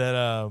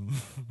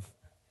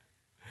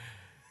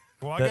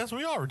Well, I That- guess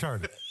we are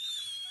retarded.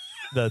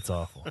 that's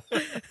awful.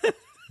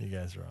 You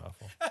guys are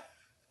awful.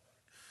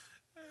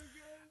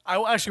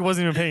 I actually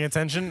wasn't even paying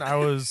attention. I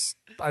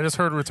just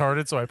heard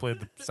retarded, so I played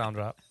the sound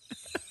drop.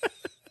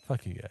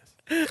 Fuck you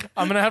guys.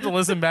 I'm gonna have to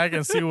listen back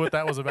and see what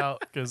that was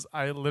about because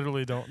I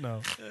literally don't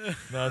know.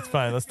 No, it's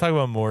fine. Let's talk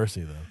about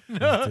Morrissey though.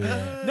 Let's do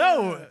that.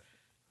 No.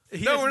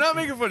 No, we're not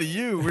making fun of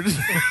you. We're just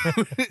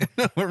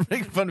we're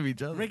making fun of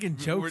each other. Making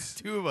jokes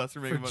Two of us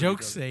are making For fun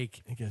joke's of each other.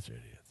 sake. You guys are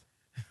idiots.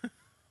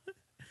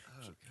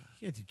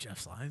 You can't do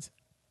Jeff's lines.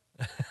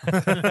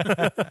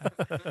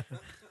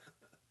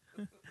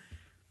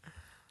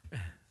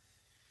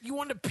 You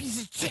want a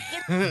piece of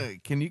chicken?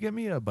 Can you get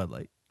me a Bud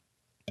Light?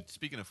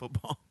 Speaking of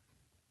football,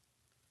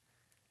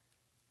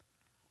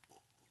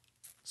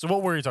 So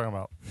what were you talking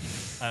about?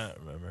 I don't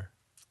remember.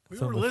 We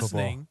Some were of the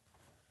listening.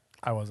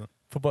 I wasn't.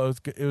 Football. It was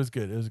good. It was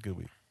good. It was a good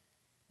week,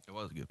 it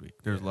was a good week.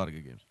 There was a lot of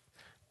good games.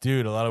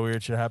 dude. A lot of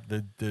weird shit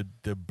happened.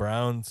 The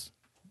Browns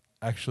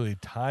actually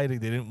tied. They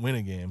didn't win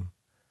a game.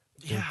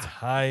 They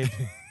tied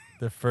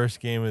the first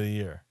game of the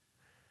year,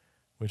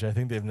 which I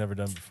think they've never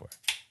done before.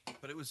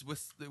 But it was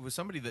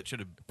somebody that should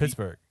have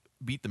Pittsburgh.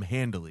 beat them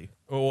handily.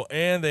 Oh,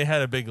 and they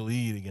had a big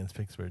lead against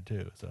Pittsburgh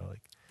too. So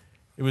like,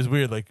 it was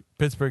weird. Like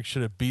Pittsburgh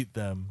should have beat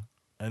them,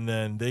 and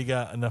then they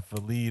got enough of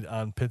a lead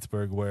on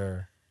Pittsburgh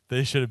where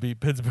they should have beat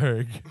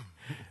Pittsburgh,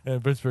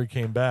 and Pittsburgh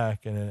came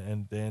back,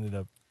 and they ended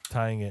up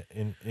tying it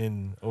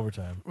in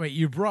overtime. Wait,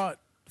 you brought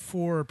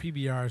 4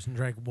 PBRs and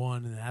drank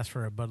 1 and asked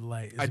for a Bud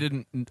Light.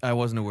 I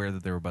wasn't aware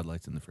that there were Bud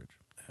Lights in the fridge.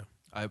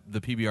 The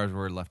PBRs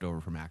were left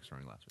over from Axe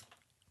throwing last week.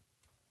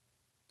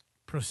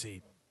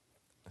 Proceed.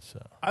 So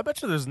I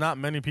bet you there's not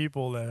many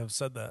people that have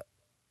said that.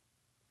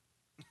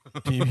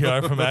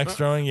 PBR from Max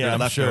throwing, yeah, They're I'm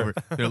left sure. over.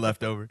 They're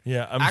left over.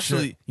 Yeah, I'm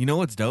Actually, sure. you know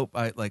what's dope?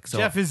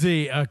 Jeff is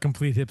a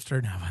complete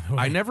hipster now, by the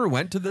way. I never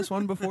went to this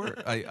one before.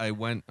 I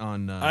went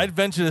on. I'd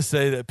venture to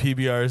say that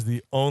PBR is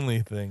the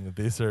only thing that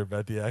they serve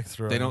at the X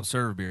throwing. They don't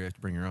serve beer; you have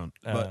to bring your own.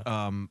 But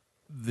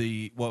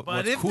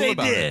what's if cool they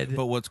about did- it?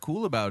 But what's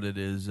cool about it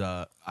is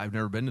I've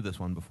never been to this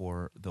one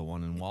before. The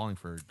one in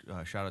Wallingford.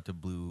 Shout out to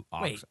Blue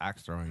Ox Wait.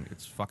 Axe Throwing.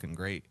 It's fucking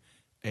great.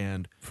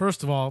 And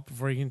First of all,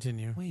 before you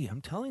continue, wait,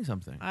 I'm telling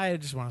something. I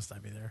just want to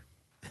stop you there.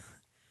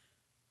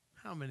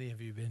 How many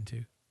have you been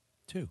to?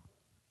 2.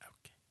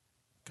 Okay.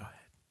 Go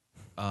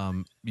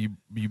ahead.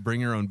 You bring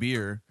your own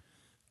beer,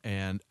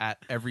 and at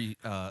every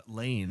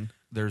lane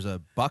there's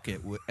a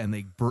bucket, and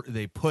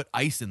they put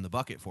ice in the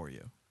bucket for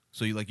you.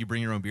 So you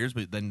bring your own beers,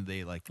 but then they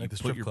you Like the put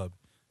strip your, club.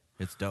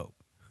 It's dope.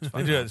 It's They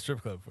fun. do that at the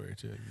strip club for you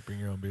too. You bring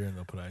your own beer and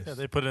they'll put ice. Yeah,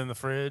 they put it in the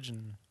fridge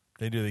and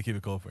They do. They keep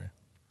it cold for you.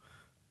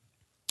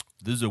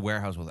 This is a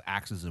warehouse with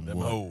axes and wood.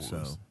 hoes.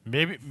 So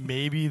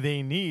maybe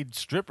they need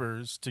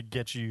strippers to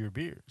get you your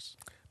beers.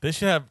 They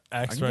should have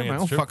I axe can get throwing my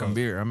at own strip fucking clubs.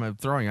 beer. I'm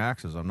throwing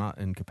axes. I'm not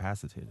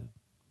incapacitated,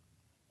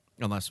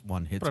 unless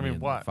one hits But I me mean,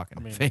 in what? the fucking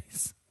I mean-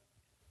 face.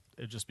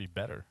 It'd just be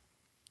better.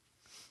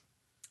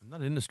 I'm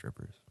not into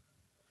strippers.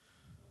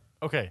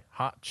 Okay,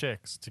 hot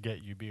chicks to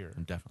get you beer.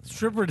 I'm definitely not.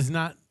 Stripper does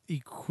not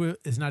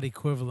is not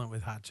equivalent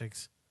with hot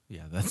chicks.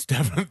 Yeah, that's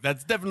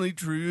definitely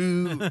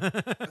true.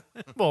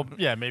 Well,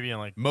 yeah, maybe in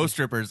like Most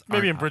strippers,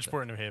 maybe in aren't hot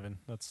Bridgeport, New Haven.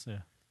 That's yeah.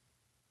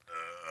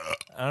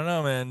 I don't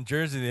know, man.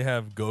 Jersey, they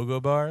have go-go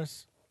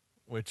bars,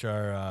 which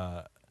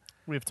are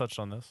We've touched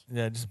on this.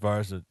 yeah, just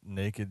bars with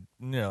naked,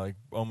 like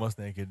almost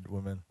naked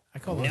women. I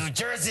call those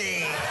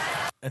Jersey.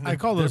 And I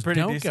call they're those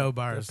pretty don't decent. go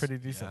bars. They're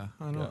pretty decent.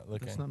 Yeah, I don't.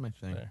 looking. That's not my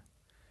thing. There.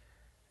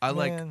 I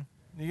like. Man,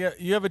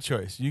 you have a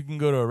choice. You can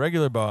go to a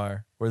regular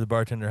bar where the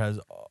bartender has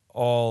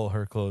all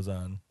her clothes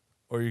on,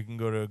 or you can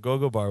go to a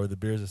go-go bar where the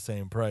beer's the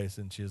same price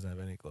and she doesn't have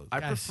any clothes. I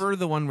on. Guys. prefer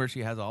the one where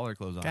she has all her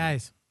clothes on.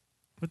 guys.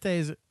 What day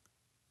is it?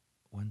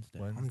 Wednesday.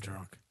 I'm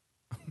drunk.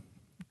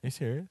 You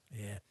serious?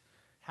 Yeah.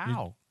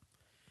 How?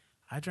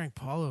 I drank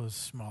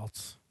Paulo's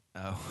Shmaltz,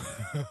 Oh.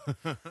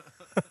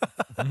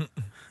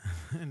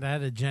 and I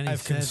had a Jenny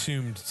I've said.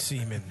 consumed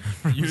semen.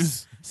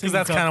 Because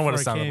that's kind of what it before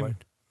I sounded came.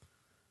 like.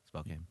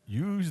 Spell game.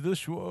 Use the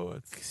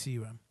Schwartz. See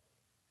you.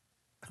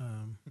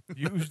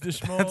 Use the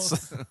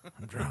Schmaltz.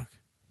 I'm drunk.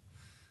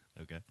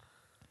 Okay.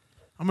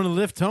 I'm gonna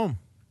lift home.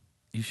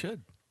 You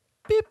should.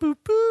 Beep boop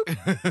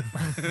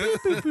boop.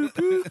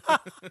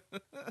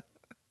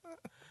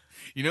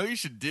 You know what you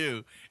should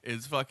do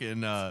is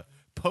fucking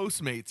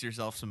Postmates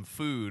yourself some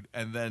food,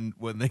 and then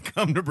when they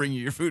come to bring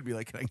you your food, be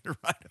like, "Can I get a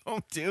ride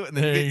home too?" And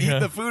then There you you eat go.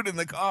 the food in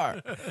the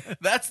car.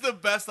 That's the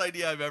best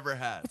idea I've ever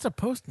had. What's a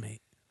Postmate?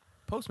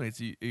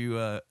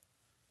 Postmates,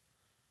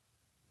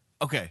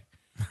 okay.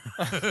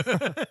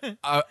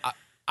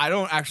 I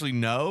don't actually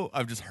know.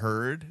 I've just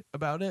heard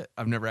about it.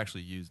 I've never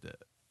actually used it.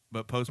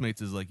 But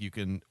Postmates is like you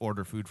can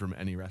order food from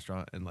any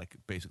restaurant, and like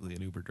basically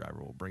an Uber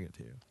driver will bring it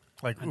to you.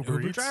 Like An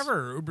Uber Eats?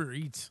 driver or Uber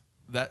Eats?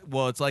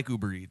 It's like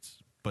Uber Eats,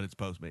 but it's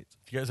Postmates.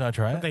 You guys want to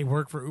try But it? they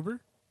work for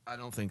Uber? I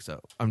don't think so.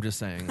 I'm just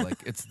saying, like,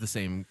 it's the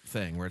same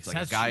thing where it's like a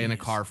That's guy in a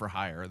genius. car for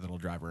hire that'll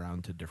drive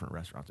around to different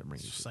restaurants and bring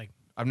It's you just food. like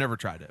I've never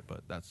tried it,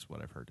 but that's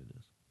what I've heard it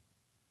is.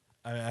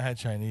 I had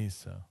Chinese,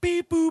 so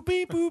Beep boop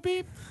beep boop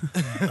beep.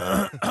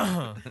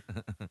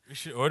 we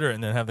should order it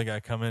and then have the guy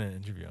come in and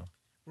interview him.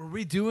 were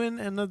we doing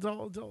an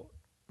adult?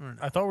 Or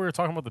I thought we were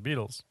talking about the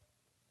Beatles.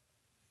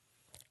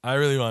 I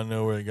really want to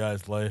know where the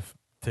guy's life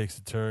takes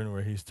a turn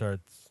where he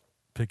starts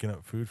picking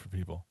up food for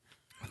people.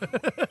 Do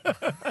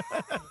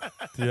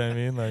you know what I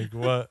mean? Like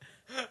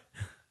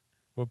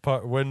what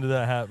part? When did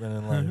that happen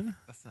in life?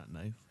 That's not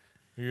nice.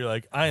 Where you're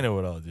like, I know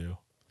what I'll do.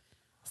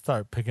 I'll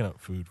start picking up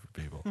food for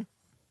people.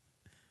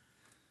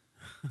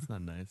 That's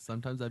not nice.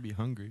 Sometimes I'd be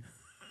hungry.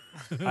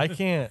 I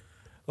can't.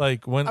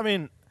 Like when I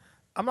mean,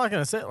 I'm not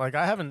gonna say like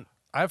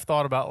I've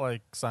thought about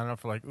like signing up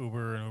for like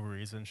Uber and Uber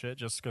Eats and shit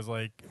just because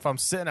like if I'm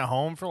sitting at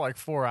home for like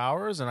 4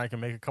 hours and I can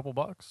make a couple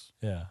bucks.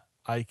 Yeah,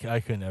 I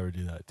could never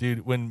do that,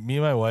 dude. When me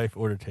and my wife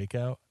order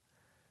takeout,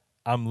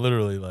 I'm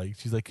literally like,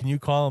 she's like, "Can you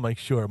call?" I'm like,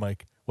 "Sure." I'm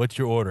like, "What's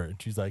your order?"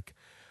 And she's like,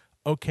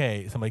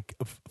 "Okay." So I'm like,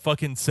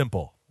 "Fucking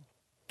simple.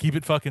 Keep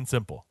it fucking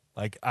simple.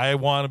 Like I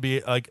want to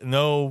be like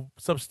no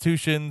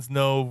substitutions,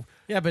 no."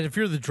 yeah, but if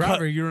you're the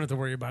driver, you don't have to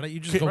worry about it. You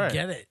just go Right.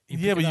 get it.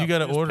 Yeah, but you got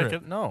to Just order pick it.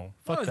 it. No,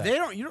 Fuck No, that. they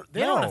don't.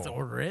 They don't have to No.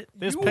 order it.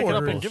 they just You pick it up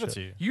order and give it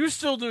to you. You're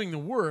still doing the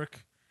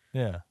work.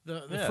 Yeah.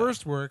 The Yeah.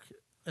 first work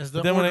as the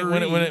But then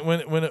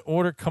orderee. when an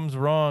order comes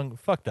wrong,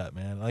 fuck that,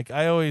 man. Like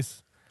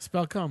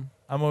Spell come.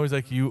 I'm always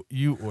like, you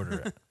order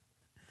it.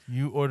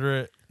 You order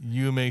it.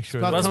 You make sure.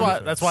 Spell that comes-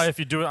 it's That's why if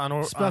you do it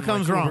on Spell like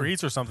comes Uber wrong.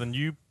 Eats or something,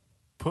 you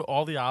put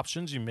all the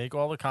options, you make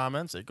all the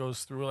comments, it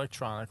goes through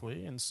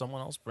electronically, and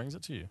someone else brings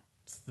it to you.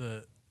 It's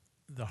the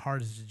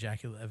hardest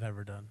ejaculate I've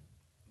ever done.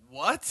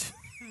 What?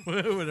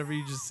 Whatever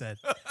you just said.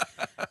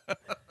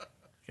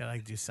 Gotta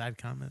like do side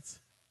comments.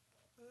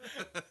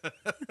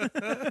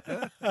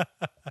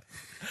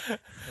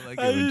 I like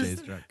it when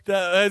Jay's drunk.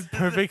 That's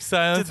perfect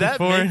silence Did that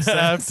before make and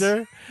sense?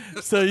 after.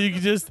 So you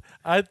can just,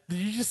 did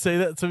you just say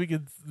that so we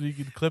could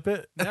clip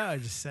it? No, I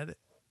just said it.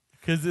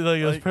 Because it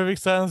was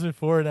perfect silence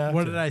before and after.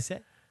 What did I say?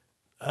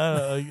 I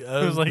don't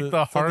know. It was like the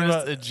something hardest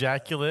about-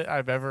 ejaculate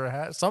I've ever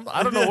had.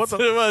 I don't know what That's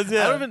what it was.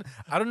 Yeah.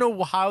 I don't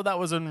know how that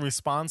was in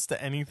response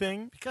to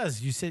anything.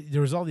 Because you said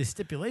there was all these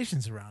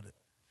stipulations around it.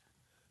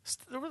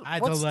 I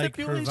had What to like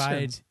stipulations?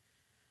 provide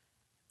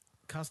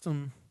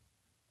custom.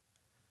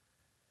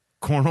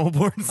 Cornhole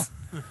boards.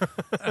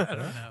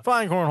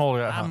 Fine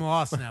cornhole. I'm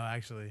lost now.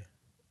 Actually,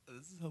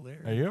 This is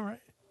hilarious. Are you all right?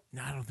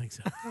 no, I don't think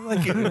so. I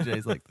like it when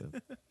Jay's like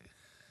this.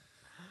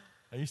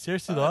 Are you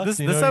seriously lost? This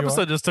Do you know this where you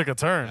episode just took a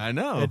turn. I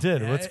know. are? It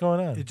did. Yeah, What's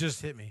going on? It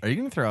just hit me. Are you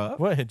gonna throw up?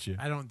 What hit you?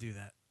 I don't do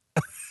that.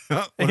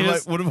 What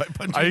Yes. if I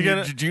punch Are you you in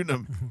your gonna-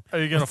 jejunum? Are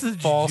you gonna What's the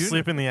fall jejunum?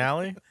 asleep in the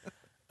alley?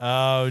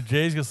 Oh,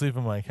 Jay's gonna sleep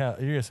on my couch.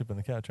 You're gonna sleep on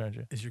the couch, aren't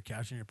you? Is your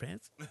couch in your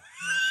pants?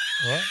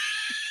 What?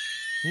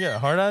 You got a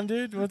hard on,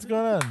 dude? What's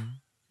going on?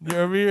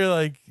 You're over here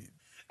like.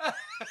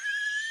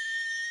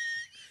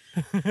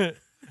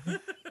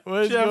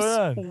 What is Jeff's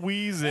going on?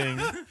 wheezing.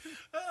 Oh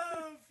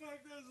fuck,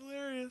 that's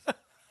hilarious.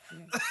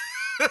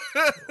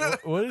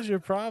 What is your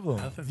problem?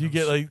 Nothing. Do you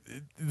get like,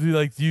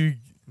 do you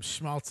I'm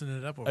schmaltzing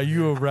it up. Over are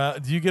you here.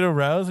 aroused? Do you get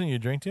aroused when you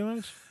drink too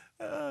much?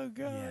 Oh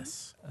god.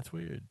 Yes. That's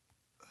weird.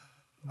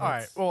 All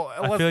right. Well, I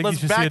feel like you let's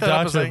should see a back that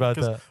up a doctor second. about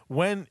 'Cause that.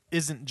 when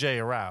isn't Jay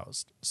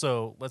aroused?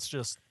 So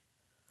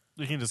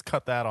we can just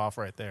cut that off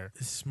right there.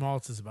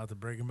 Shmaltz is about to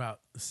bring about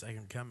the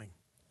second coming.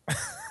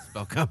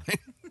 Spell coming.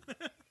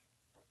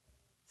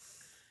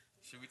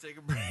 Should we take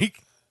a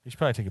break? You should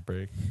probably take a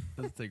break.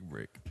 Let's take a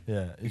break. Yeah.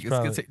 You Let's should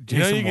probably, take you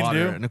know what some you can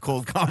water do? and a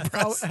cold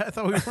compress. I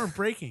thought we weren't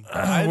breaking.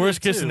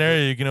 Worst did case too,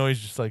 scenario, you can always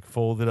just like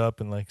fold it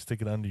up and like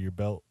stick it under your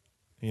belt.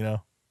 You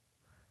know,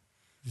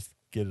 just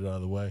get it out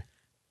of the way.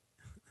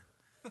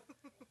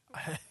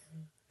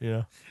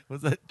 Yeah.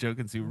 What's that joke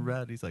in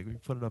Superbad? He's like, we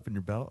put it up in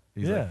your belt.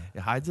 He's like, Yeah. it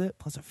hides it.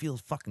 Plus, it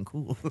feels fucking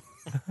cool.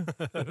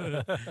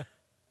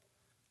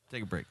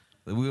 Take a break.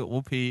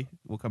 We'll pee.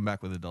 We'll come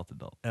back with adult.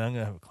 And I'm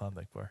gonna have a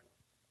Klondike bar.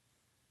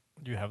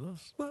 Do you have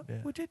those? What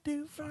Yeah. would you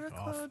do for a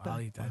Off. Klondike? I'll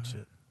eat that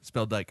shit.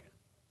 Spell dyke.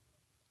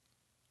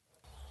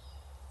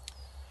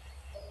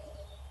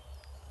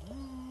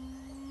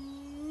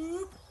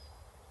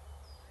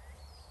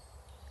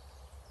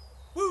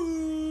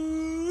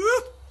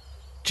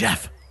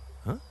 Jeff.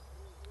 Huh?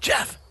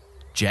 Jeff.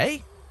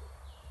 Jay?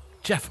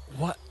 Jeff,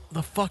 what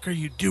the fuck are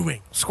you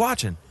doing?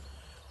 Squatching.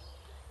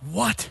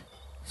 What?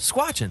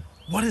 Squatching.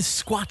 What is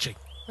squatching?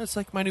 That's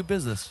like my new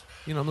business.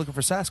 You know, I'm looking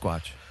for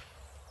Sasquatch.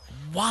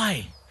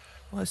 Why?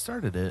 Well, I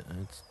started it.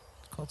 And it's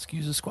called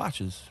Skews and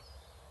Squatches.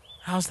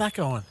 How's that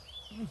going?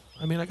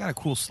 I mean, I got a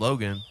cool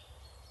slogan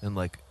and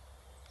like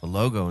a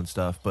logo and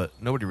stuff, but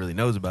nobody really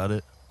knows about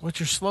it. What's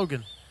your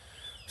slogan?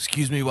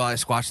 Excuse me while I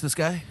squatch this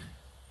guy.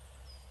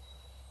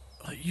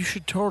 You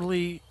should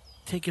totally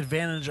take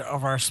advantage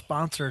of our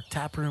sponsor,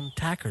 Taproom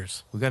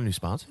Tackers. We got a new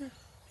sponsor?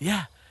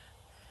 Yeah.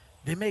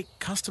 They make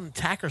custom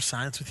tacker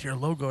signs with your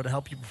logo to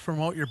help you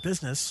promote your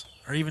business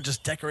or even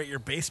just decorate your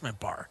basement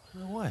bar.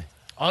 No way.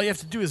 All you have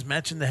to do is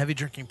mention the Heavy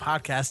Drinking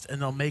Podcast,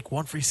 and they'll make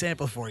one free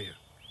sample for you.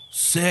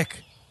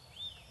 Sick.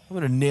 I'm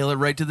going to nail it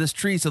right to this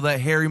tree so that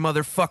hairy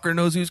motherfucker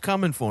knows who's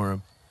coming for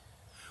him.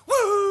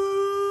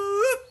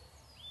 Woo!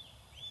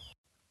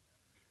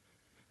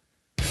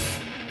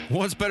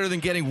 What's better than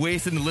getting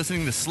wasted and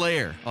listening to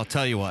Slayer? I'll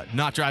tell you what,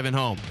 not driving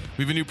home.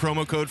 We have a new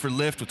promo code for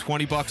Lyft with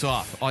 $20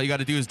 off. All you got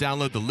to do is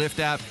download the Lyft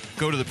app,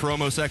 go to the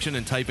promo section,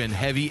 and type in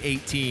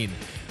Heavy18.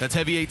 That's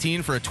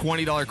Heavy18 for a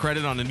 $20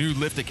 credit on a new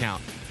Lyft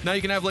account. Now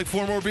you can have like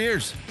 4 more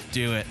beers.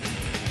 Do it.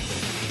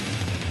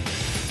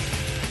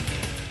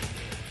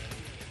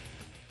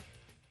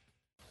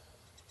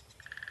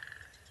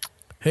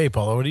 Hey,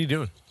 Paula, what are you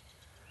doing?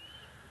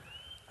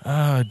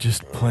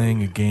 Just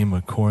playing a game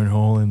of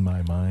cornhole in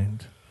my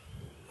mind.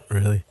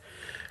 Really?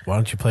 Why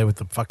don't you play with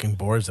the fucking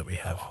boards that we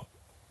have?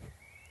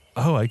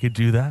 Oh, I could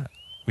do that.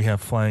 We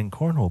have flying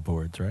cornhole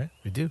boards, right?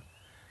 We do.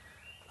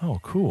 Oh,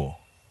 cool.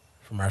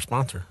 From our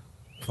sponsor,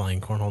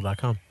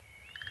 flyingcornhole.com.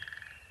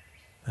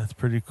 That's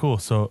pretty cool.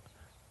 So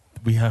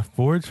we have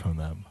boards from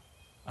them.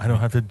 I don't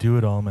have to do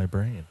it all in my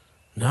brain.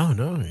 No,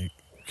 you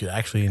could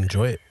actually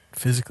enjoy it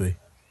physically.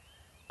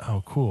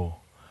 Oh,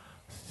 cool.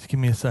 Just give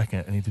me a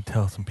second. I need to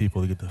tell some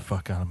people to get the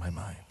fuck out of my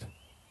mind.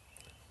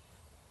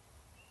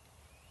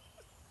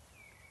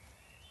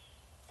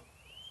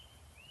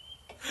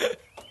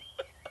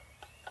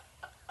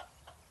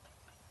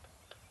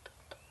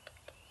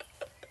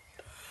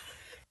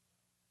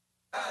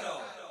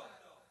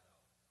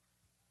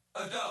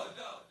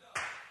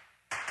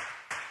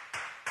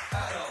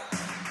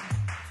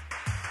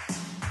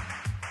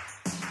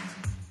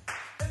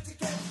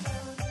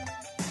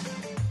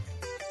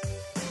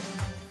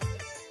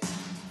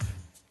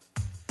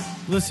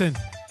 Listen,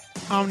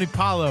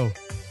 Omnipollo,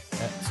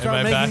 Am start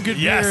I making back? good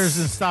Yes! beers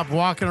and stop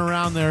walking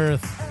around the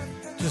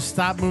earth. Just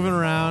stop moving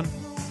around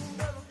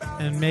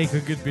and make a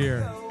good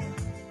beer.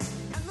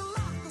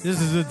 This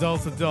is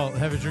Adult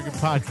Heavy Drinking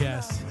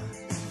Podcast.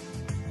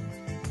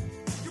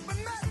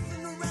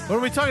 What are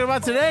we talking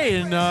about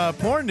today in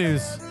porn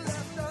news?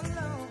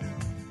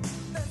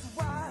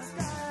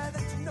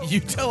 You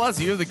tell us.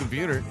 You have the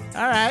computer.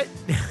 All right.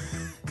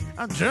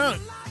 I'm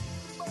drunk.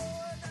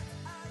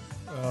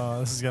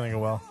 This is gonna go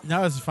well.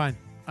 No, this is fine.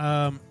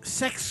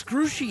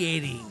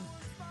 Sexcruciating.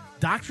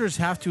 Doctors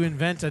have to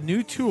invent a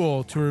new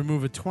tool to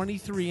remove a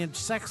 23-inch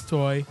sex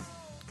toy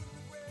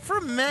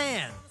from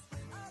man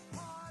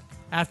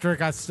after it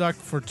got stuck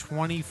for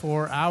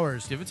 24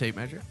 hours. Do you have a tape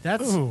measure?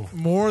 That's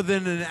more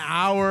than an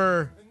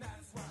hour.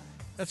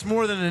 That's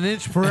more than an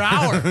inch per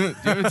hour. Do you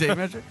have a tape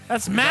measure?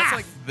 That's math. That's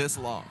like this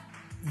long.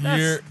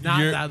 That's not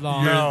that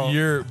long.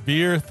 Your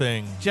beer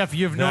thing. Jeff,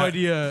 you have no That-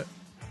 idea.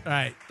 All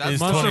right.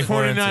 That's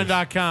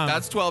Monster49.com.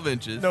 That's 12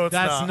 inches. No, it's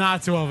That's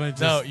not 12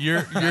 inches. No,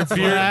 your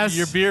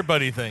Glass. beer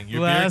buddy thing. Your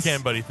Glass. beer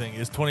can buddy thing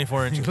is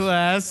 24 inches.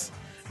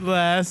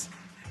 Glass.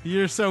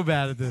 You're so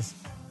bad at this.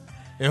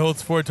 It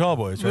holds 4 tall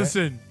boys, right?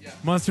 Listen, Yeah.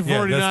 Monster Yeah,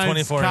 that's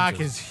 49's 24 cock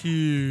inches. is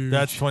huge.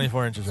 That's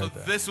 24 inches So right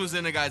there. this was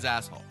in a guy's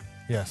asshole.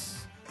 Yes.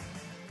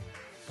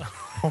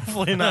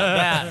 Hopefully not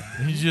that.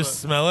 You just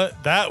smell it?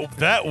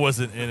 That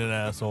wasn't in an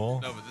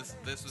asshole. No, but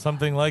this was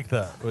Something like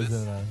that was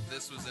in a...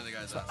 this was in a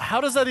guy's asshole.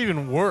 How does that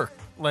even work?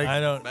 Like, I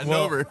don't... Bend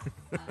well, over.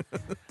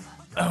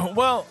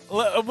 Well,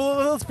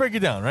 let's break it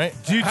down, right?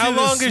 Due How to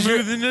long the is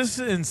your smoothness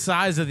and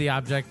size of the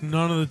object,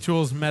 none of the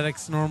tools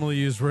medics normally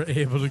use were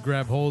able to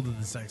grab hold of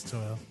the sex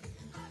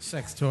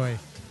toy.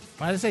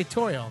 Why did I say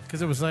toil?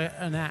 Because it was like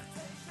an act.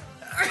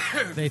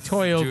 They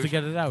toiled to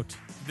get it out.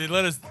 They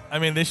let us. I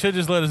mean, they should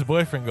just let his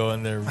boyfriend go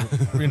in there,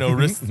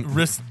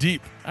 wrist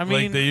deep. I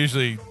mean, like they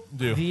usually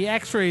do. The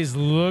X-rays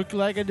look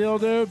like a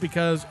dildo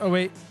because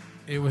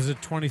it was a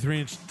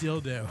 23-inch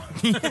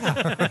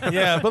dildo.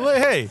 Yeah, but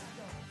hey,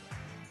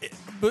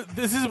 but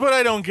this is what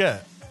I don't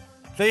get.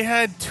 They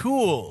had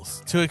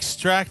tools to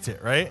extract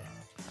it, right?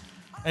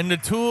 And the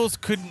tools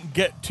couldn't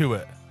get to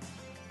it.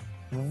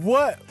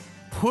 What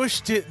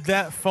pushed it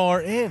that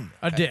far in?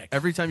 A dick.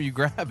 Every time you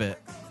grab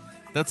it,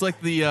 that's like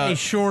the a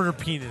shorter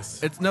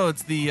penis. It's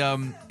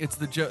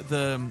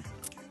the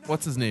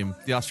what's his name?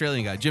 The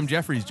Australian guy, Jim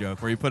Jeffries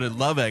joke, where he put a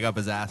love egg up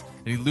his ass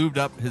and he lubed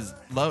up his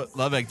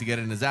love egg to get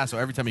it in his ass. So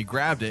every time he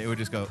grabbed it, it would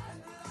just go.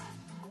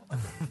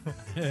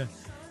 Yeah.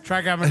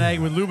 Try grabbing an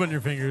egg with lube on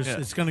your fingers. Yeah.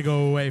 It's going to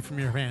go away from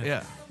your hand.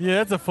 Yeah. Yeah,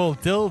 that's a full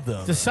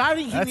dildo.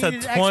 Deciding he That's a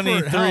needed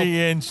expert help,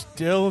 23-inch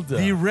dildo.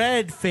 the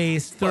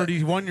red-faced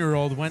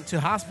 31-year-old went to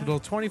hospital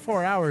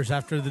 24 hours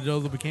after the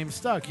dildo became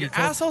stuck. Your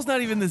asshole's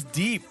not even this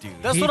deep, dude.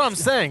 That's what I'm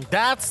saying.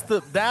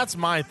 That's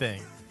my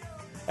thing.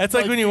 That's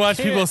like when you watch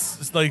people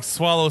can't-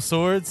 swallow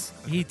swords.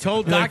 He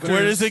told Like, doctors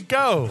where does it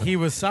go? he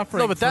was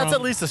suffering No, but that's from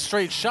at least a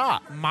straight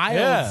shot. mild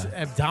Yeah.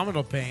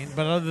 abdominal pain,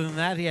 but other than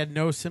that, he had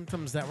no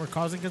symptoms that were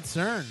causing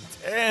concern.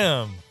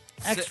 Damn.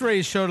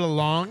 X-rays showed a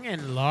long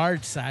and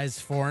large-sized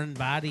foreign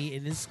body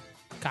in his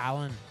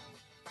colon.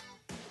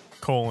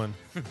 Colon.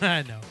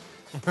 I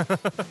know.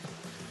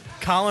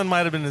 Colin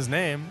might have been his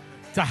name.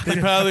 He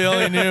probably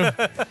only knew.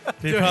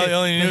 He probably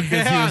only knew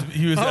because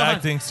he was Hold on.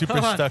 acting super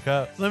Hold on. stuck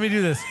up. Let me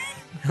do this.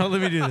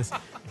 Let me do this. I'm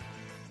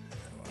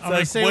going to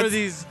like, say where what's-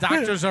 these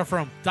doctors are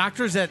from.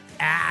 Doctors at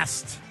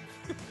AST,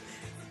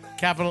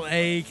 capital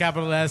A,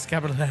 capital S,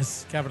 capital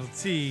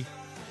T,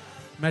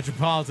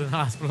 Metropolitan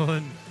Hospital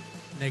in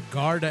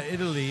Negarda,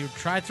 Italy,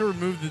 tried to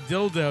remove the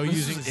dildo This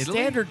using is Italy?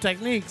 standard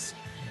techniques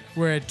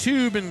where a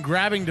tube and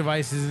grabbing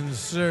device is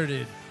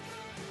inserted.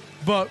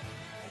 But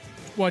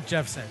what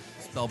Jeff said.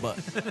 Spell butt.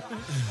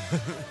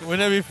 Wouldn't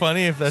that be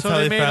funny if that's So how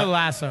they they made a found?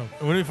 lasso.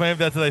 Wouldn't it be funny if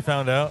that's how they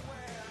found out?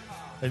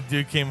 A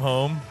dude came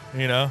home,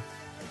 and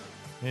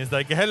he's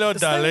like, "Hello, thing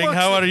darling, works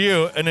how in- are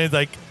you?" And he's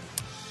like,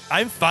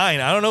 "I'm fine.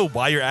 I don't know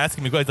why you're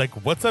asking me." He's like,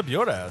 "What's up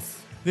your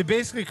ass?" They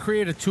basically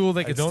create a tool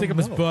they could don't stick up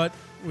his know. butt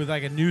with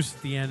like a noose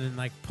at the end and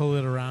like pull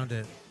it around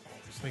it.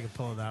 So they could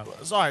pull it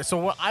out. So, all right, so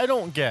what I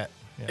don't get,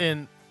 Yeah.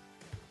 and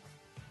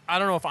I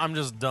don't know if I'm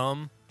just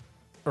dumb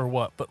or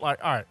what, but like,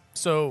 all right,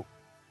 so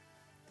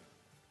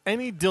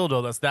any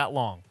dildo that's that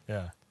long,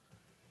 Yeah.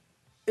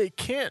 it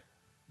can't.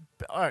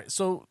 All right,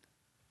 so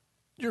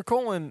your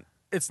colon,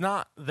 it's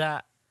not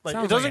that like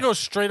Sounds it doesn't like go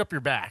straight up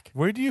your back,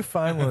 Where do you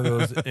find one of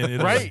those in Italy?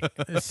 right?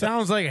 It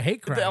sounds like a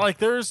hate crime. Like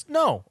there's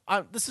no.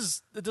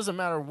 It doesn't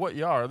matter what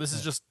you are. This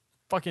is just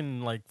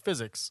fucking like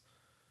physics.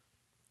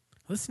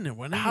 Listen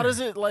to it. How does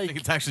it I like think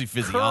it's actually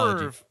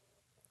physiology. curve?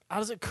 How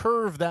does it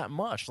curve that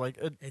much? Like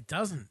It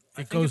doesn't. It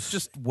think goes it's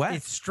just wet.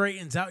 It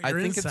straightens out I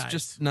your think insides. it's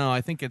just no.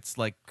 I think it's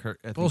like I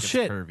think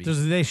bullshit. It's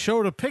curvy. They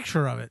showed a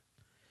picture of it.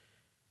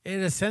 It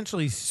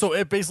essentially. so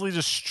it basically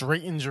just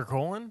straightens your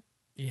colon.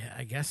 Yeah,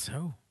 I guess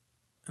so.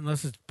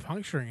 Unless it's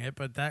puncturing it,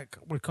 but that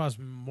would cause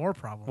more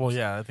problems. Well,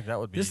 yeah, I think that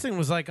would be. This thing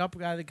was like up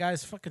the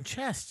guy's fucking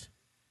chest.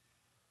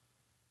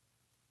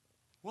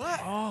 What?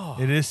 Oh,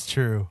 It is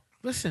true.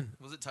 listen.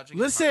 Was it touching?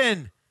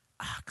 Listen.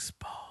 Ox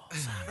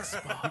balls, ox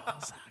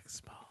balls,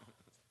 ox balls.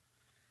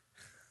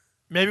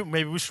 maybe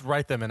we should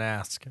write them and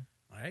ask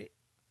Right?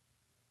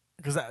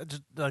 because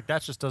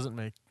that just doesn't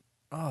make.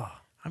 Oh,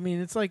 I mean,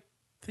 it's like,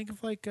 think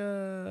of like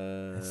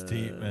That's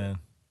deep, man.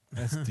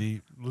 That's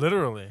deep.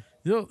 literally.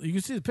 You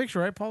can see the picture,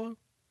 right, Paulo?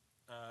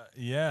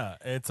 Yeah,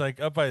 it's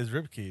like up by his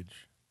rib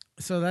cage.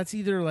 So that's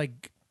either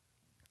like,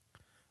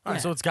 All right,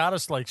 Yeah. so it's got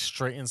us like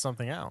straighten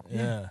something out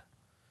Yeah.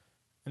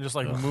 and just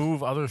like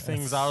move other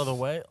things out of the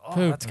way. Oh,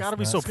 Poop. that's got to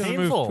be so it's gonna move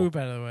painful. poop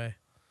out of the way.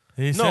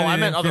 He No, said he I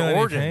meant didn't feel other any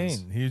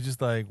organs. pain. He was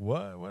just like,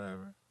 what?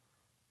 Whatever.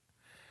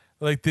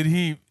 Like, did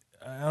he?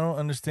 I don't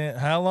understand.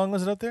 How long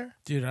was it up there?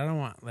 Dude, I don't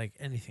want like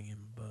anything in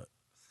my butt.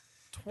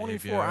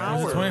 24 Was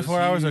hours. it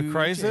 24 hours of huge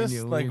crisis?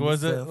 and Like, you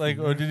was learn it like,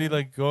 or did he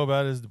like go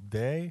about his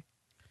day?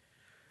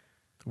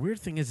 The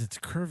weird thing is, it's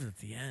curved at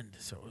the end,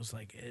 so it was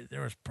like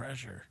there was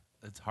pressure.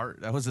 It's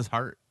heart. That was his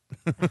heart.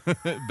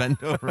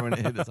 Bent over when it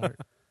hit his heart.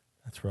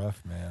 That's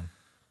rough, man.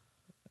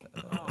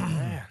 Oh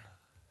man.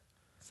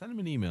 Send him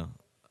an email.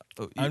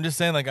 Oh, I'm just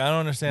saying, like, I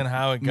don't understand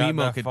how it got Mimo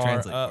that could far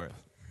translate up for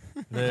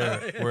us.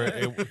 there, where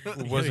it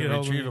wasn't get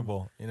hold of him.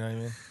 retrievable. You know what I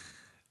mean?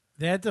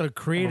 They had to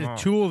create a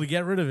tool to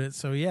get rid of it.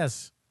 So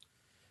yes,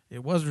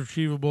 it was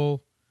retrievable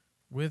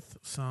with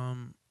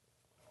some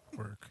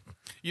work.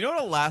 You know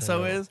what a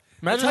lasso is?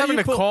 Imagine That's how having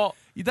you to pull- call.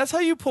 That's how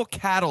you pull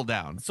cattle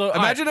down. So, all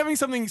imagine having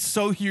something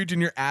so huge in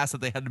your ass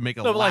that they had to make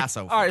a No, but like,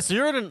 lasso. all right, so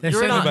you're in a They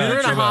you're in send a a you're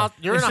in a miniature- ho-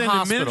 you're in They a send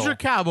hospital. miniature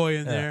cowboy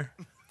in there.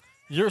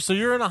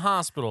 You're in a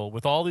hospital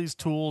with all these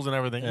tools and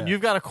everything, and Yeah.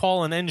 you've got to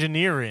call an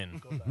engineer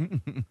in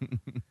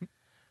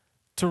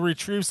to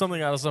retrieve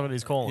something out of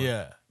somebody's colon.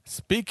 Yeah.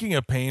 Speaking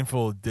of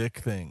painful dick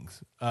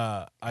things,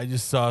 I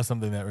just saw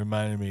something that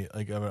reminded me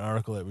like of an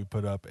article that we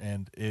put up,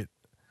 and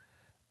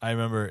I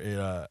remember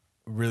it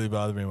really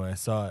bothered me when I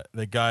saw it.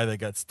 The guy that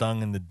got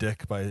stung in the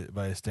dick by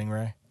a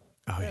stingray.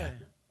 Oh yeah.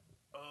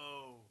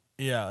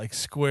 Yeah, like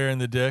square in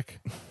the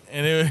dick,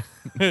 and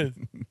it.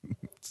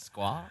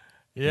 Squaw.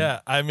 Yeah,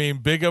 I mean,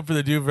 big up for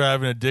the dude for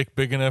having a dick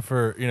big enough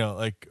for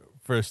like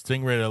for a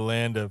stingray to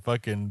land a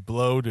fucking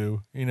blow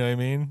to. You know what I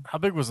mean? How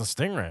big was the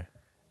stingray?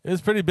 It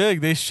was pretty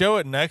big. They show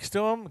it next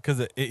to him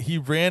because he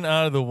ran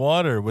out of the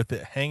water with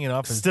it hanging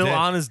off his Still dick.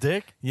 on his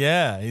dick?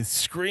 Yeah, he's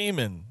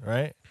screaming,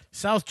 right?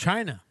 South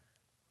China.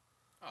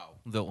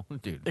 Oh,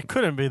 dude. It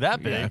couldn't be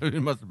that Yeah, big. it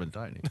must have been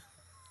tiny.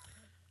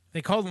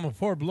 They called him a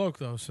poor bloke,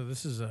 though, so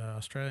this is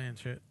Australian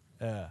shit.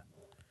 Yeah.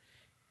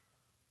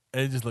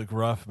 It just looked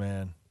rough,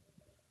 man.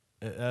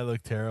 That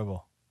looked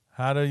terrible.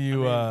 How do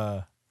you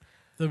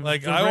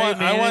Like, I ray want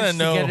to managed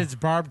know- get its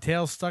barbed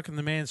tail stuck in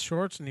the man's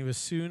shorts, and he was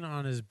soon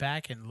on his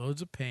back in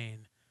loads of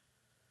pain.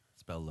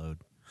 Spell load.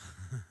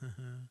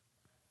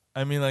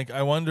 I mean, like,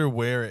 I wonder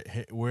where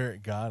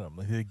it got him.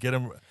 Like, did it get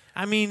him?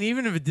 I mean,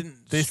 even if it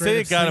didn't, They straight say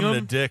up it got sting him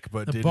in the dick,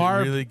 but the did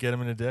barb- it really get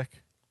him in the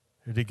dick?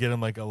 Or did it get him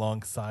like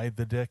alongside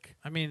the dick,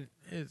 I mean,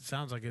 it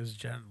sounds like it was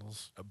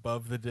genitals.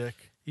 above the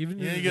dick? Even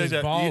You if get his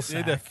that, ball you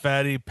sack. that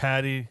fatty,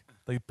 patty,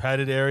 like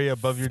padded area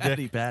above your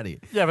Fatty dick. patty.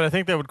 Yeah, but I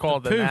think they would call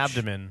it The an pooch.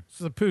 abdomen. This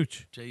is a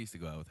pooch. Jay used to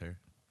go out with her.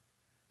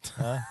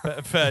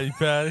 Huh? Fatty,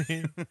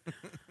 patty.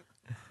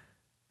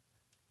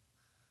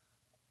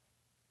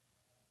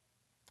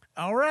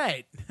 All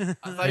right. I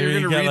thought Maybe you were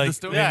he gonna got read like, the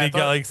story. maybe I he got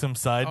thought- like some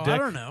side Oh, dick. I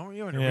don't know.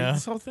 You want to Yeah. read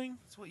this whole thing?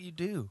 That's what you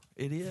do,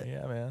 idiot.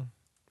 Yeah, man.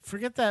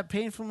 Forget that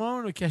painful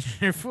moment of catching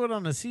your foot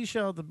on a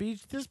seashell at the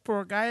beach. This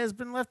poor guy has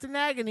been left in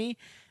agony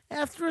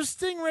after a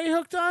stingray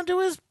hooked onto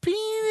his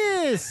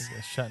penis. He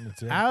got shot in the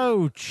dick.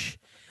 Ouch.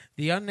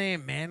 The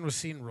unnamed man was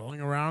seen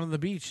rolling around on the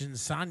beach in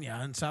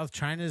Sanya in South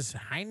China's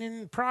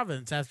Hainan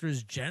province after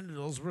his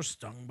genitals were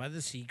stung by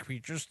the sea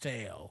creature's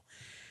tail.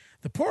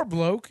 The poor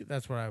bloke,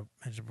 that's what I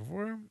mentioned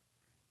before,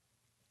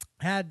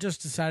 had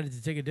just decided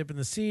to take a dip in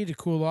the sea to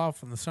cool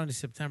off on the sunny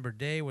September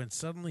day when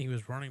suddenly he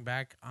was running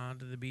back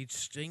onto the beach,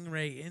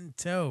 stingray in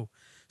tow.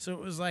 So it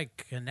was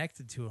like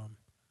connected to him.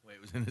 Wait,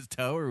 was it in his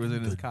toe or was it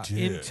in his The cock? dick.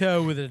 In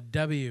tow with a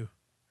W.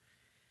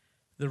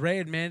 The ray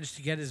had managed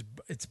to get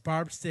its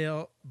barbed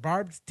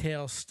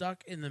tail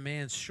stuck in the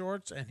man's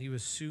shorts, and he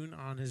was soon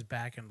on his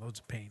back in loads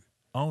of pain.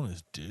 On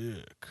his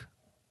dick.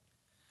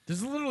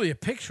 There's literally a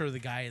picture of the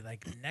guy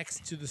like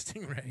next to the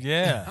stingray.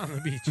 Yeah. On the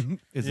beach.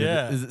 Is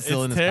Yeah. it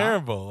still it's in his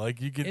terrible. Like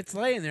you could. It's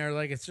laying there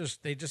like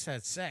they just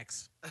had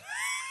sex.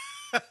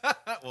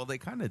 cock? Well, they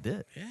kind of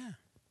did. Yeah.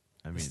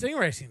 I The mean,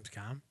 stingray seems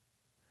calm.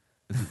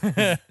 is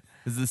the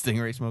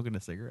stingray smoking a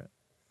cigarette?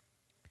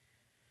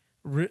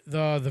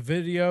 The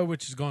video,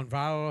 which has gone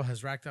viral,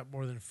 has racked up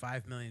more than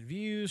 5 million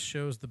views.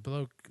 Shows the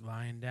bloke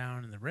lying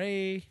down in the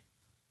ray,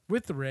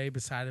 with the ray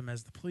beside him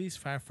as the police,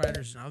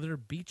 firefighters, and other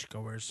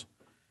beachgoers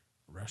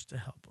rush to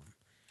help him.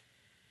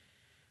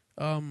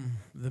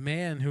 The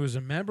man, who was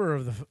a member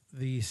of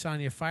the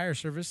Sanya Fire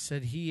Service,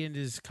 said he and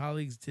his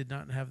colleagues did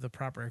not have the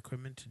proper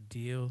equipment to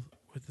deal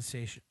with the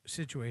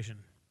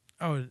situation.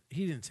 Oh,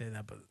 he didn't say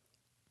that, but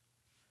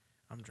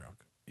I'm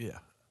drunk. Yeah.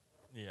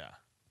 yeah.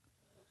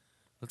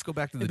 Let's go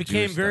back to the It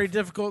became Jewish very stuff.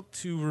 difficult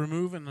to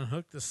remove and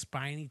unhook the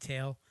spiny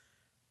tail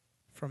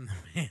from the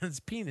man's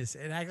penis.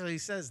 It actually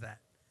says that.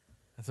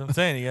 That's what I'm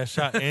saying. He got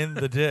shot in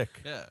the dick.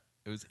 Yeah,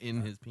 it was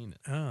in his penis.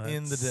 Oh, that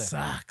In the dick.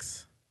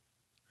 sucks.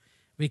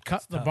 We cut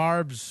It's the tough.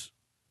 barbs.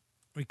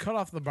 We cut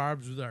off the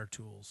barbs with our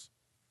tools.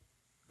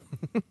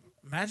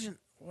 Imagine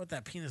what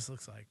that penis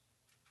looks like.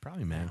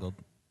 Probably mangled,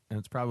 and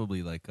it's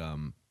probably like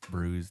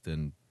bruised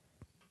and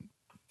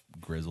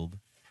grizzled,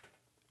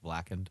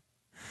 blackened.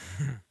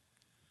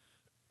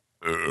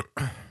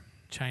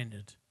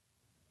 Chined.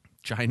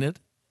 Chined?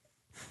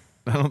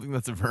 I don't think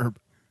that's a verb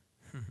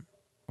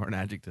or an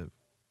adjective.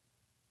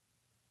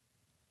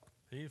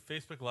 Are you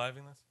Facebook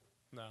living this?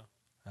 No.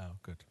 Oh,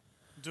 good.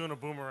 I'm doing a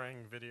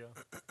boomerang video.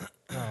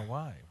 Oh,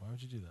 why? Why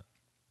would you do that?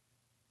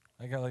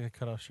 I got like a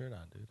cut off shirt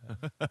on, dude.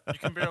 You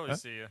can barely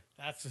see you.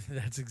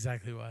 That's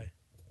exactly why.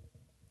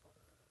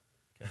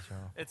 Catch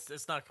y'all.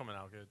 It's not coming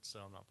out good, so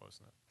I'm not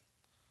posting it.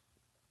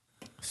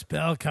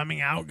 Spell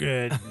coming out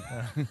good.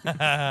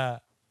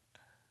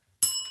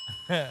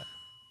 All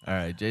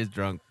right, Jay's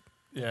drunk.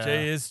 Yeah.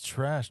 Jay is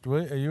trashed.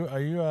 Wait, are you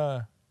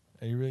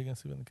really gonna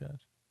sleep on the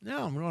couch?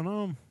 No, I'm going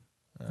home.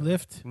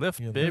 Lift. Lift,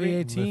 You baby.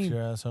 lift 18.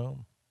 your ass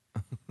home.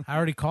 I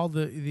already called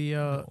the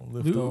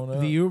Lift on up.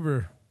 the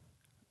Uber.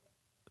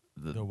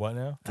 The what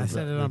now? I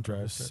said it on drive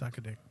purpose. stick? Suck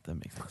a dick. That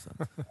makes no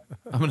sense.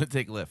 I'm gonna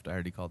take Lyft. I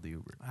already called the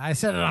Uber. I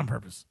said it on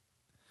purpose.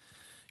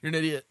 You're an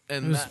idiot. It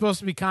And was that supposed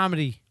to be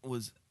comedy.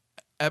 was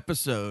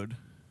episode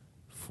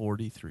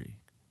 43,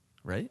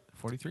 right?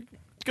 43. It's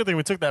a good thing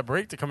we took that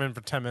break to come in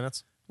for 10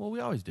 minutes. Well, we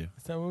always do.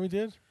 Is that what we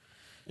did?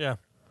 Yeah.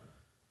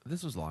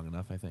 This was long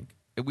enough, I think.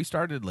 We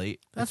started late.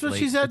 That's It's what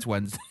she late. said. It's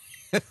Wednesday.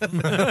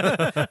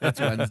 It's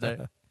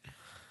Wednesday.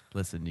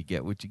 Listen, you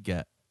get what you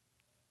get.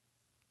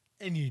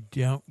 And you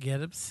don't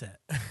get upset.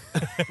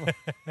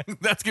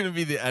 That's gonna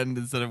be the end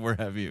instead of we're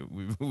heavy.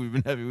 We've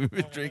been heavy. We've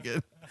been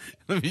drinking.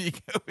 You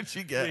get what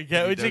you get. You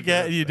get what you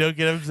get, and you don't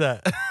get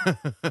upset.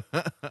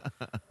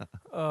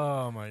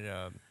 Oh my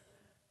god.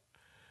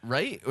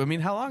 Right? I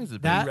mean, how long has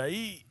it been? That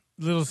Right?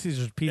 Little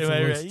Caesars pizza Am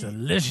I looks right?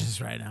 delicious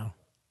right now.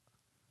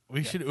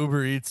 We should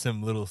Uber eat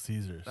some Little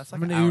Caesars. That's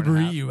I'm like going an to hour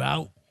and a Uber half. eat you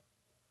out.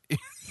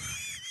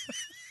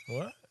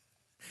 What?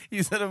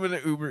 You said I'm gonna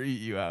Uber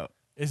eat you out.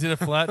 Is it a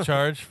flat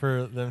charge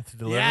for them to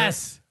deliver?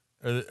 Yes.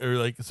 Or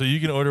like, so you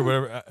can order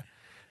whatever.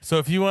 So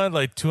if you wanted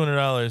like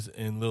 $200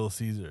 in Little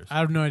Caesars, I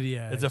have no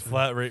idea. it's a actually.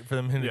 flat rate for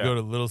them to Yeah. go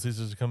to Little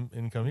Caesars to come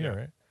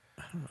here,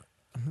 right?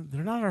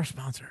 They're not our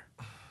sponsor.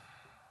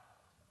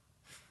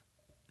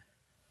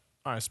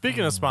 All right.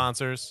 Speaking of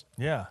sponsors,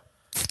 Yeah.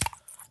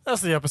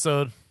 that's the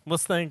episode.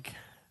 Let's thank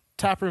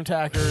Taproom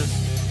Tackers.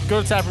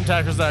 Go to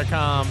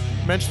taproomtackers.com.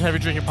 Mention Heavy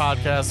Drinking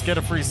Podcast. Get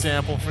a free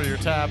sample for your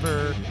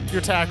tapper,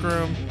 your tack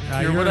room,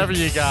 your You're whatever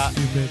you got.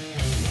 Stupid.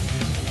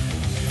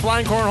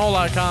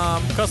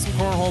 Flyingcornhole.com. Custom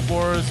cornhole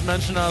boards.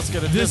 Mention us.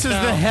 Get a This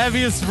discount. is the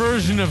heaviest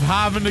version of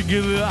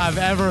Habanagula I've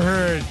ever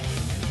heard.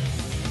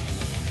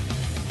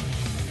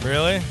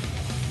 Really?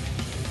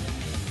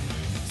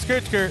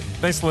 Skirt, skirt.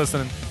 Thanks for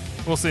listening.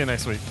 We'll see you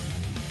next week.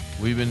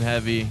 We've been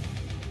heavy,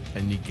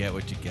 and you get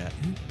what you get.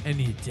 And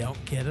you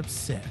don't get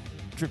upset.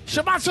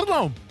 Shabbat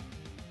Shalom.